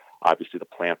 because obviously the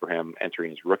plan for him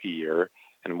entering his rookie year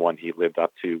and one he lived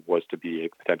up to was to be a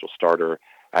potential starter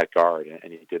at guard.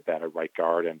 And he did that at right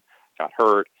guard and got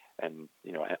hurt and,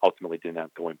 ultimately didn't end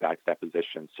up going back to that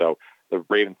position. So the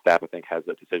Ravens staff, I think, has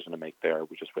a decision to make there,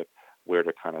 which is with where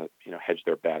to kind of, hedge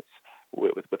their bets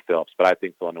with Phillips. But I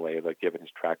think Villanueva, given his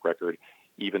track record,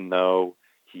 even though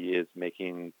he is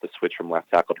making the switch from left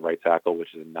tackle to right tackle,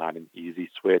 which is not an easy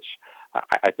switch,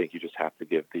 I think you just have to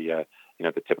give the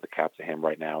the tip of the cap to him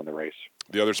right now in the race.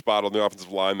 The other spot on the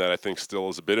offensive line that I think still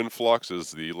is a bit in flux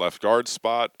is the left guard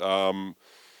spot.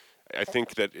 I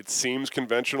think that it seems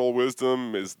conventional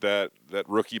wisdom is that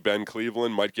rookie Ben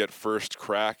Cleveland might get first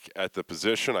crack at the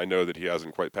position. I know that he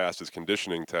hasn't quite passed his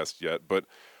conditioning test yet, but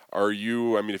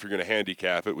if you're going to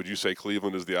handicap it, would you say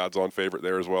Cleveland is the odds-on favorite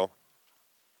there as well?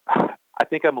 I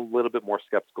think I'm a little bit more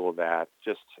skeptical of that.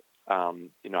 Just,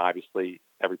 obviously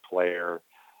every player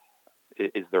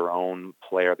is their own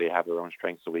player. They have their own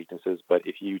strengths and weaknesses. But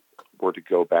if you were to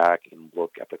go back and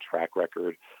look at the track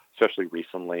record, especially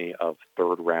recently, of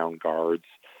third-round guards,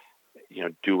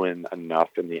 doing enough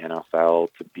in the NFL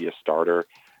to be a starter,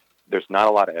 there's not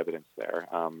a lot of evidence there.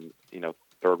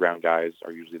 Third-round guys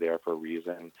are usually there for a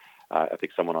reason. I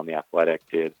think someone on The Athletic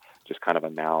did just kind of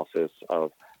analysis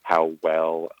of how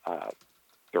well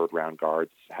third-round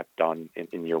guards have done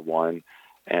in year one,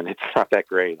 and it's not that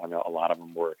great. I mean, a lot of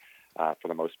them were, for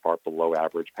the most part,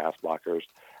 below-average pass blockers.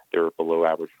 They were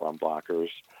below-average run blockers.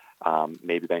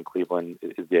 Maybe Ben Cleveland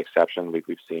is the exception.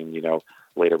 We've seen,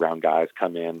 later-round guys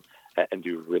come in and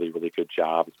do really, really good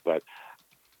jobs, but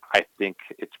I think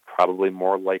it's probably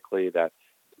more likely that,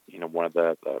 one of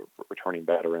the returning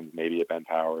veterans, maybe a Ben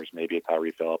Powers, maybe a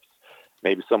Tyree Phillips,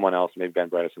 maybe someone else, maybe Ben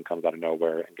Bredesen comes out of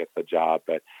nowhere and gets the job.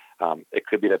 But it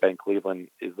could be that Ben Cleveland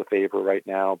is the favorite right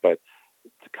now, but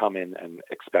to come in and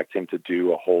expect him to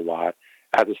do a whole lot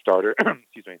as a starter,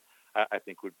 excuse me, I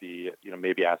think would be,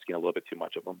 maybe asking a little bit too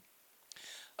much of him.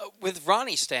 With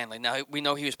Ronnie Stanley, now we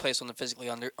know he was placed on the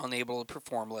physically unable to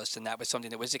perform list, and that was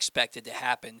something that was expected to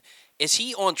happen. Is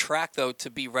he on track, though, to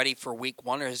be ready for week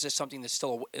one, or is this something that's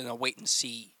still in a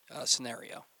wait-and-see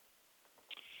scenario?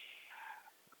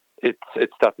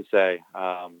 It's tough to say.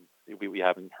 We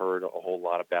haven't heard a whole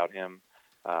lot about him.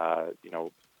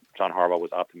 John Harbaugh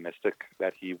was optimistic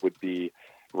that he would be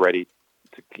ready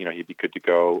to, he'd be good to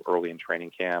go early in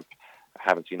training camp. I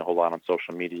haven't seen a whole lot on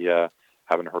social media.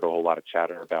 Haven't heard a whole lot of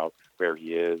chatter about where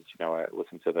he is. I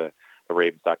listened to the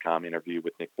Ravens.com interview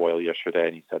with Nick Boyle yesterday,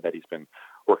 and he said that he's been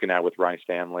working out with Ronnie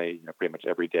Stanley, pretty much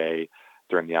every day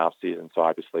during the offseason. So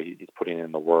obviously he's putting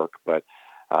in the work, but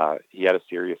he had a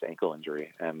serious ankle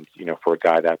injury. And, for a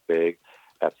guy that big,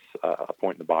 that's a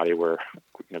point in the body where,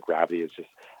 gravity is just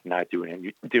not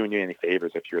doing you any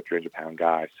favors if you're a 300-pound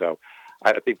guy. So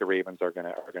I think the Ravens are going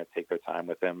to take their time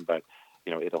with him, but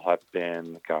it'll have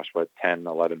been, 10,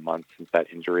 11 months since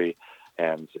that injury.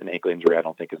 And an ankle injury I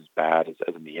don't think is as bad as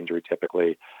a knee injury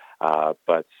typically.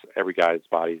 But every guy's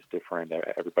body is different.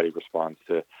 Everybody responds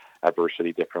to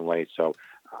adversity differently. So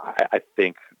I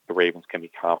think the Ravens can be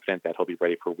confident that he'll be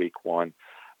ready for week one.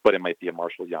 But it might be a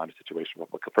Marshall Yanda situation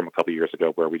from a couple of years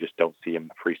ago where we just don't see him in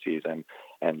the preseason.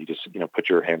 And you just, put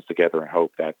your hands together and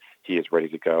hope that he is ready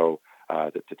to go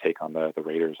to take on the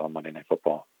Raiders on Monday Night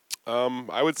Football.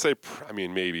 I would say,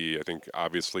 maybe, I think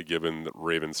obviously given the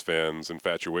Ravens fans'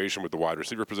 infatuation with the wide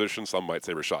receiver position, some might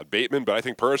say Rashad Bateman, but I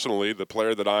think personally the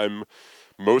player that I'm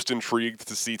most intrigued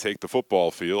to see take the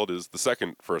football field is the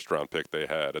second first-round pick they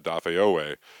had, Odafe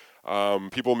Oweh.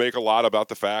 People make a lot about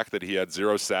the fact that he had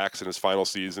 0 sacks in his final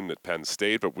season at Penn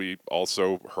State, but we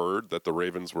also heard that the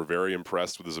Ravens were very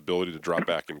impressed with his ability to drop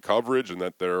back in coverage and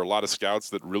that there are a lot of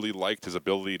scouts that really liked his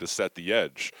ability to set the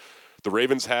edge. The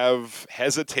Ravens have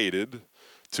hesitated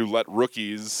to let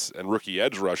rookies and rookie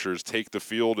edge rushers take the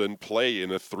field and play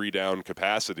in a 3-down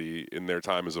capacity in their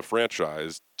time as a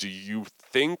franchise. Do you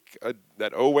think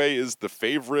that Oweh is the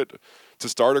favorite to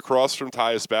start across from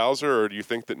Tyus Bowser, or do you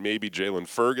think that maybe Jalen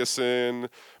Ferguson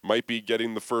might be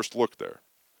getting the first look there?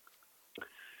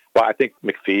 Well, I think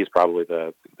McPhee is probably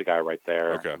the guy right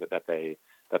there that they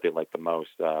like the most.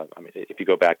 If you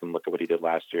go back and look at what he did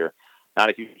last year, not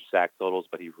a huge sack totals,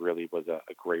 but he really was a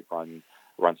great run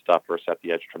stuffer, set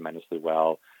the edge tremendously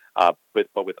well. But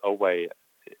with Oweh,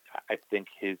 I think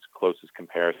his closest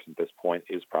comparison at this point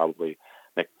is probably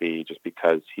McPhee, just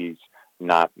because he's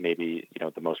not maybe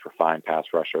the most refined pass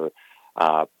rusher.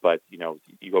 But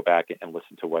you go back and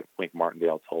listen to what Wink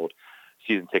Martindale told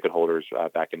season ticket holders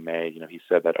back in May. He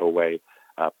said that Oweh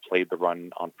played the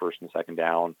run on first and second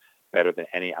down better than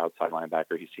any outside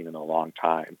linebacker he's seen in a long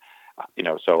time.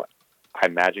 So I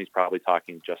imagine he's probably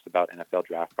talking just about NFL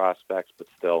draft prospects, but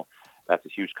still, that's a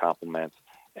huge compliment.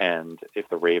 And if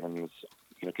the Ravens,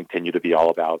 continue to be all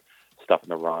about stuff in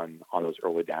the run on those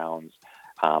early downs,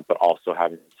 but also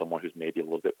having someone who's maybe a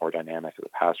little bit more dynamic as a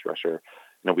pass rusher,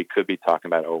 we could be talking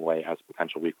about Oweh as a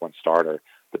potential Week 1 starter,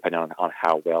 depending on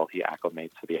how well he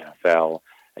acclimates to the NFL.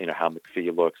 How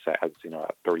McPhee looks as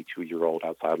a 32-year-old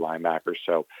outside linebacker.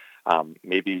 So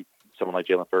maybe someone like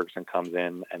Jalen Ferguson comes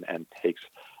in and takes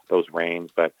those reins.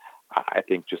 But I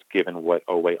think just given what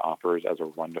Oweh offers as a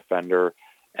run defender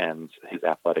and his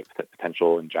athletic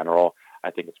potential in general,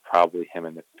 I think it's probably him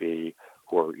and McPhee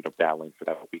who are battling for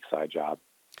that weak side job.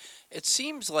 It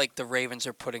seems like the Ravens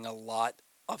are putting a lot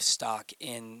of stock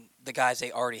in the guys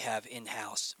they already have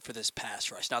in-house for this pass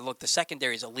rush. Now, look, the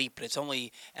secondary is elite, but it's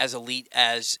only as elite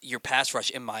as your pass rush,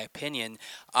 in my opinion.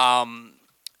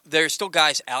 There's still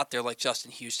guys out there like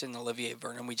Justin Houston, Olivier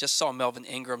Vernon. We just saw Melvin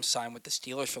Ingram sign with the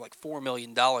Steelers for like $4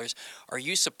 million. Are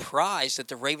you surprised that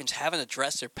the Ravens haven't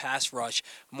addressed their pass rush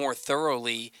more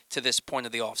thoroughly to this point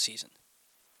of the offseason?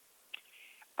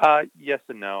 Yes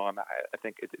and no. I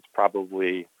think it's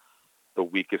probably the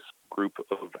weakest group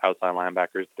of outside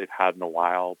linebackers they've had in a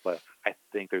while, but I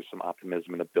think there's some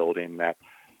optimism in the building that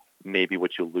maybe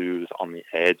what you lose on the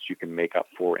edge, you can make up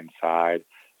for inside.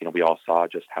 We all saw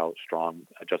just how strong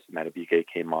Justin Madubuike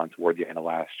came on toward the end of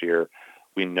last year.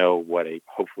 We know what a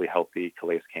hopefully healthy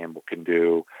Calais Campbell can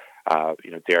do.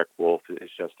 Derek Wolfe is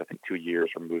just, I think, 2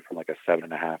 years removed from like a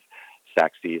 7.5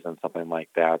 sack season, something like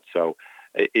that. So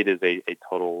it is a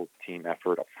total team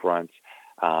effort up front.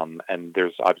 And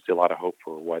there's obviously a lot of hope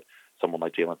for what someone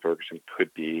like Jalen Ferguson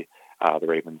could be. The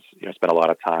Ravens, spent a lot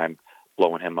of time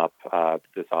blowing him up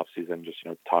this offseason, just,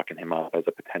 talking him up as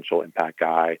a potential impact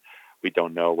guy. We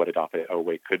don't know what Odafe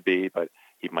Oweh could be, but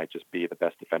he might just be the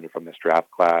best defender from this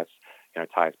draft class.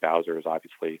 Tyus Bowser is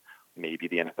obviously maybe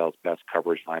the NFL's best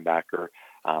coverage linebacker.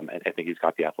 And I think he's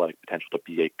got the athletic potential to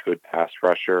be a good pass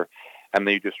rusher. And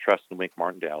then you just trust in Wink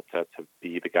Martindale to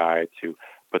be the guy to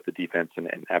put the defense in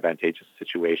advantageous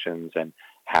situations and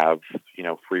have,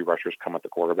 free rushers come at the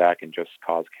quarterback and just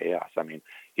cause chaos.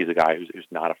 He's a guy who's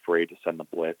not afraid to send the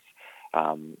blitz.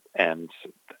 And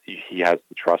he has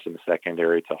the trust in the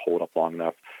secondary to hold up long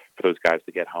enough for those guys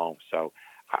to get home. So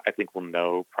I think we'll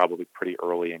know probably pretty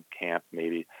early in camp,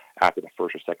 maybe after the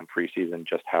first or second preseason,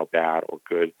 just how bad or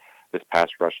good this pass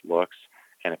rush looks.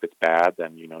 And if it's bad,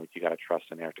 then, you got to trust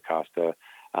in Eric DeCosta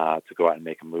to go out and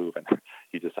make a move. And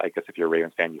I guess if you're a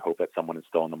Ravens fan, you hope that someone is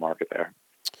still in the market there.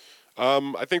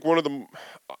 I think one of them,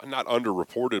 not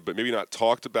underreported, but maybe not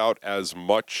talked about as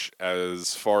much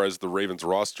as far as the Ravens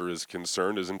roster is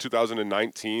concerned, is in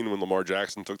 2019 when Lamar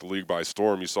Jackson took the league by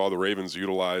storm. You saw the Ravens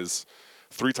utilize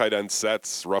 3 tight end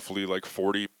sets roughly like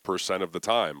 40% of the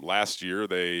time. Last year,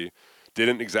 they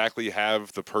didn't exactly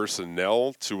have the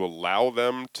personnel to allow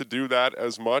them to do that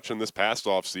as much. And this past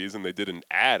offseason, they didn't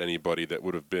add anybody that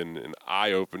would have been an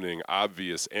eye-opening,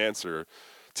 obvious answer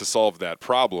to solve that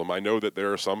problem. I know that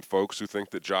there are some folks who think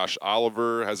that Josh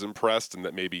Oliver has impressed and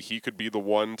that maybe he could be the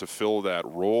one to fill that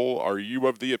role. Are you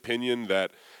of the opinion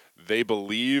that they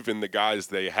believe in the guys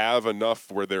they have enough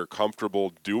where they're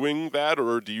comfortable doing that?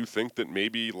 Or do you think that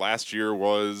maybe last year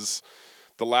was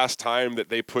the last time that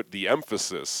they put the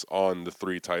emphasis on the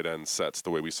 3 tight end sets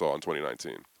the way we saw in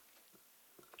 2019?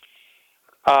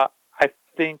 I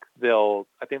think they'll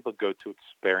go to it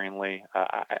sparingly.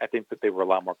 I think that they were a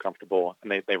lot more comfortable,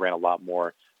 and they ran a lot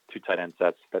more 2 tight end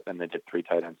sets than they did 3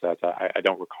 tight end sets. I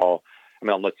don't recall.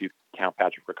 Unless you count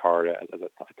Patrick Ricard as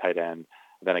a tight end,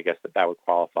 then I guess that would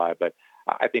qualify. But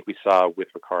I think we saw with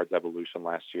Ricard's evolution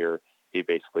last year, he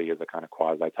basically is a kind of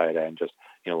quasi tight end, just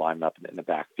lining up in the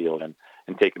backfield and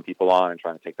taking people on and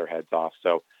trying to take their heads off.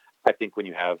 So I think when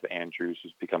you have Andrews,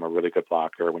 who's become a really good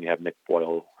blocker, when you have Nick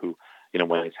Boyle, who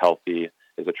when he's healthy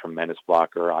is a tremendous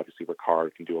blocker. Obviously,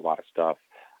 Ricard can do a lot of stuff,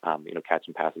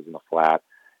 catching passes in the flat.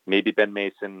 Maybe Ben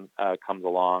Mason comes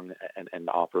along and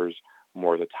offers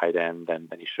more of the tight end than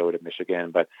he showed at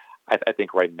Michigan. But I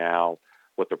think right now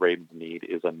what the Ravens need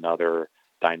is another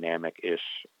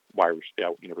dynamic-ish wide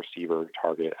receiver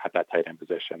target at that tight end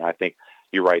position. I think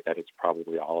you're right that it's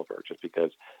probably Oliver, just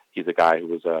because he's a guy who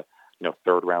was a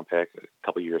third-round pick a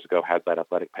couple of years ago, has that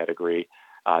athletic pedigree.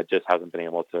 Just hasn't been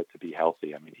able to be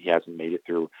healthy. He hasn't made it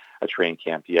through a training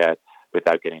camp yet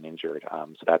without getting injured.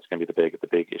 So that's going to be the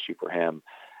big issue for him.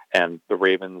 And the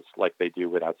Ravens, like they do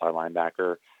with outside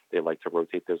linebacker, they like to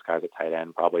rotate those guys at tight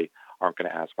end probably aren't going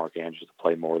to ask Mark Andrews to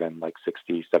play more than like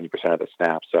 60, 70% of the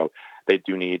snaps. So they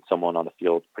do need someone on the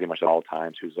field pretty much at all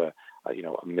times who's a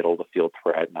middle of the field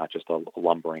threat, not just a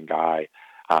lumbering guy.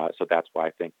 So that's why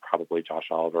I think probably Josh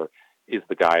Oliver is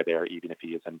the guy there, even if he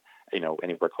isn't,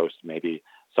 anywhere close to maybe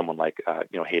someone like,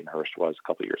 Hayden Hurst was a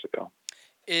couple of years ago.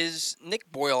 Is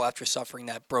Nick Boyle, after suffering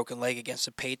that broken leg against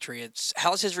the Patriots,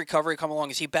 how's his recovery come along?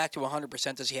 Is he back to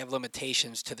 100%? Does he have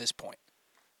limitations to this point?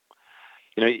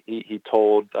 He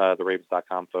told the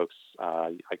Ravens.com folks,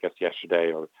 I guess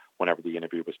yesterday or whenever the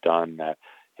interview was done, that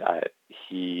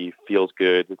he feels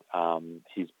good.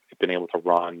 He's been able to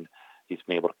run. He's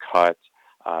been able to cut.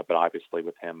 But obviously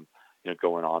with him,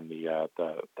 going on the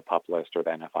PUP list or the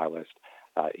NFI list,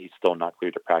 he's still not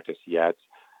cleared to practice yet.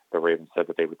 The Ravens said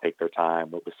that they would take their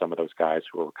time with some of those guys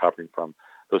who are recovering from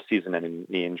those season-ending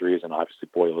knee injuries, and obviously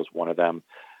Boyle is one of them.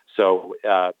 So,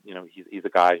 he's a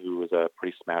guy who is a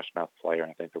pretty smash-mouth player,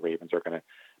 and I think the Ravens are going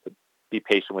to be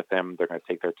patient with him. They're going to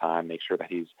take their time, make sure that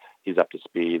he's up to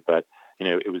speed. But,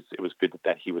 it was good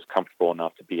that he was comfortable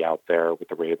enough to be out there with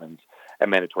the Ravens at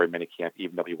mandatory minicamp,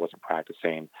 even though he wasn't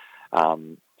practicing.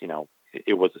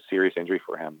 It was a serious injury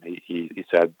for him. He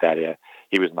said that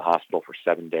he was in the hospital for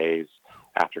 7 days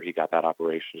after he got that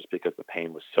operation just because the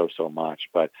pain was so much.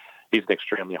 But he's an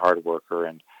extremely hard worker,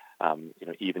 and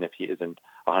even if he isn't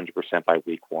 100% by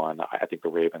week one, I think the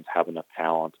Ravens have enough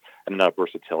talent and enough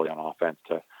versatility on offense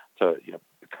to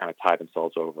kind of tie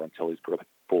themselves over until he's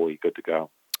fully good to go.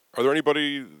 Are there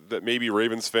anybody that maybe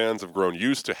Ravens fans have grown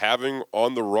used to having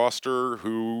on the roster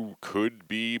who could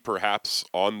be perhaps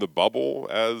on the bubble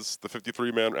as the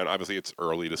 53-man? And obviously it's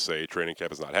early to say. Training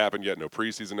camp has not happened yet, no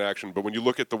preseason action. But when you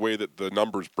look at the way that the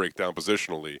numbers break down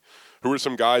positionally, who are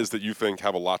some guys that you think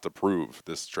have a lot to prove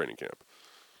this training camp?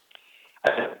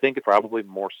 I think it's probably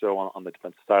more so on the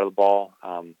defensive side of the ball.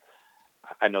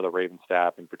 I know the Ravens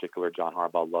staff, in particular, John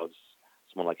Harbaugh loves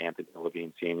someone like Anthony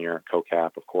Levine Sr.,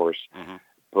 co-cap, of course. Mm-hmm.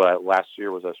 But last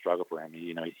year was a struggle for him.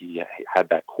 He had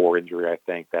that core injury, I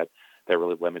think, that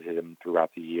really limited him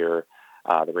throughout the year.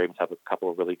 The Ravens have a couple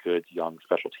of really good young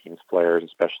special teams players,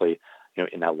 especially,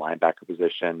 in that linebacker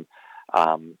position.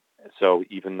 So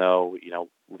even though,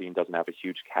 Levine doesn't have a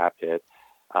huge cap hit,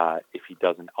 if he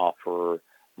doesn't offer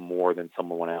more than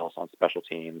someone else on special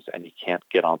teams and he can't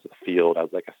get onto the field as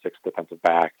like a sixth defensive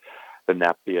back, then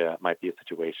that might be a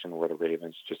situation where the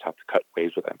Ravens just have to cut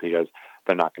ways with him because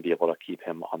they're not going to be able to keep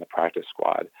him on the practice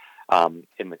squad.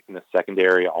 In the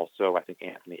secondary, also, I think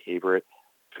Anthony Averett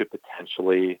could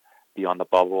potentially be on the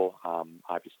bubble.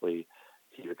 Obviously,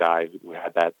 he's a guy who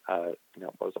had that,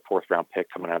 was a fourth-round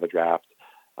pick coming out of the draft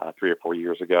 3 or 4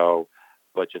 years ago,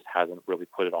 but just hasn't really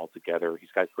put it all together.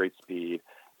 He's got great speed.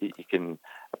 He can,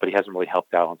 but he hasn't really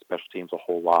helped out on special teams a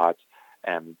whole lot.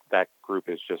 And that group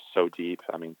is just so deep.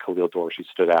 I mean, Khalil Dorsey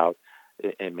stood out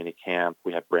in minicamp.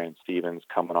 We have Brandon Stevens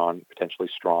coming on potentially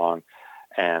strong.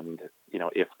 And,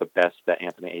 if the best that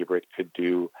Anthony Averett could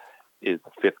do is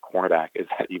the fifth cornerback, is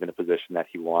that even a position that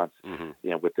he wants,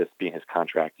 with this being his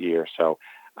contract year. So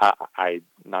I'm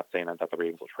not saying that the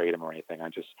Ravens will trade him or anything.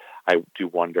 I do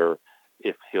wonder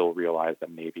if he'll realize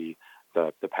that maybe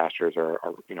the pastures are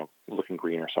looking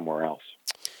greener somewhere else.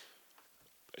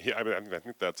 Yeah, I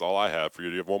think that's all I have for you.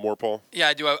 Do you have one more, Paul? Yeah,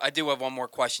 I do have one more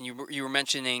question. You were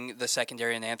mentioning the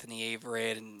secondary and Anthony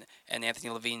Averett and Anthony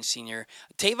Levine Sr.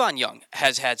 Tavon Young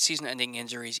has had season-ending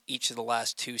injuries each of the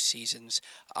last 2 seasons.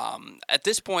 At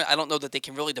this point, I don't know that they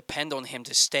can really depend on him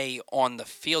to stay on the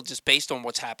field just based on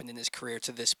what's happened in his career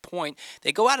to this point.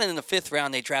 They go out and in the 5th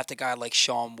round, they draft a guy like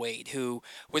Shaun Wade, who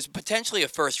was potentially a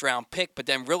first-round pick, but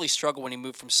then really struggled when he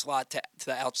moved from slot to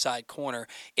the outside corner.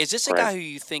 Is this a guy who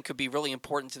you think could be really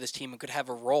important to this team and could have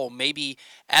a role, maybe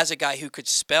as a guy who could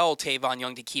spell Tavon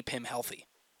Young to keep him healthy?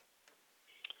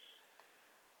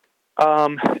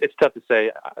 It's tough to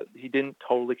say. He didn't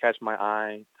totally catch my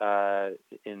eye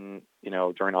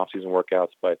during off-season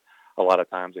workouts, but a lot of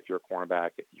times if you're a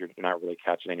cornerback, you're not really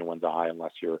catching anyone's eye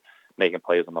unless you're making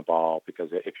plays on the ball, because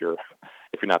if you're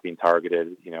not being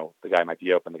targeted, the guy might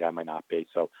be open, the guy might not be.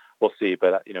 So we'll see.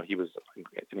 But he was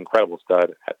an incredible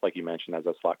stud, like you mentioned, as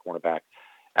a slot cornerback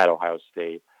at Ohio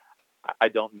State. I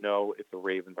don't know if the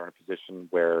Ravens are in a position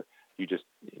where you just,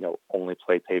 only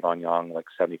play Tavon Young like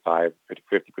 75,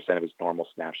 50% of his normal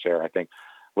snap share. I think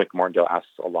Wink Martindale asks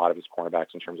a lot of his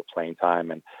cornerbacks in terms of playing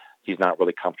time, and he's not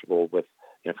really comfortable with,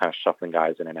 kind of shuffling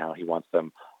guys in and out. He wants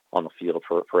them on the field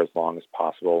for as long as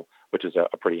possible, which is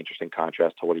a pretty interesting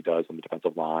contrast to what he does on the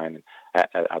defensive line and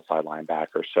at outside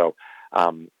linebacker. So,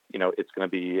 it's going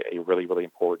to be a really, really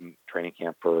important training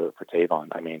camp for Tavon.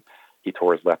 I mean, he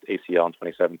tore his left ACL in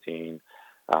 2017.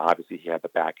 Obviously, he had the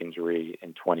back injury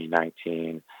in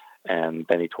 2019. and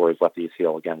then he tore his left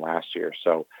ACL again last year.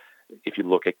 So if you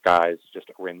look at guys just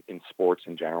in sports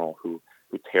in general who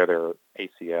tear their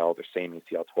ACL, their same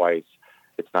ACL twice,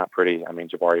 it's not pretty. I mean,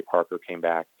 Jabari Parker came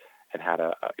back and had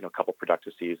a couple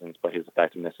productive seasons, but his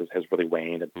effectiveness has really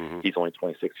waned, and he's only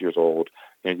 26 years old.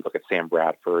 You look at Sam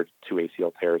Bradford, 2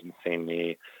 ACL tears in the same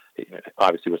knee.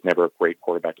 Obviously was never a great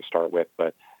quarterback to start with,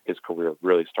 but his career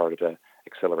really started to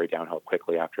accelerate downhill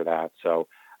quickly after that. So,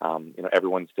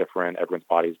 everyone's different. Everyone's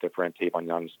body's different. Tavon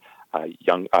Young's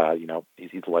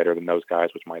he's lighter than those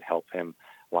guys, which might help him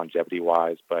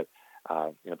longevity-wise. But,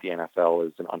 the NFL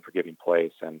is an unforgiving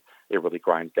place, and it really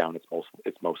grinds down its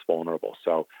most vulnerable.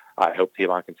 So I hope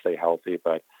Tavon can stay healthy,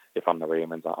 but if I'm the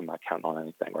Ravens, I'm not counting on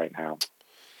anything right now.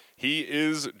 He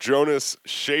is Jonas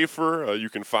Shaffer. You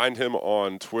can find him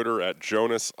on Twitter at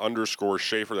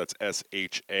Jonas_Shaffer. That's SHAFFER.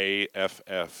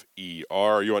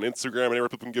 Are you on Instagram? Anywhere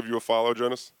people can give you a follow,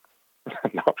 Jonas?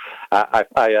 No,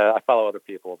 I follow other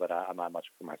people, but I'm not much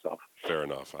for myself. Fair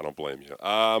enough. I don't blame you.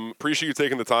 Appreciate you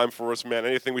taking the time for us, man.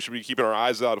 Anything we should be keeping our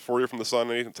eyes out for you from the sun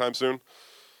anytime soon?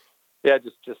 Yeah,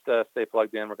 just stay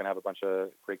plugged in. We're going to have a bunch of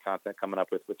great content coming up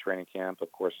with training camp.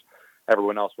 Of course,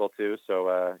 everyone else will too.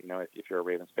 So, if you're a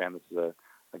Ravens fan, this is a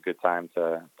good time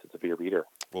to be a reader.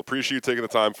 Well, appreciate you taking the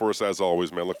time for us as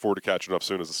always, man. Look forward to catching up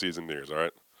soon as the season nears, all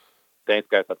right? Thanks,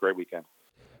 guys. Have a great weekend.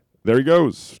 There he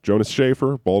goes, Jonas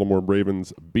Shaffer, Baltimore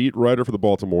Ravens beat writer for the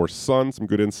Baltimore Sun. Some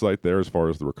good insight there as far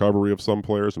as the recovery of some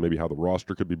players and maybe how the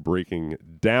roster could be breaking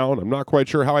down. I'm not quite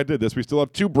sure how I did this. We still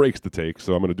have 2 breaks to take,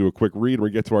 so I'm going to do a quick read and we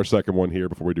get to our second one here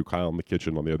before we do Kyle in the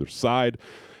Kitchen on the other side.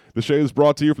 The show is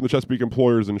brought to you from the Chesapeake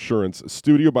Employers Insurance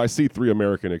Studio by C3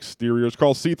 American Exteriors.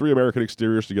 Call C3 American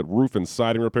Exteriors to get roof and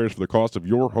siding repairs for the cost of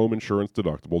your home insurance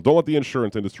deductible. Don't let the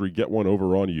insurance industry get one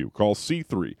over on you. Call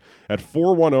C3 at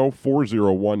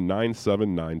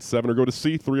 410-401-9797 or go to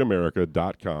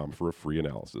c3america.com for a free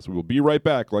analysis. We will be right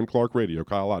back. Glenn Clark Radio,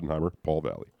 Kyle Ottenheimer, Paul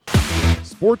Valley.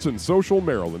 Sports and Social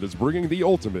Maryland is bringing the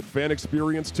ultimate fan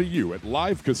experience to you at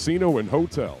Live Casino and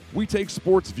Hotel. We take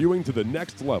sports viewing to the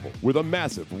next level with a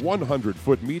massive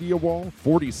 100-foot media wall,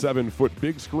 47-foot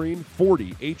big screen,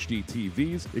 40 HD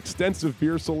TVs, extensive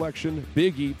beer selection,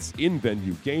 big eats,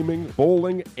 in-venue gaming,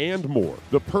 bowling, and more.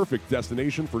 The perfect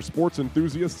destination for sports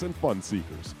enthusiasts and fun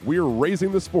seekers. We're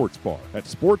raising the sports bar at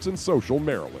Sports and Social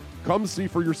Maryland. Come see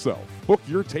for yourself. Book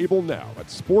your table now at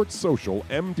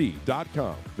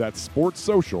sportssocialmd.com. That's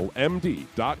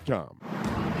sportssocialmd.com.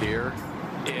 Here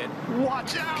it.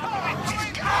 Watch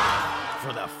out!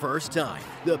 For the first time,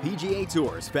 the PGA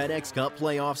Tour's FedEx Cup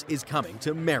Playoffs is coming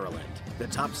to Maryland. The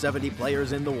top 70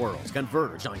 players in the world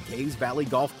converge on Caves Valley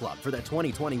Golf Club for the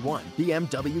 2021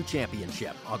 BMW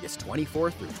Championship, August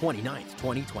 24th through 29th,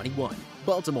 2021.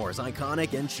 Baltimore's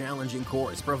iconic and challenging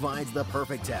course provides the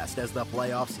perfect test as the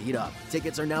playoffs heat up.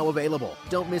 Tickets are now available.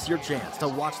 Don't miss your chance to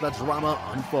watch the drama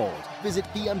unfold. Visit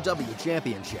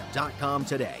BMWChampionship.com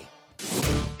today.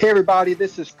 Hey everybody,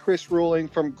 this is Chris Ruling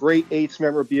from Great 8's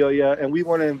Memorabilia, and we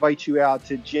want to invite you out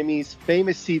to Jimmy's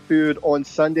Famous Seafood on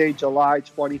Sunday, July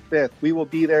 25th. We will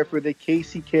be there for the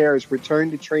Casey Cares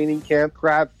Return to Training Camp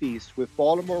Crab Feast with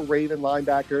Baltimore Raven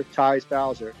linebacker Tyus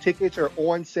Bowser. Tickets are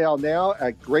on sale now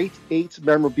at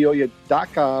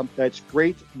great8memorabilia.com. That's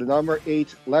great, the number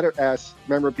 8, letter S,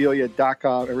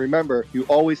 memorabilia.com. And remember, you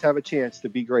always have a chance to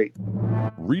be great.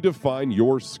 Redefine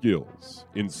your skills,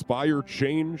 inspire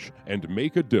change, and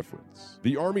make a difference.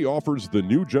 The Army offers the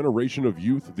new generation of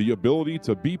youth the ability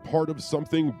to be part of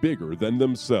something bigger than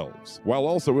themselves, while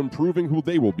also improving who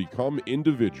they will become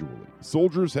individually.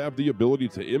 Soldiers have the ability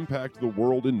to impact the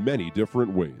world in many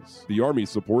different ways. The Army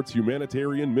supports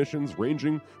humanitarian missions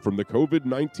ranging from the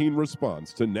COVID-19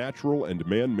 response to natural and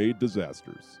man-made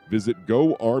disasters. Visit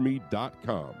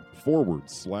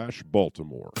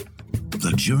goarmy.com/Baltimore.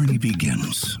 The journey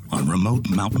begins on remote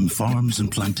mountain farms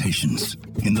and plantations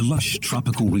in the lush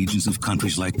tropical regions of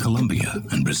countries like Colombia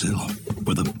and Brazil,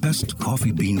 where the best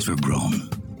coffee beans are grown.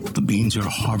 The beans are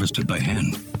harvested by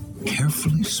hand,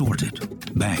 carefully sorted,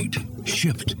 bagged,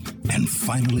 shipped, and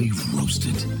finally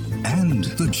roasted. And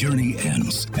the journey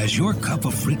ends as your cup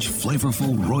of rich,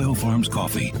 flavorful Royal Farms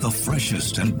coffee, the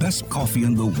freshest and best coffee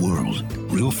in the world.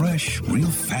 Real fresh, real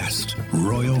fast.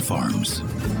 Royal Farms.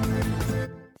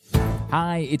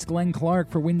 Hi, it's Glenn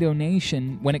Clark for Window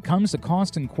Nation. When it comes to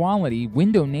cost and quality,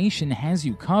 Window Nation has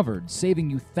you covered, saving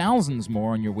you thousands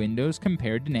more on your windows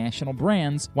compared to national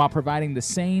brands, while providing the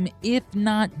same, if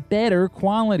not better,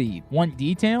 quality. Want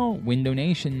detail? Window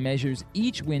Nation measures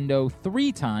each window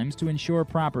 3 times to ensure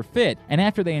proper fit, and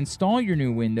after they install your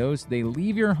new windows, they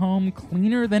leave your home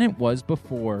cleaner than it was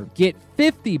before. Get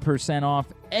 50% off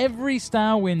every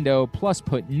style window, plus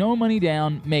put no money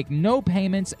down, make no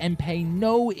payments, and pay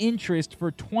no interest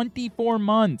for 24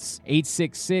 months.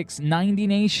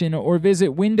 866-90-NATION or visit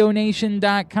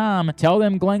windownation.com. Tell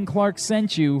them Glenn Clark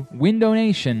sent you. Window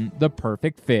Nation, the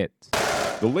perfect fit.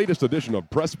 The latest edition of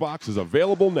Press Box is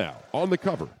available now. On the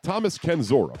cover, Thomas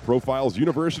Kenzora profiles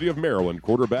University of Maryland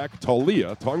quarterback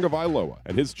Taulia Tagovailoa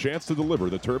and his chance to deliver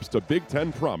the Terps to Big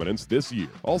Ten prominence this year.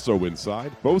 Also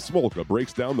inside, Bo Smolka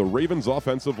breaks down the Ravens'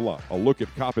 offensive line, a look at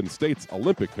Coppin State's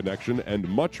Olympic connection, and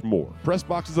much more. Press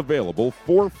Box is available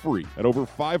for free at over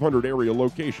 500 area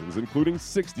locations, including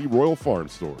 60 Royal Farm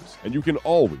stores. And you can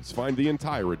always find the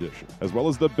entire edition, as well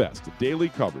as the best daily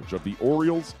coverage of the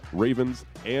Orioles, Ravens,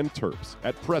 and Terps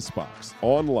at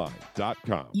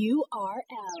PressBoxOnline.com. URL.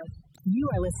 You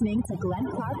are listening to Glenn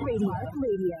Clark Radio at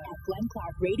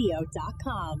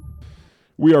GlennClarkRadio.com.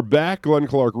 We are back, Glenn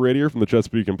Clark Radio from the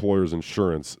Chesapeake Employers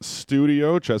Insurance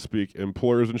Studio. Chesapeake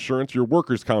Employers Insurance, your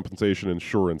workers' compensation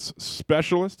insurance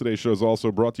specialist. Today's show is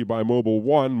also brought to you by Mobile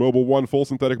One. Mobile One full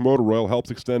synthetic motor oil helps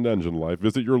extend engine life.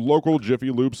 Visit your local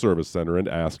Jiffy Lube service center and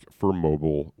ask for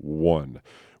Mobile One.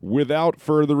 Without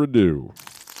further ado,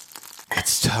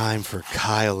 it's time for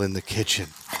Kyle in the Kitchen.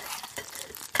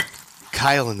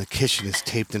 Kyle in the Kitchen is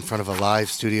taped in front of a live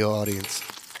studio audience.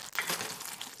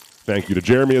 Thank you to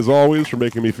Jeremy, as always, for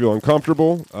making me feel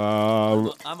uncomfortable.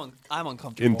 I'm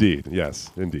uncomfortable. Indeed,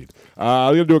 yes, indeed.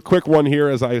 I'm going to do a quick one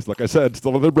here, like I said,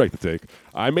 still another break to take.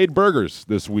 I made burgers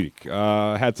this week.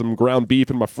 Had some ground beef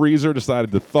in my freezer,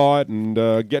 decided to thaw it and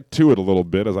get to it a little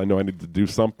bit, as I know I need to do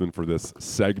something for this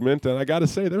segment. And I got to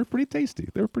say, they were pretty tasty.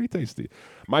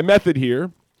 My method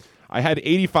here, I had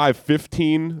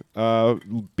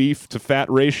 85-15 beef to fat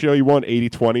ratio. You want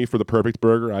 80-20 for the perfect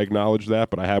burger. I acknowledge that,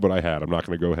 but I had what I had. I'm not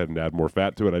going to go ahead and add more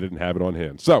fat to it. I didn't have it on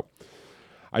hand. So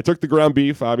I took the ground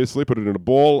beef, obviously, put it in a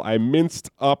bowl. I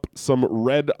minced up some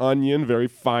red onion very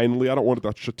finely. I don't want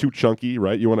it too chunky,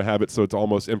 right? You want to have it so it's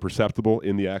almost imperceptible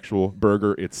in the actual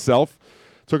burger itself.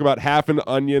 Took about half an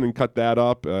onion and cut that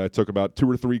up. Took about 2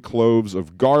 or 3 cloves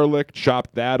of garlic,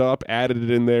 chopped that up, added it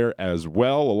in there as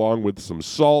well, along with some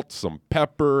salt, some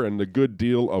pepper, and a good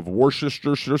deal of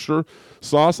Worcestershire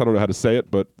sauce. I don't know how to say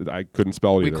it, but I couldn't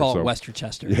spell it either. We call it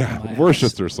Worcestershire. Yeah,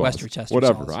 Worcester sauce. Worcestershire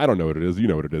Whatever. sauce. I don't know what it is. You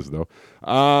know what it is, though.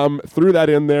 Threw that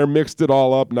in there, mixed it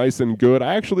all up nice and good.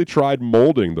 I actually tried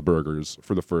molding the burgers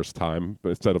for the first time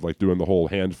instead of doing the whole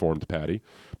hand-formed patty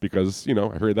because,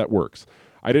 I heard that works.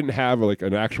 I didn't have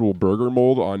an actual burger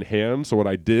mold on hand, so what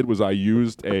I did was I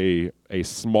used a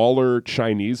smaller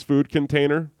Chinese food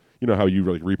container. You know how you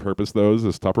repurpose those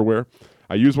as Tupperware?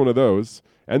 I used one of those.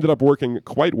 Ended up working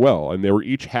quite well, and they were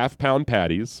each half-pound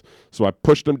patties. So I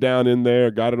pushed them down in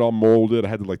there, got it all molded. I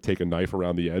had to take a knife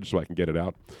around the edge so I can get it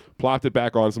out. Plopped it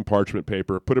back on some parchment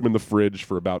paper, put them in the fridge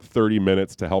for about 30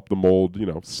 minutes to help the mold,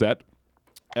 set.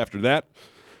 After that,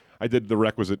 I did the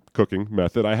requisite cooking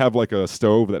method. I have a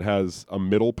stove that has a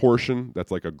middle portion that's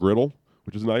like a griddle,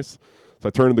 which is nice. So I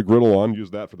turned the griddle on,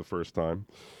 used that for the first time.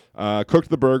 Cooked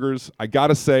the burgers. I got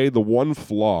to say, the one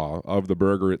flaw of the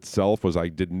burger itself was I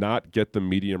did not get the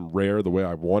medium rare the way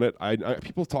I want it.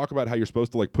 People talk about how you're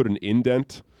supposed to put an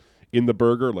indent in the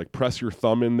burger, press your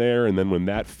thumb in there, and then when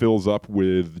that fills up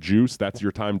with juice, that's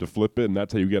your time to flip it, and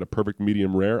that's how you get a perfect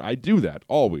medium rare. I do that,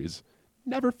 always.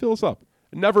 Never fills up.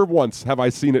 Never once have I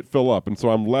seen it fill up, and so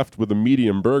I'm left with a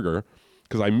medium burger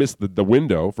because I missed the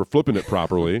window for flipping it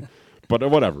properly. But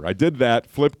whatever. I did that,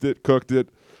 flipped it, cooked it,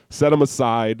 set them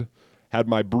aside, had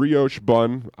my brioche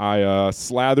bun. I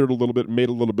slathered a little bit, made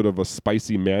a little bit of a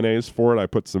spicy mayonnaise for it. I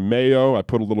put some mayo. I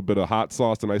put a little bit of hot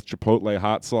sauce, a nice Chipotle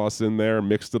hot sauce in there,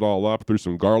 mixed it all up, threw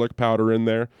some garlic powder in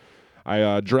there.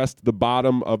 I dressed the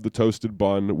bottom of the toasted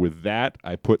bun with that.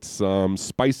 I put some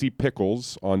spicy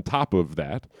pickles on top of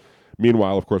that.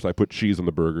 Meanwhile, of course, I put cheese on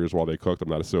the burgers while they cooked. I'm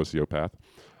not a sociopath.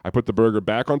 I put the burger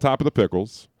back on top of the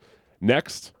pickles.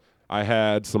 Next, I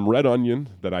had some red onion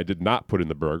that I did not put in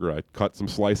the burger. I cut some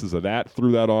slices of that,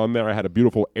 threw that on there. I had a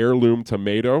beautiful heirloom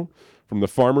tomato from the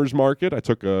farmer's market. I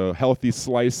took a healthy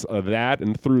slice of that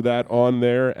and threw that on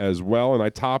there as well. And I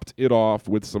topped it off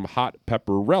with some hot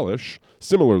pepper relish,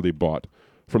 similarly bought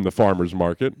from the farmer's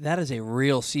market. That is a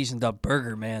real seasoned up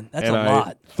burger, man. That's and a lot.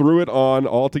 I threw it on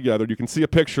all together. You can see a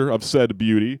picture of said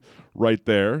beauty right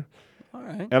there. All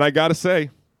right. And I got to say,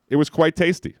 it was quite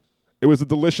tasty. It was a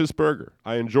delicious burger.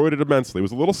 I enjoyed it immensely. It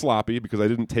was a little sloppy because I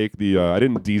didn't take I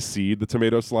didn't de-seed the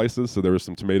tomato slices, so there was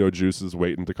some tomato juices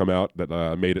waiting to come out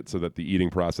that made it so that the eating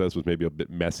process was maybe a bit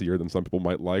messier than some people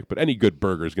might like. But any good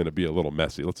burger is going to be a little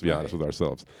messy. Let's be honest with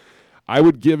ourselves. I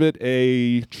would give it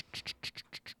a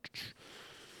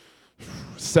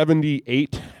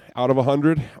 78 out of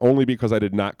 100, only because I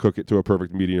did not cook it to a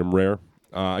perfect medium rare.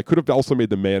 I could have also made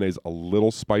the mayonnaise a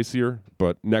little spicier,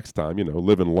 but next time,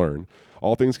 live and learn.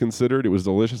 All things considered, it was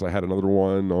delicious. I had another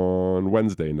one on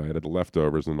Wednesday night at the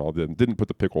leftovers, and didn't put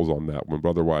the pickles on that one, but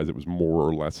otherwise it was more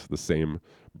or less the same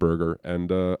burger.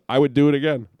 And I would do it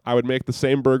again. I would make the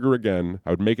same burger again. I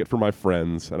would make it for my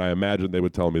friends, and I imagine they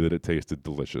would tell me that it tasted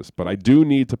delicious. But I do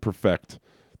need to perfect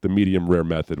the medium rare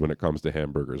method when it comes to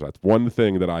hamburgers. That's one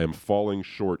thing that I am falling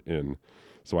short in.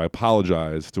 So I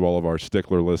apologize to all of our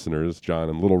stickler listeners, John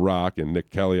and Little Rock and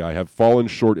Nick Kelly. I have fallen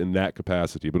short in that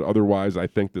capacity, but otherwise I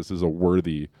think this is a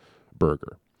worthy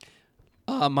burger.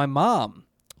 My mom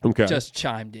Okay. just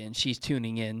chimed in. She's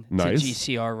tuning in Nice. to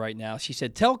GCR right now. She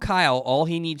said, tell Kyle all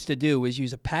he needs to do is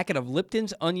use a packet of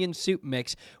Lipton's onion soup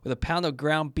mix with a pound of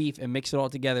ground beef and mix it all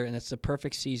together, and it's the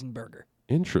perfect seasoned burger.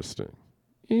 Interesting.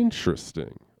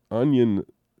 Onion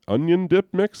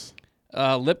dip mix?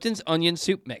 Lipton's onion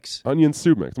soup mix. Onion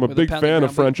soup mix. I'm a With a big pound of fan of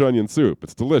ground French onion soup.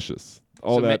 It's delicious.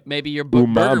 All So that maybe your burger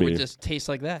umami. would just taste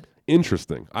like that.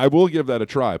 Interesting. I will give that a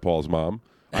try, Paul's mom.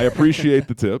 I appreciate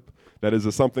the tip. That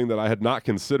is something that I had not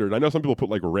considered. I know some people put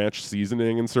like ranch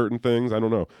seasoning in certain things. I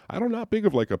don't know. I'm not big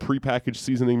of like a prepackaged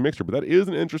seasoning mixture, but that is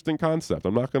an interesting concept.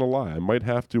 I'm not going to lie. I might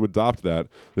have to adopt that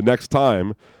the next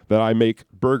time that I make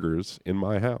burgers in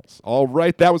my house. All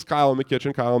right, that was Kyle in the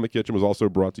Kitchen. Kyle in the Kitchen was also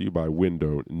brought to you by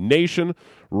Window Nation.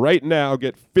 Right now,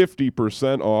 get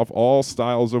 50% off all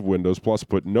styles of windows, plus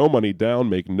put no money down,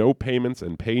 make no payments,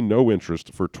 and pay no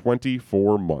interest for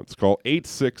 24 months. Call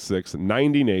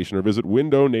 866-90-NATION or visit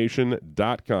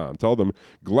windownation.com. Tell them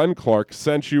Glenn Clark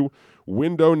sent you.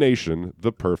 Window Nation,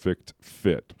 the perfect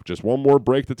fit. Just one more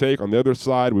break to take. On the other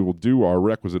side, we will do our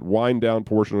requisite wind-down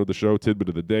portion of the show, tidbit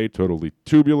of the day, totally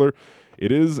tubular.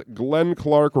 It is Glenn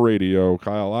Clark Radio.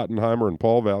 Kyle Ottenheimer and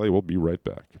Paul Valley will be right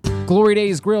back. Glory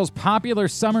Days Grill's popular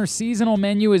summer seasonal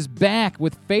menu is back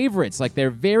with favorites like their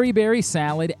Very Berry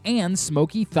Salad and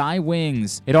Smoky Thigh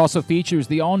Wings. It also features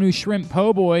the all-new Shrimp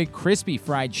Po' Boy, crispy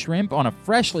fried shrimp on a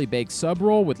freshly baked sub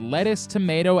roll with lettuce,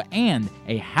 tomato, and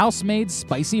a house-made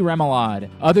spicy remoulade.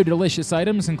 Other delicious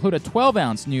items include a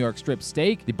 12-ounce New York strip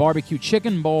steak, the barbecue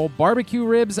chicken bowl, barbecue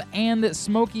ribs, and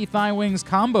Smoky Thigh Wings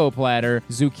combo platter,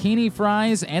 zucchini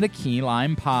fries, and a key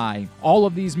lime pie. All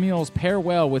of these meals pair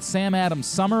well with Sam Adams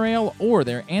Summer Ale or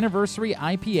their anniversary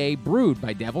IPA brewed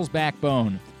by Devil's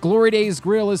Backbone. Glory Days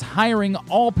Grill is hiring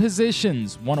all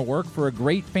positions. Want to work for a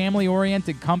great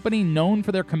family-oriented company known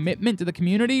for their commitment to the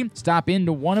community? Stop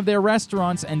into one of their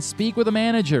restaurants and speak with a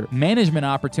manager. Management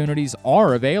opportunities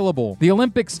are available. The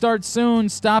Olympics start soon.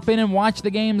 Stop in and watch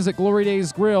the games at Glory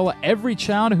Days Grill. Every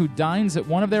child who dines at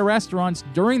one of their restaurants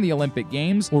during the Olympic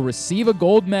Games will receive a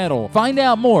gold medal. Find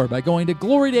out more by going to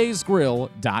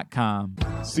glorydaysgrill.com.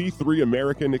 C3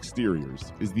 American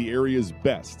Exteriors is the area's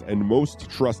best and most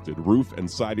trusted roof and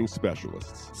siding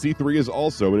specialists. C3 is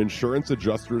also an insurance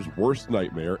adjuster's worst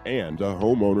nightmare and a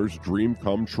homeowner's dream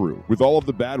come true. With all of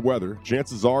the bad weather,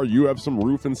 chances are you have some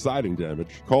roof and siding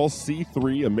damage. Call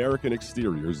C3 American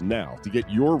Exteriors now to get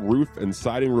your roof and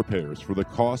siding repairs for the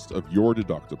cost of your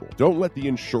deductible. Don't let the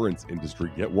insurance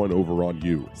industry get one over on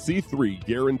you. C3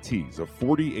 guarantees a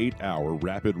 48-hour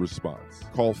rapid response.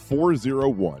 Call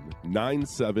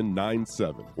 401-9797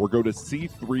 or go to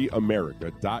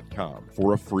c3america.com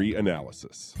for a free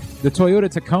analysis. The Toyota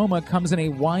Tacoma comes in a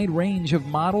wide range of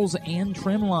models and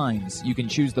trim lines. You can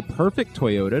choose the perfect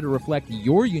Toyota to reflect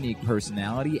your unique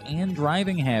personality and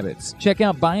driving habits. Check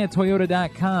out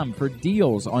buyatoyota.com for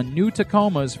deals on new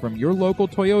Tacomas from your local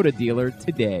Toyota dealer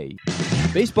today.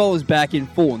 Baseball is back in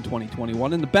full in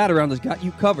 2021, and the Bat-Around has got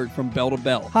you covered from bell to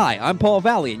bell. Hi, I'm Paul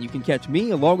Valley, and you can catch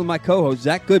me along with my co-host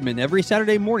Zach Goodman every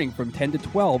Saturday morning from 10 to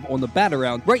 12 on the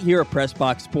Bat-Around right here at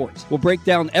PressBox Sports. We'll break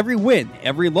down every win,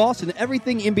 every loss, and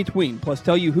everything in between, plus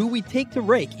tell you who we take to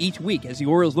rake each week as the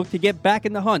Orioles look to get back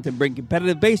in the hunt and bring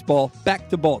competitive baseball back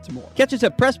to Baltimore. Catch us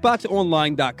at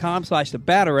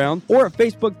PressBoxOnline.com/the-Bat-Around or at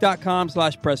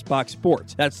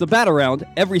Facebook.com/PressBoxSports. That's the Bat-Around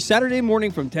every Saturday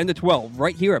morning from 10 to 12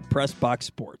 right here at PressBox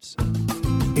Sports.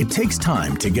 It takes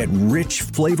time to get rich,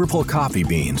 flavorful coffee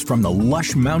beans from the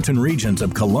lush mountain regions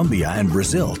of Colombia and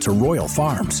Brazil to Royal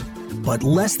Farms. But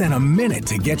less than a minute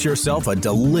to get yourself a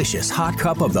delicious hot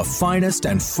cup of the finest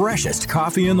and freshest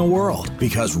coffee in the world.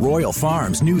 Because Royal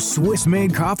Farms' new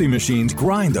Swiss-made coffee machines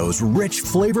grind those rich,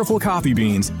 flavorful coffee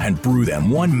beans and brew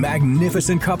them one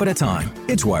magnificent cup at a time.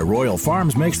 It's why Royal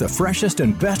Farms makes the freshest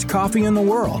and best coffee in the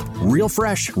world. Real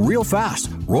fresh, real fast.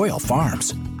 Royal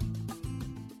Farms.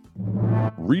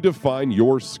 Redefine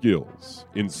your skills,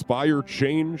 inspire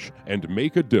change, and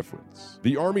make a difference.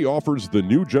 The Army offers the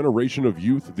new generation of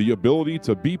youth the ability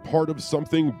to be part of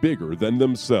something bigger than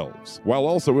themselves, while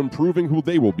also improving who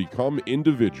they will become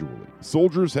individually.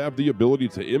 Soldiers have the ability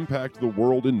to impact the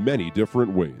world in many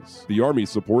different ways. The Army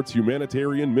supports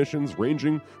humanitarian missions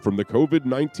ranging from the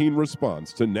COVID-19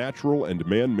 response to natural and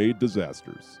man-made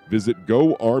disasters. Visit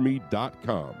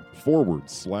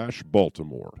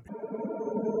goarmy.com/Baltimore.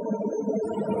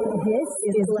 This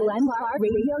is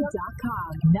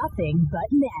GlennClarkRadio.com. Nothing but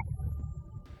net.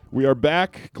 We are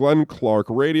back, Glenn Clark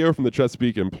Radio from the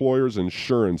Chesapeake Employers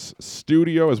Insurance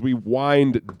Studio as we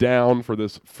wind down for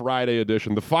this Friday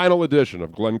edition, the final edition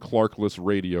of Glenn Clarkless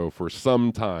Radio for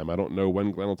some time. I don't know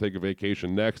when Glenn will take a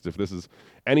vacation next. If this is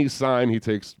any sign, he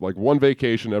takes like one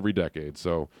vacation every decade.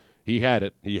 So he had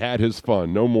it. He had his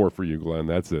fun. No more for you, Glenn.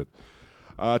 That's it.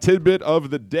 Tidbit of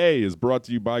the day is brought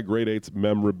to you by Grade 8's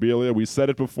Memorabilia. We said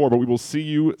it before, but we will see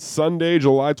you Sunday,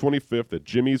 July 25th at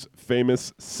Jimmy's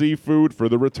Famous Seafood for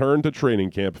the Return to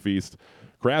Training Camp Feast,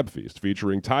 Crab Feast,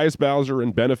 featuring Tyus Bowser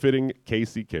and benefiting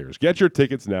Casey Cares. Get your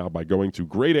tickets now by going to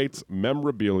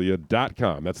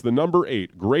grade8smemorabilia.com. That's the number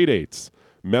 8,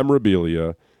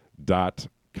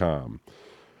 grade8smemorabilia.com.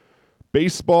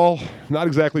 Baseball, not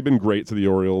exactly been great to the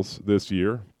Orioles this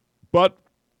year, but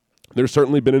there's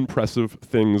certainly been impressive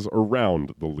things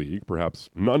around the league, perhaps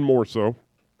none more so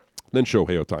than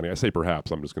Shohei Ohtani. I say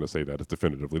perhaps, I'm just going to say that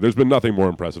definitively. There's been nothing more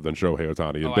impressive than Shohei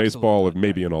Ohtani in baseball, and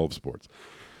maybe in all of sports.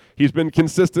 He's been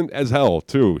consistent as hell,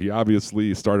 too. He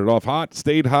obviously started off hot,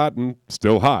 stayed hot, and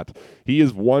still hot. He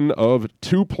is one of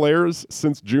 2 players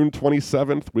since June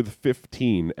 27th with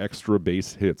 15 extra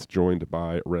base hits, joined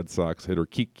by Red Sox hitter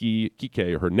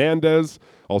Kike Hernandez.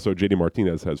 Also, J.D.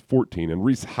 Martinez has 14, and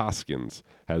Rhys Hoskins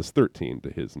has 13 to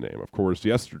his name. Of course,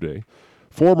 yesterday,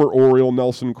 former Oriole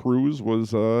Nelson Cruz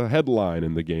was a headline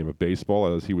in the game of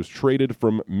baseball as he was traded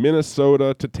from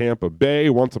Minnesota to Tampa Bay.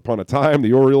 Once upon a time,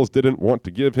 the Orioles didn't want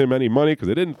to give him any money because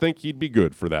they didn't think he'd be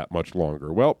good for that much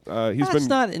longer. Well, That's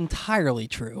not entirely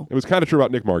true. It was kind of true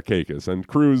about Nick Markakis, and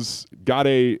Cruz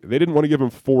they didn't want to give him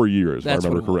 4 years, if I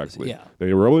remember correctly. Yeah.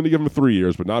 They were willing to give him 3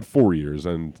 years, but not 4 years,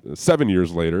 and 7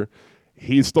 years later,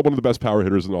 he's still one of the best power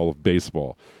hitters in all of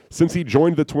baseball. Since he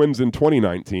joined the Twins in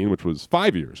 2019, which was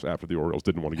 5 years after the Orioles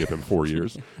didn't want to give him 4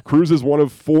 years, Cruz is one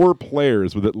of 4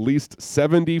 players with at least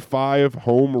 75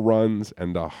 home runs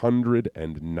and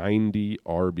 190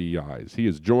 RBIs. He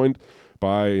is joined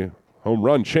by home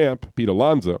run champ Pete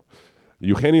Alonso,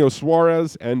 Eugenio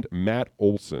Suarez, and Matt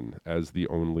Olson as the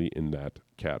only in that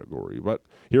category. But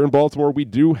here in Baltimore, we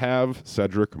do have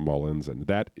Cedric Mullins, and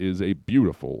that is a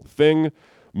beautiful thing.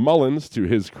 Mullins, to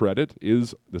his credit,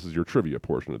 this is your trivia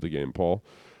portion of the game, Paul.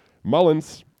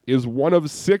 Mullins is one of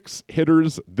 6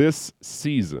 hitters this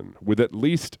season with at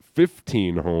least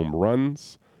 15 home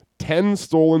runs, 10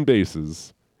 stolen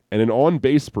bases, and an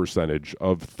on-base percentage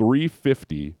of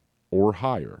 .350 or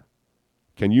higher.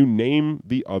 Can you name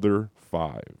the other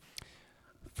 5?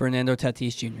 Fernando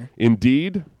Tatis Jr.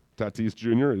 Indeed, Tatis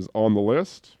Jr. is on the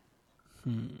list.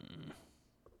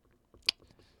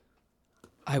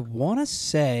 I want to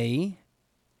say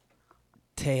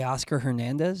Teoscar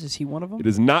Hernandez. Is he one of them? It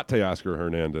is not Teoscar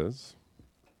Hernandez.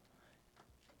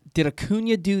 Did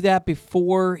Acuna do that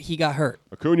before he got hurt?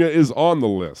 Acuna is on the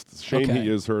list. Shame he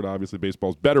is hurt. Obviously,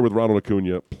 baseball's better with Ronald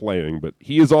Acuna playing, but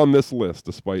he is on this list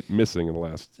despite missing in the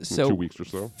last 2 weeks or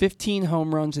so. 15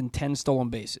 home runs and 10 stolen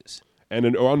bases. And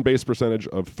an on-base percentage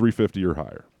of .350 or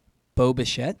higher. Bo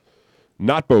Bichette?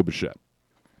 Not Bo Bichette.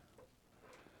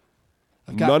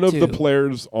 None of the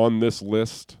players on this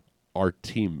list are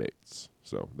teammates,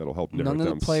 so that'll help narrow it down slightly.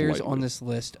 None of the players slightly. on this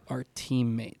list are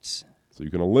teammates. So you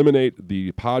can eliminate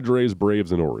the Padres,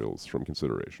 Braves, and Orioles from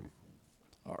consideration.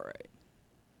 All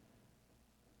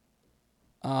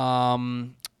right.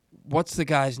 What's the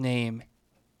guy's name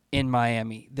in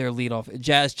Miami? Their leadoff,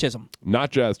 Jazz Chisholm.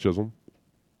 Not Jazz Chisholm.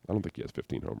 I don't think he has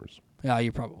 15 homers. Yeah,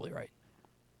 you're probably right.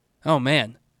 Oh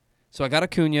man. So I got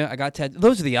Acuna, I got Ted.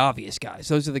 Those are the obvious guys.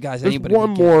 Those are the guys anybody would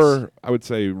guess. There's one more, I would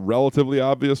say, relatively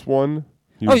obvious one.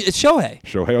 It's Shohei.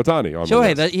 Shohei Ohtani on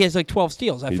the list. He has like 12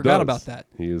 steals. I forgot about that.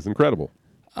 He is incredible.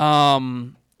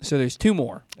 So there's 2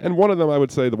 more. And one of them, I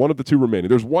would say, one of the 2 remaining.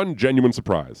 There's one genuine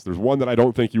surprise. There's one that I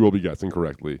don't think you will be guessing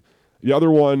correctly. The other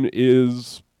one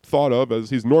is thought of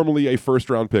as he's normally a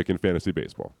first-round pick in fantasy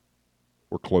baseball.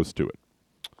 Or close to it.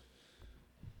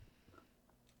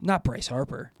 Not Bryce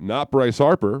Harper. Not Bryce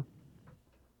Harper.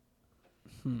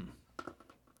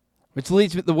 Which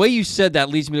leads me, the way you said that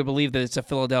leads me to believe that it's a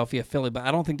Philadelphia Philly, but I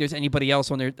don't think there's anybody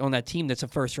else on that team that's a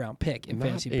first-round pick in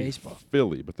fantasy baseball.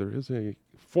 Philly, but there is a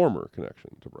former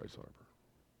connection to Bryce Harper.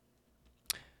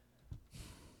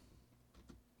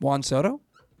 Juan Soto?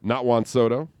 Not Juan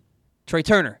Soto. Trey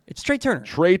Turner. It's Trey Turner.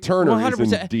 Trey Turner 100%.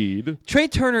 is indeed. Trey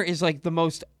Turner is like the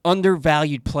most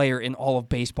undervalued player in all of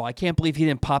baseball. I can't believe he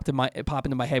didn't pop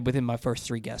into my head within my first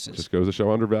 3 guesses. Just goes to show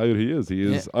how undervalued he is. He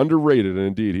is underrated, and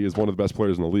indeed, he is one of the best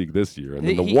players in the league this year. And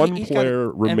then the one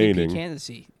player remaining, MVP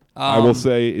candidacy. I will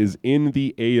say, is in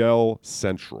the AL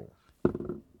Central.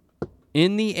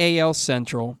 In the AL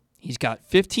Central, he's got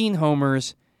 15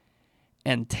 homers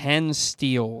and 10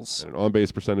 steals. And an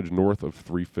on-base percentage north of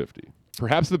 350.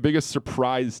 Perhaps the biggest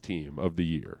surprise team of the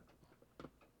year.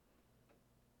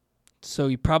 So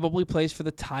he probably plays for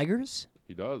the Tigers?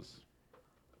 He does.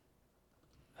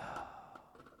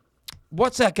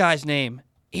 What's that guy's name?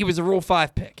 He was a Rule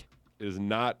 5 pick. It is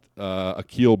not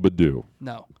Akil Baddoo.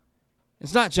 No.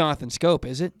 It's not Jonathan Scope,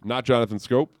 is it? Not Jonathan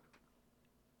Scope.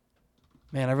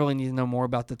 Man, I really need to know more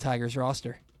about the Tigers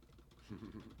roster.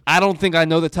 I don't think I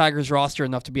know the Tigers roster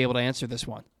enough to be able to answer this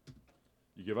one.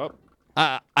 You give up?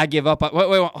 I give up. Wait,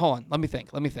 hold on. Let me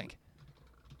think.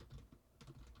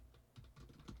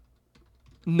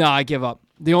 No, I give up.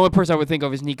 The only person I would think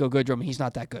of is Nico Goodrum, and he's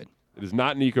not that good. It is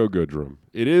not Nico Goodrum.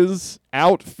 It is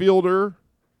outfielder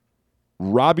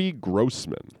Robbie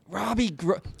Grossman.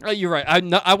 You're right.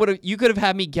 You could have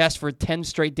had me guess for 10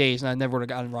 straight days, and I never would have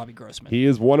gotten Robbie Grossman. He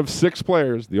is one of 6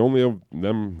 players, the only of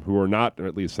them who are not, or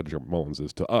at least Cedric Mullins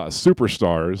is to us,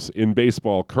 superstars in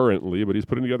baseball currently, but he's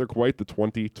putting together quite the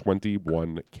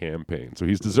 2021 campaign. So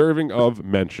he's deserving of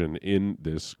mention in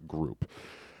this group.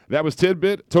 That was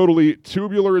Tidbit. Totally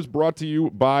Tubular is brought to you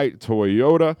by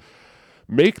Toyota.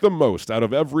 Make the most out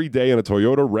of every day in a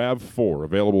Toyota RAV4,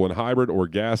 available in hybrid or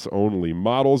gas-only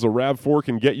models. A RAV4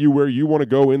 can get you where you want to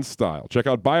go in style. Check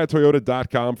out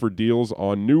buyatoyota.com for deals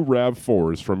on new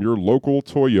RAV4s from your local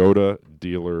Toyota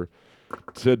dealer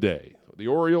today. The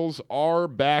Orioles are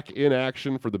back in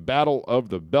action for the Battle of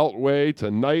the Beltway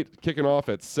tonight, kicking off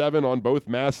at 7 on both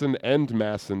MASN and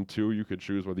MASN 2. You could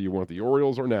choose whether you want the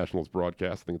Orioles or Nationals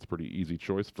broadcast. I think it's a pretty easy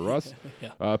choice for us.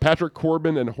 Yeah. Patrick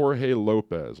Corbin and Jorge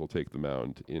Lopez will take the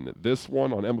mound in this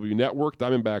one on MLB Network.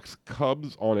 Diamondbacks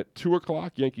Cubs on at 2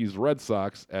 o'clock. Yankees Red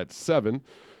Sox at 7.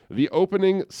 The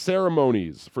opening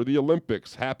ceremonies for the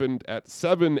Olympics happened at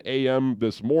 7 a.m.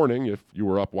 this morning, if you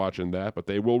were up watching that, but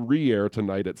they will re-air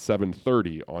tonight at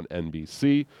 7:30 on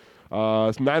NBC.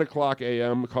 9 o'clock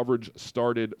a.m. coverage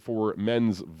started for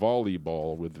men's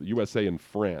volleyball with USA and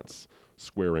France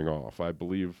squaring off. I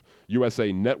believe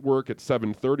USA Network at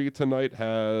 7:30 tonight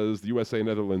has the USA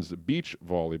Netherlands beach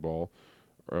volleyball,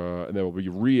 and they will be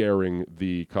re-airing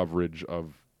the coverage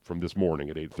from this morning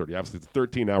at 8:30. Obviously, it's a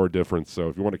 13-hour difference, so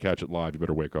if you want to catch it live, you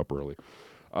better wake up early.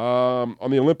 On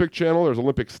the Olympic channel, there's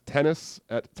Olympics tennis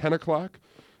at 10 o'clock.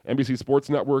 NBC Sports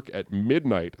Network at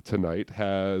midnight tonight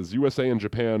has USA and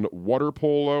Japan water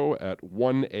polo at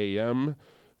 1 a.m.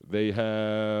 They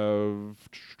have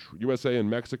USA and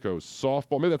Mexico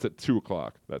softball. Maybe that's at 2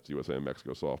 o'clock. That's USA and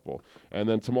Mexico softball. And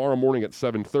then tomorrow morning at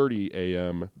 7:30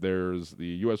 a.m., there's the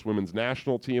U.S. women's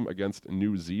national team against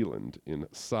New Zealand in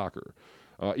soccer.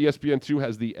 ESPN2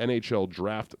 has the NHL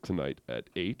draft tonight at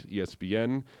 8.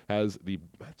 ESPN has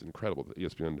that's incredible that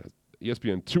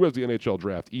ESPN2 has the NHL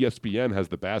draft. ESPN has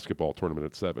the basketball tournament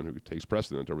at 7, who takes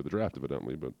precedent over the draft,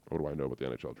 evidently. But what do I know about the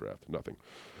NHL draft? Nothing.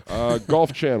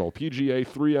 Golf Channel, PGA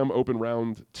 3M Open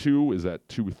Round 2 is at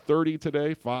 2:30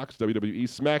 today. Fox, WWE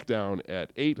SmackDown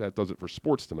at 8. That does it for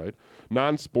sports tonight.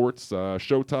 Non-sports,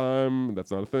 Showtime,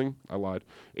 that's not a thing. I lied.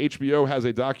 HBO has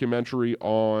a documentary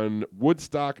on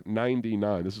Woodstock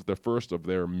 99. This is the first of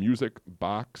their music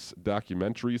box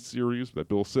documentary series that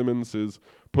Bill Simmons is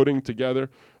putting together.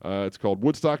 It's called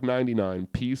Woodstock 99,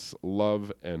 Peace,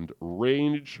 Love, and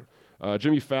Rage.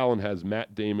 Jimmy Fallon has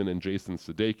Matt Damon and Jason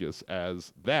Sudeikis,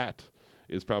 as that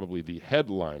is probably the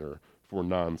headliner for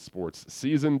non-sports.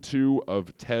 Season 2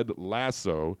 of Ted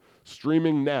Lasso,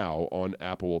 streaming now on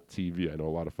Apple TV. I know a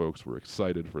lot of folks were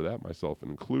excited for that, myself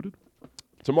included.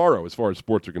 Tomorrow, as far as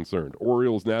sports are concerned,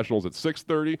 Orioles Nationals at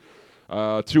 6:30.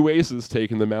 2 aces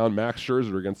taking the mound. Max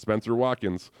Scherzer against Spencer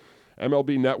Watkins.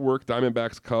 MLB Network,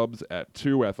 Diamondbacks Cubs at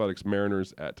 2, Athletics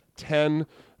Mariners at 10.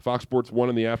 Fox Sports 1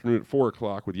 in the afternoon at 4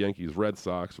 o'clock with Yankees Red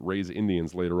Sox, Rays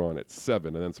Indians later on at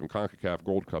 7, and then some CONCACAF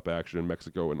Gold Cup action in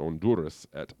Mexico and Honduras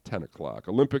at 10 o'clock.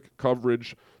 Olympic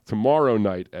coverage tomorrow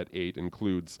night at 8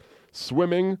 includes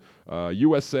swimming,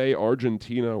 USA,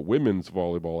 Argentina, women's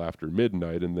volleyball after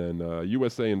midnight, and then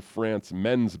USA and France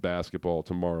men's basketball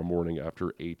tomorrow morning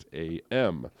after 8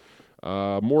 a.m.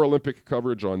 More Olympic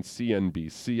coverage on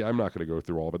CNBC. I'm not going to go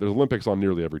through all of it. There's Olympics on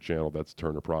nearly every channel that's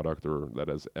Turner product or that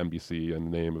has NBC and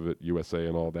the name of it, USA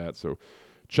and all that. So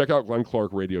check out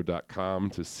glennclarkradio.com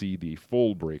to see the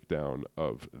full breakdown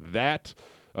of that.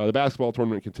 The basketball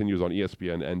tournament continues on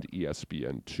ESPN and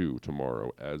ESPN2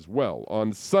 tomorrow as well.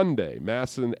 On Sunday,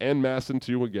 Masson and Masson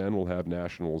 2 again will have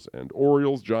Nationals and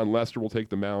Orioles. John Lester will take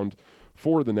the mound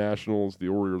for the Nationals. The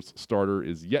Orioles starter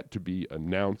is yet to be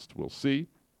announced. We'll see.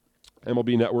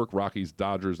 MLB Network, Rockies,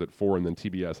 Dodgers at 4, and then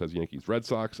TBS has Yankees, Red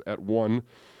Sox at 1.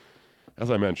 As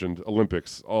I mentioned,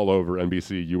 Olympics all over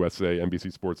NBC, USA,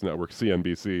 NBC Sports Network,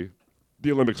 CNBC.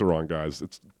 The Olympics are on, guys.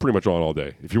 It's pretty much on all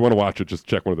day. If you want to watch it, just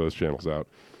check one of those channels out.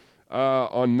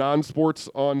 On non-sports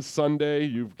on Sunday,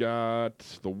 you've got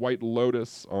The White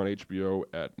Lotus on HBO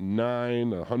at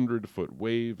 9, 100-Foot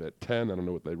Wave at 10. I don't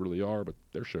know what they really are, but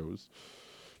they're shows.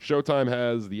 Showtime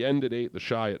has The End at 8, The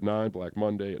Shy at 9, Black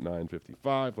Monday at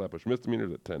 9:55, Flatbush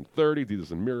Misdemeanors at 10:30, Jesus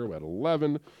and Miro at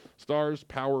 11, Stars,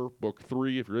 Power, Book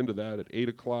 3, if you're into that, at 8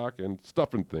 o'clock, and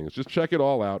Stuff and Things. Just check it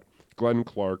all out,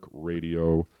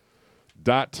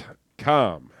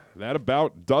 GlennClarkRadio.com. That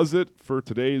about does it for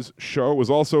today's show. It was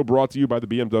also brought to you by the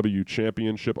BMW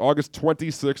Championship. August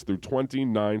 26th through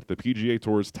 29th, the PGA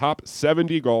Tour's top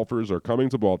 70 golfers are coming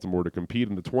to Baltimore to compete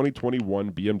in the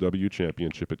 2021 BMW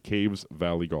Championship at Caves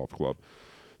Valley Golf Club.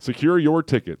 Secure your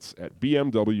tickets at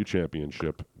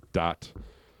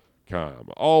bmwchampionship.com.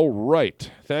 All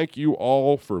right. Thank you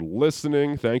all for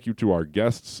listening. Thank you to our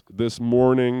guests this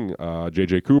morning,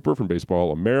 J.J. Cooper from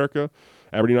Baseball America,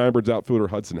 Aberdeen Ironbirds outfielder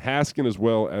Hudson Haskin, as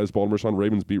well as Baltimore Sun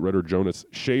Ravens beat writer Jonas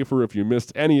Schaefer. If you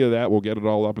missed any of that, we'll get it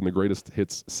all up in the greatest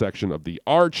hits section of the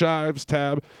archives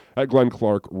tab at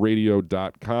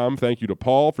GlennClarkRadio.com. Thank you to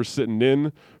Paul for sitting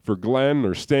in for Glenn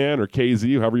or Stan or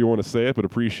KZ, however you want to say it, but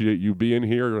appreciate you being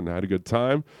here and had a good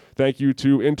time. Thank you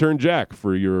to intern Jack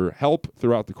for your help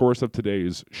throughout the course of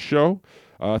today's show.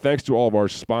 Thanks to all of our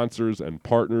sponsors and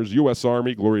partners, U.S.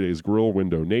 Army, Glory Days Grill,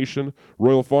 Window Nation,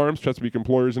 Royal Farms, Chesapeake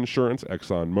Employers Insurance,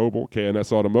 Exxon Mobil,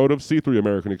 KNS Automotive, C3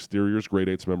 American Exteriors, Grade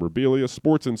 8's Memorabilia,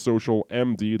 Sports and Social,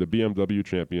 MD, the BMW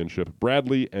Championship,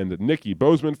 Bradley and Nikki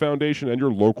Bozeman Foundation, and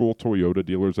your local Toyota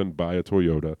dealers and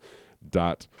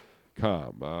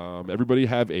buyatoyota.com. Everybody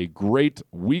have a great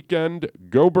weekend.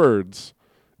 Go Birds.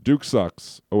 Duke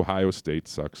sucks. Ohio State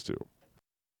sucks too.